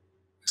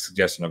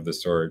suggestion of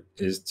this sort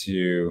is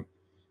to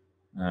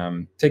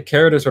take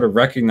care to sort of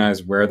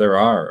recognize where there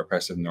are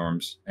oppressive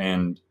norms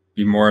and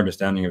be more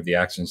understanding of the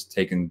actions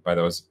taken by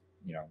those,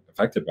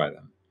 affected by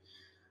them.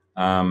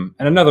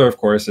 And another, of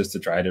course, is to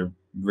try to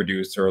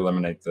reduce or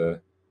eliminate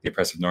the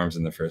oppressive norms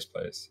in the first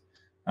place.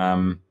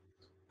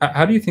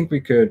 How do you think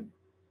we could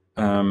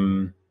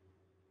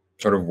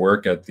sort of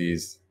work at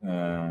these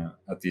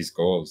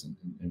goals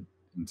in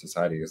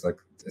society?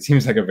 It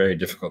seems like a very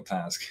difficult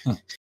task.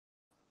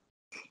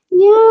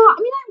 Yeah, I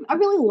mean, I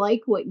really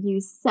like what you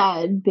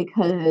said,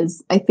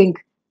 because I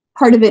think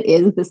part of it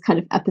is this kind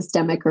of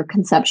epistemic or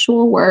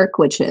conceptual work,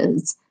 which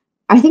is,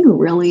 I think,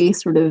 really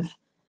sort of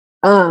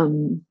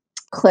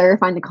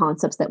clarifying the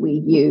concepts that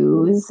we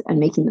use and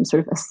making them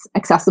sort of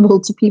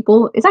accessible to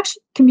people is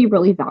actually can be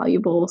really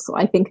valuable. So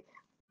I think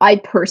I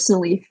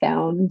personally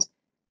found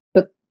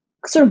the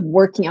sort of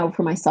working out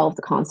for myself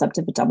the concept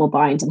of a double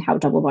bind and how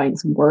double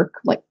binds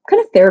work, like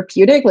kind of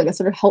therapeutic. Like it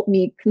sort of helped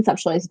me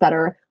conceptualize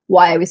better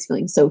why I was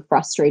feeling so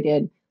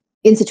frustrated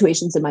in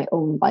situations in my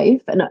own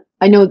life. And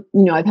I know,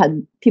 I've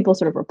had people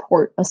sort of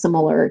report a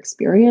similar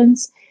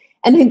experience.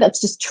 And I think that's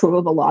just true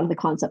of a lot of the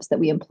concepts that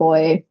we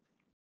employ,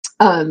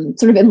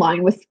 sort of in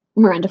line with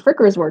Miranda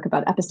Fricker's work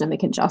about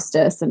epistemic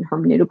injustice and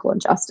hermeneutical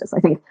injustice. I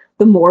think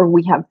the more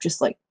we have just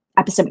like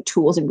epistemic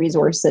tools and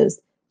resources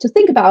to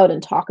think about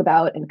and talk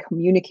about and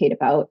communicate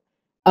about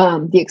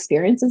the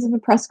experiences of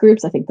oppressed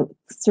groups, I think the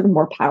sort of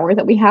more power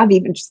that we have,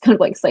 even just kind of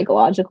like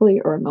psychologically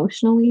or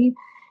emotionally.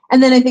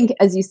 And then I think,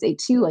 as you say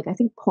too, like I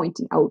think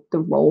pointing out the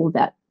role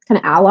that kind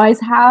of allies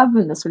have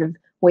and the sort of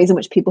ways in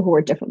which people who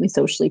are differently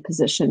socially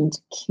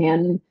positioned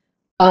can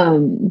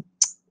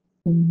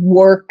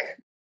work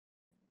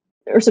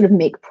or sort of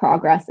make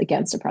progress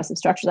against oppressive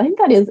structures. I think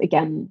that is,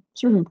 again,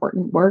 sort of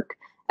important work.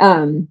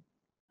 And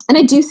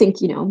I do think,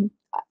 this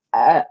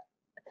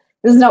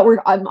is not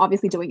work I'm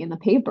obviously doing in the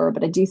paper,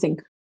 but I do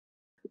think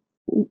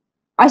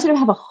I sort of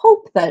have a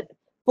hope that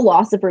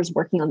philosophers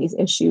working on these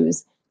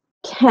issues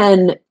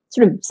can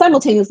sort of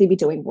simultaneously be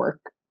doing work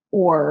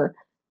or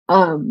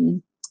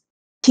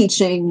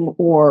teaching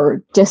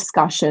or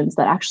discussions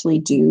that actually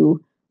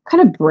do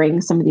kind of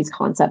bring some of these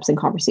concepts and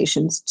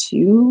conversations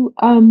to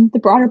the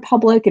broader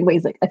public in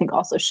ways that I think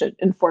also should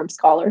inform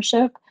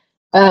scholarship.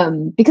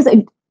 Because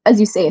as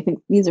you say, I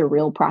think these are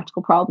real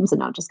practical problems and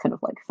not just kind of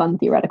like fun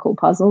theoretical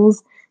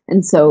puzzles.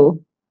 And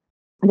so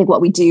I think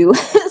what we do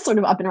sort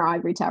of up in our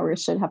ivory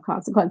towers should have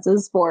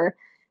consequences for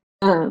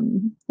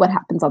what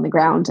happens on the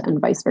ground and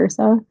vice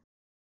versa.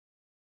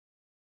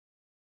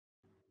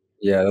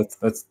 Yeah,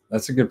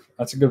 that's a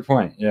good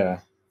point. Yeah.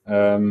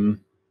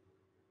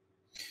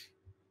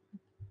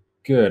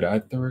 Good.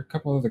 There were a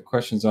couple other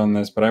questions on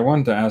this, but I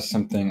wanted to ask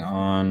something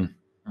on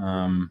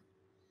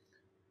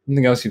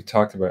something else you've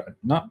talked about.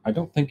 I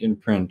don't think in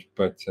print,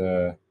 but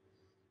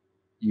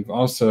you've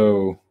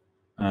also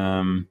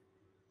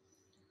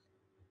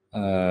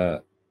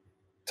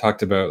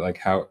talked about like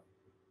how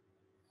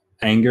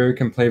anger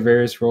can play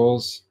various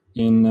roles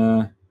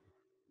in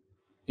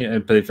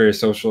play various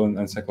social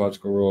and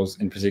psychological roles,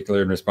 in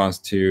particular in response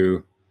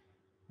to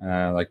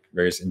like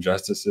various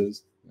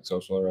injustices,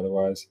 social or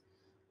otherwise.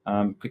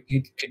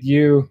 Could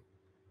you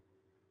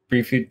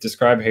briefly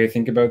describe how you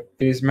think about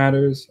these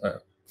matters?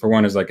 For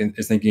one, is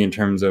thinking in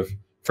terms of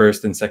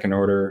first and second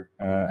order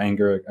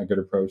anger a good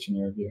approach in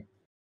your view?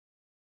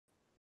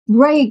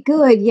 Right,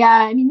 good.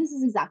 Yeah, I mean, this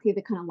is exactly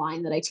the kind of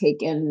line that I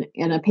take in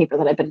a paper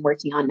that I've been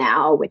working on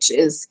now, which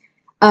is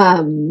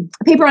a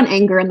paper on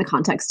anger in the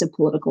context of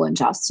political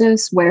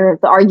injustice, where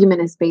the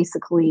argument is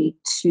basically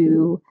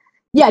to,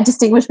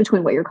 distinguish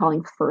between what you're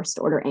calling first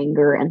order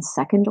anger and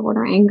second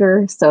order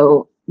anger.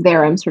 So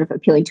there I'm sort of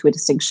appealing to a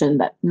distinction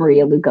that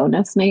Maria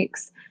Lugones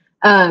makes,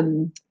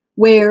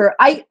 where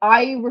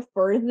I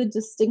refer to the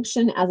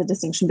distinction as a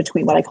distinction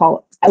between what I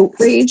call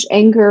outrage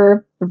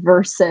anger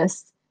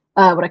versus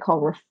what I call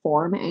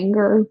reform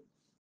anger.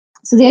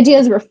 So the idea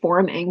is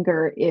reform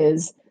anger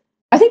is,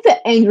 I think,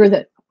 the anger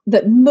that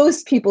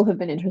most people have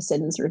been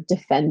interested in sort of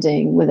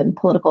defending within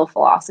political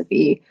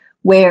philosophy,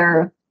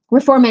 where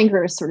reform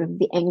anger is sort of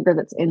the anger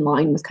that's in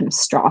line with kind of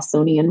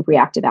Straussian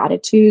reactive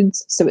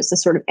attitudes. So it's the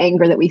sort of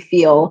anger that we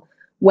feel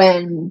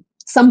when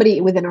somebody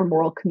within our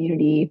moral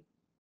community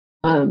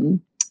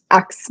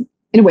acts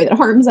in a way that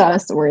harms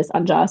us or is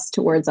unjust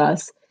towards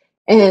us.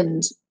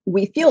 And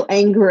we feel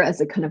anger as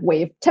a kind of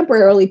way of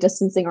temporarily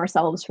distancing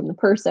ourselves from the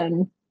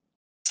person,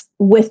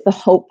 with the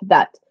hope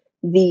that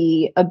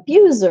the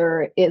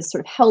abuser is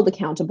sort of held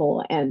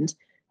accountable. And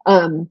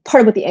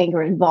part of what the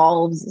anger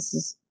involves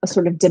is a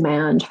sort of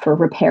demand for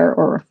repair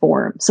or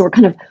reform. So we're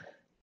kind of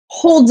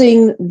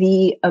holding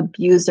the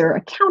abuser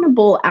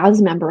accountable as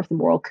a member of the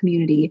moral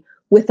community,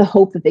 with the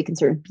hope that they can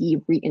sort of be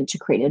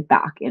reintegrated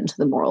back into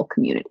the moral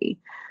community.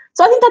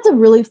 So I think that's a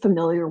really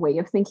familiar way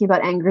of thinking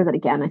about anger that,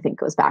 again, I think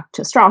goes back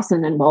to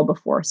Strawson and well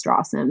before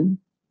Strawson.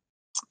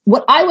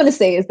 What I want to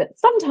say is that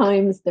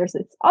sometimes there's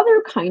this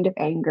other kind of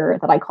anger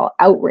that I call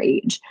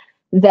outrage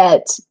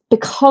that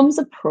becomes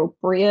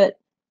appropriate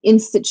in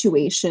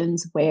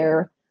situations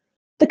where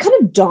the kind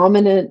of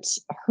dominant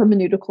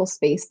hermeneutical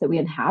space that we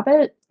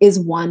inhabit is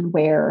one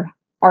where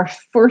our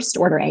first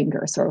order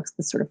anger, so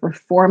the sort of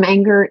reform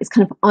anger, is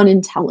kind of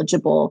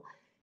unintelligible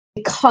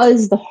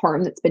because the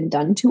harm that's been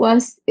done to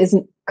us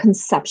isn't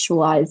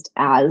conceptualized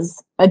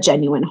as a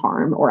genuine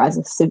harm or as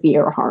a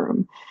severe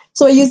harm.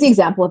 So I use the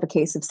example of a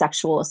case of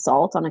sexual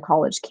assault on a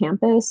college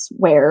campus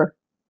where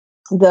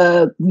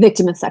the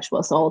victim of sexual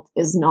assault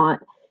is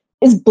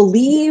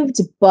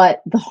believed,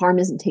 but the harm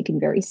isn't taken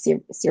very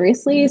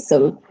seriously.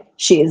 So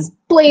she is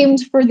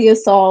blamed for the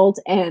assault,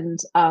 and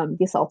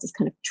the assault is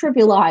kind of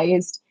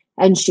trivialized,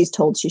 and she's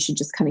told she should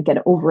just kind of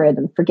get over it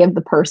and forgive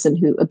the person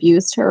who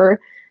abused her.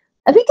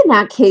 I think in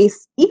that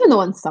case, even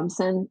though on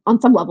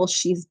some level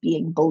she's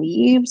being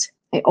believed,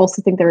 I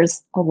also think there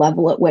is a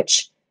level at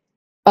which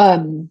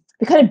the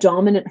kind of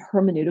dominant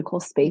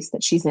hermeneutical space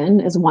that she's in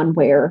is one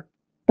where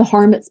the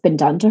harm that's been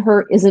done to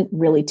her isn't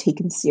really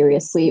taken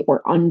seriously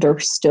or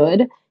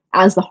understood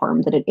as the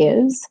harm that it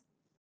is.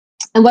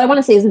 And what I want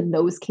to say is in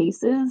those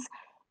cases,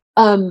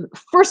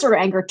 first order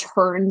anger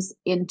turns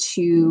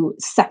into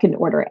second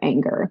order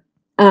anger.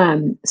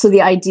 So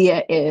the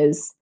idea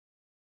is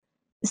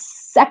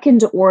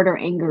second order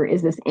anger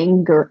is this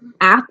anger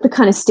at the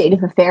kind of state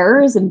of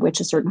affairs in which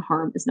a certain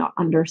harm is not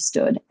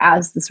understood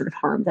as the sort of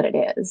harm that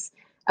it is.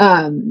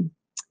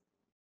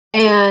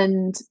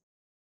 And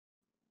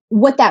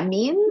what that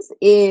means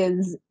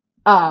is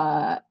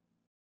that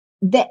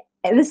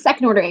the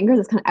second order anger,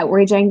 this kind of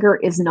outrage anger,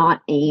 is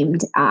not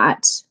aimed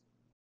at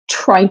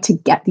trying to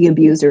get the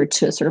abuser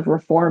to sort of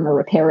reform or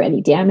repair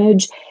any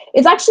damage.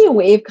 It's actually a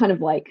way of kind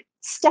of like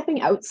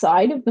stepping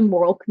outside of the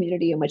moral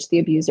community in which the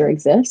abuser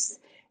exists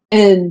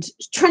and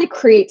trying to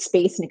create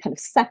space in a kind of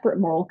separate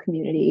moral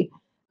community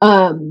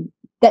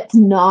that's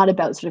not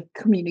about sort of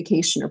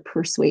communication or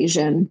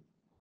persuasion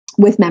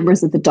with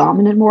members of the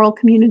dominant moral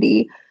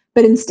community,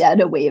 but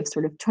instead a way of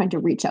sort of trying to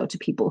reach out to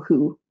people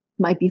who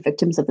might be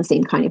victims of the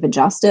same kind of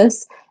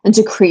injustice and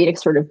to create a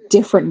sort of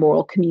different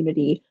moral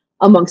community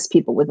amongst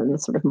people within the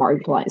sort of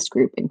marginalized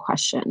group in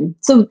question.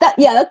 So that's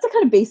the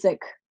kind of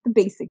basic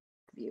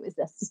view, is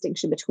this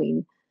distinction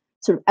between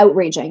sort of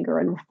outrage anger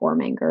and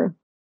reform anger.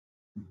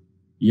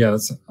 Yeah,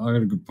 that's a lot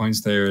of good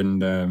points there.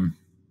 And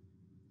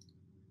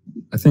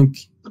I think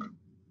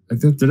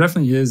there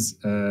definitely is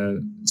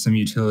some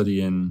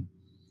utility in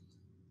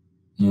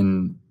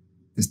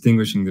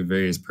distinguishing the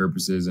various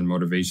purposes and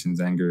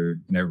motivations anger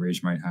and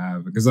outrage might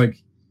have. Because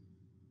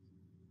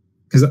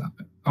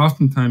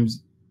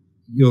oftentimes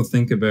you'll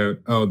think about,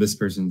 oh, this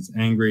person's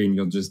angry, and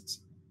you'll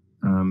just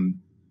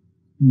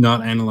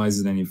not analyze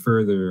it any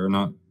further or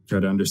not try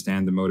to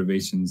understand the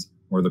motivations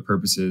or the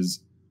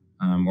purposes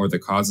or the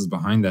causes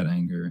behind that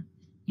anger.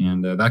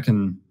 And that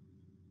can,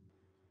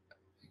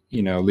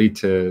 lead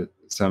to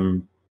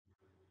some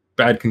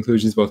bad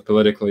conclusions, both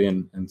politically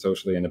and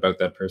socially, and about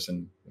that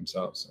person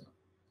themselves.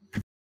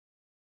 So,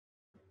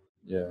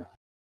 yeah.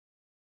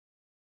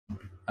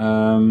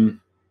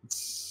 Let's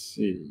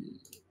see.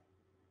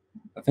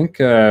 I think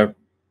I'm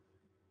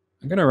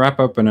going to wrap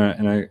up in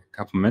a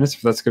couple minutes,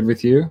 if that's good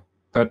with you.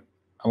 But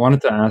I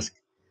wanted to ask.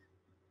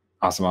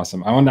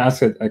 Awesome. I wanted to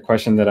ask a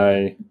question that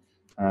I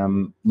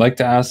like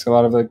to ask a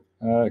lot of the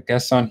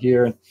guests on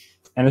here,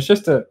 and it's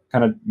just a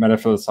kind of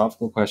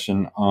metaphilosophical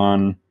question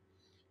on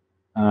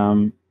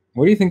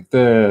what do you think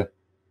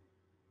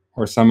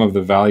some of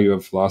the value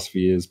of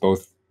philosophy is,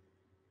 both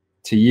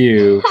to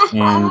you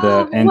and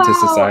to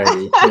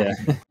society? Yeah.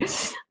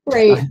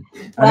 Right.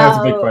 I know it's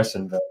a big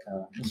question, but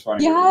just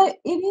wanting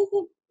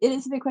it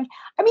is a big question.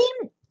 I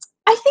mean,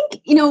 I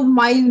think,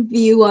 my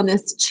view on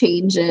this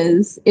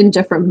changes in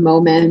different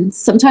moments.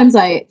 Sometimes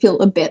I feel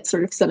a bit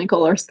sort of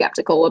cynical or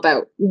skeptical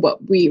about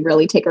what we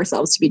really take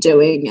ourselves to be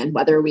doing and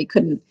whether we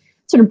couldn't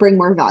sort of bring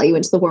more value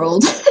into the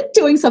world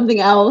doing something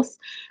else.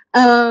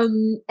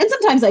 And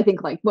sometimes I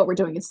think like what we're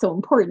doing is so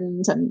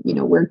important, and,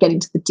 we're getting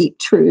to the deep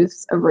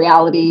truths of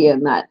reality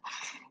and that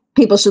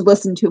people should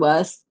listen to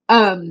us.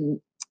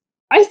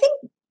 I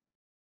think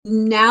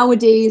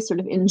nowadays, sort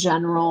of in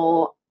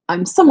general,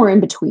 I'm somewhere in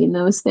between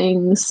those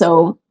things.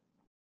 So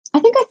I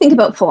think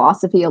about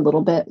philosophy a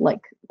little bit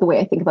like the way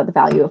I think about the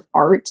value of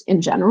art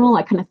in general.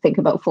 I kind of think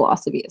about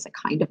philosophy as a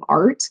kind of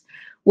art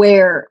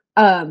where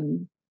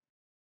we're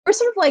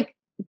sort of like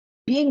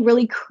being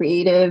really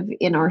creative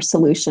in our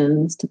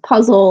solutions to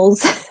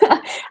puzzles.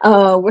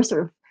 We're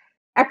sort of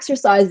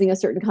exercising a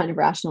certain kind of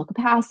rational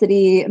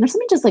capacity, and there's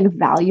something just like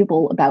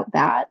valuable about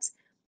that.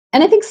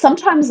 And I think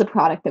sometimes the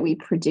product that we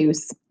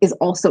produce is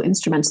also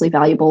instrumentally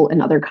valuable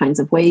in other kinds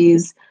of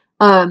ways.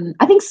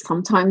 I think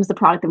sometimes the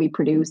product that we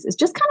produce is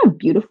just kind of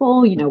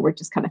beautiful. We're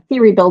just kind of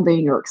theory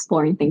building or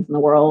exploring things in the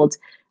world.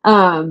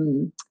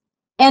 And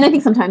I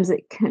think sometimes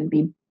it can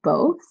be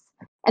both.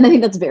 And I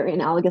think that's very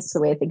analogous to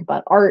the way I think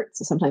about art.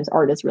 So sometimes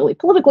art is really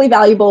politically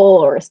valuable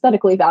or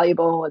aesthetically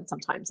valuable, and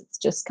sometimes it's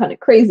just kind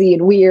of crazy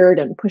and weird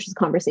and pushes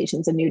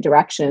conversations in new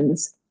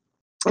directions.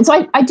 And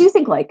so I do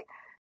think like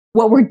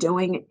what we're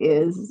doing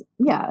is,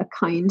 a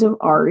kind of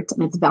art,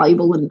 and it's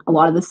valuable in a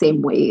lot of the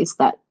same ways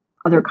that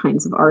other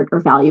kinds of art are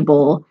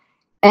valuable.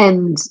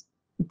 And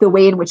the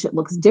way in which it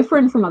looks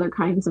different from other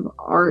kinds of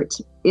art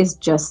is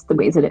just the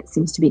ways that it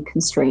seems to be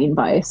constrained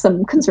by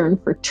some concern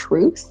for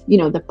truth. You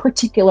know, the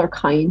particular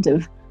kind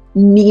of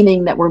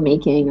meaning that we're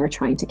making or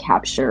trying to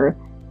capture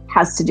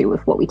has to do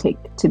with what we take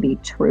to be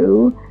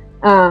true.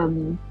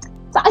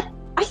 So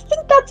I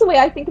think that's the way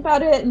I think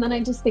about it. And then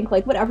I just think,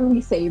 like, whatever we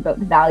say about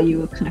the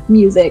value of kind of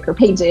music or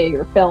painting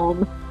or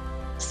film,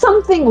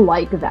 something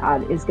like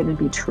that is going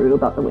to be true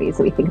about the ways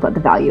that we think about the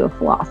value of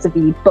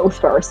philosophy, both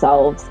for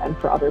ourselves and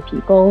for other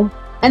people.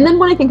 And then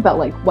when I think about,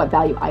 like, what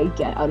value I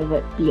get out of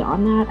it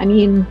beyond that, I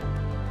mean,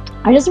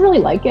 I just really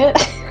like it.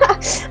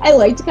 I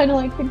like to kind of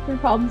like think through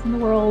problems in the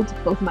world,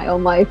 both in my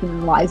own life and in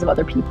the lives of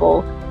other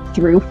people,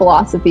 through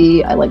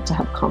philosophy. I like to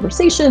have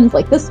conversations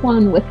like this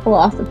one with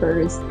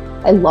philosophers.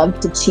 I love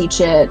to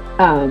teach it.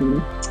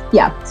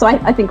 Yeah, so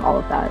I think all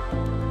of that.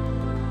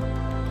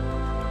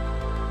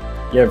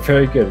 Yeah,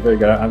 very good, very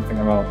good. I think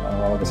I'm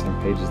all the same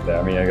pages there.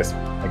 I mean, I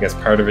guess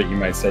part of it you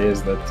might say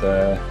is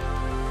that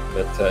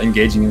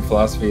engaging in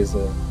philosophy is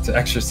to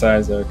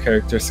exercise a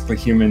characteristically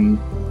human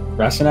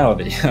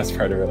rationality. That's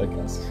part of it, I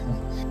guess.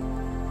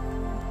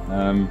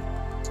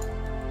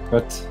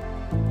 But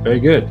very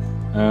good.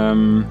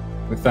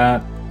 With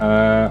that,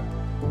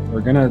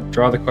 we're gonna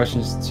draw the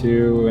questions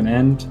to an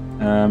end.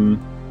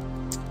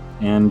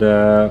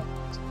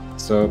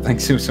 So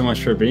thanks so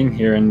much for being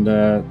here and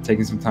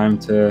taking some time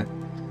to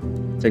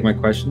take my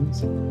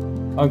questions.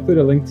 I'll include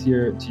a link to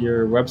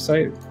your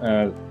website,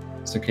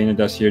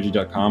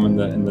 sukaina-hirji.com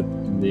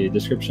in the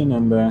description.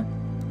 And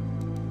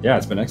yeah,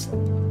 it's been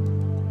excellent.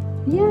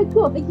 Yeah,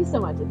 cool. Thank you so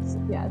much. It's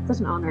such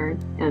an honor,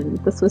 and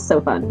this was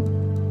so fun.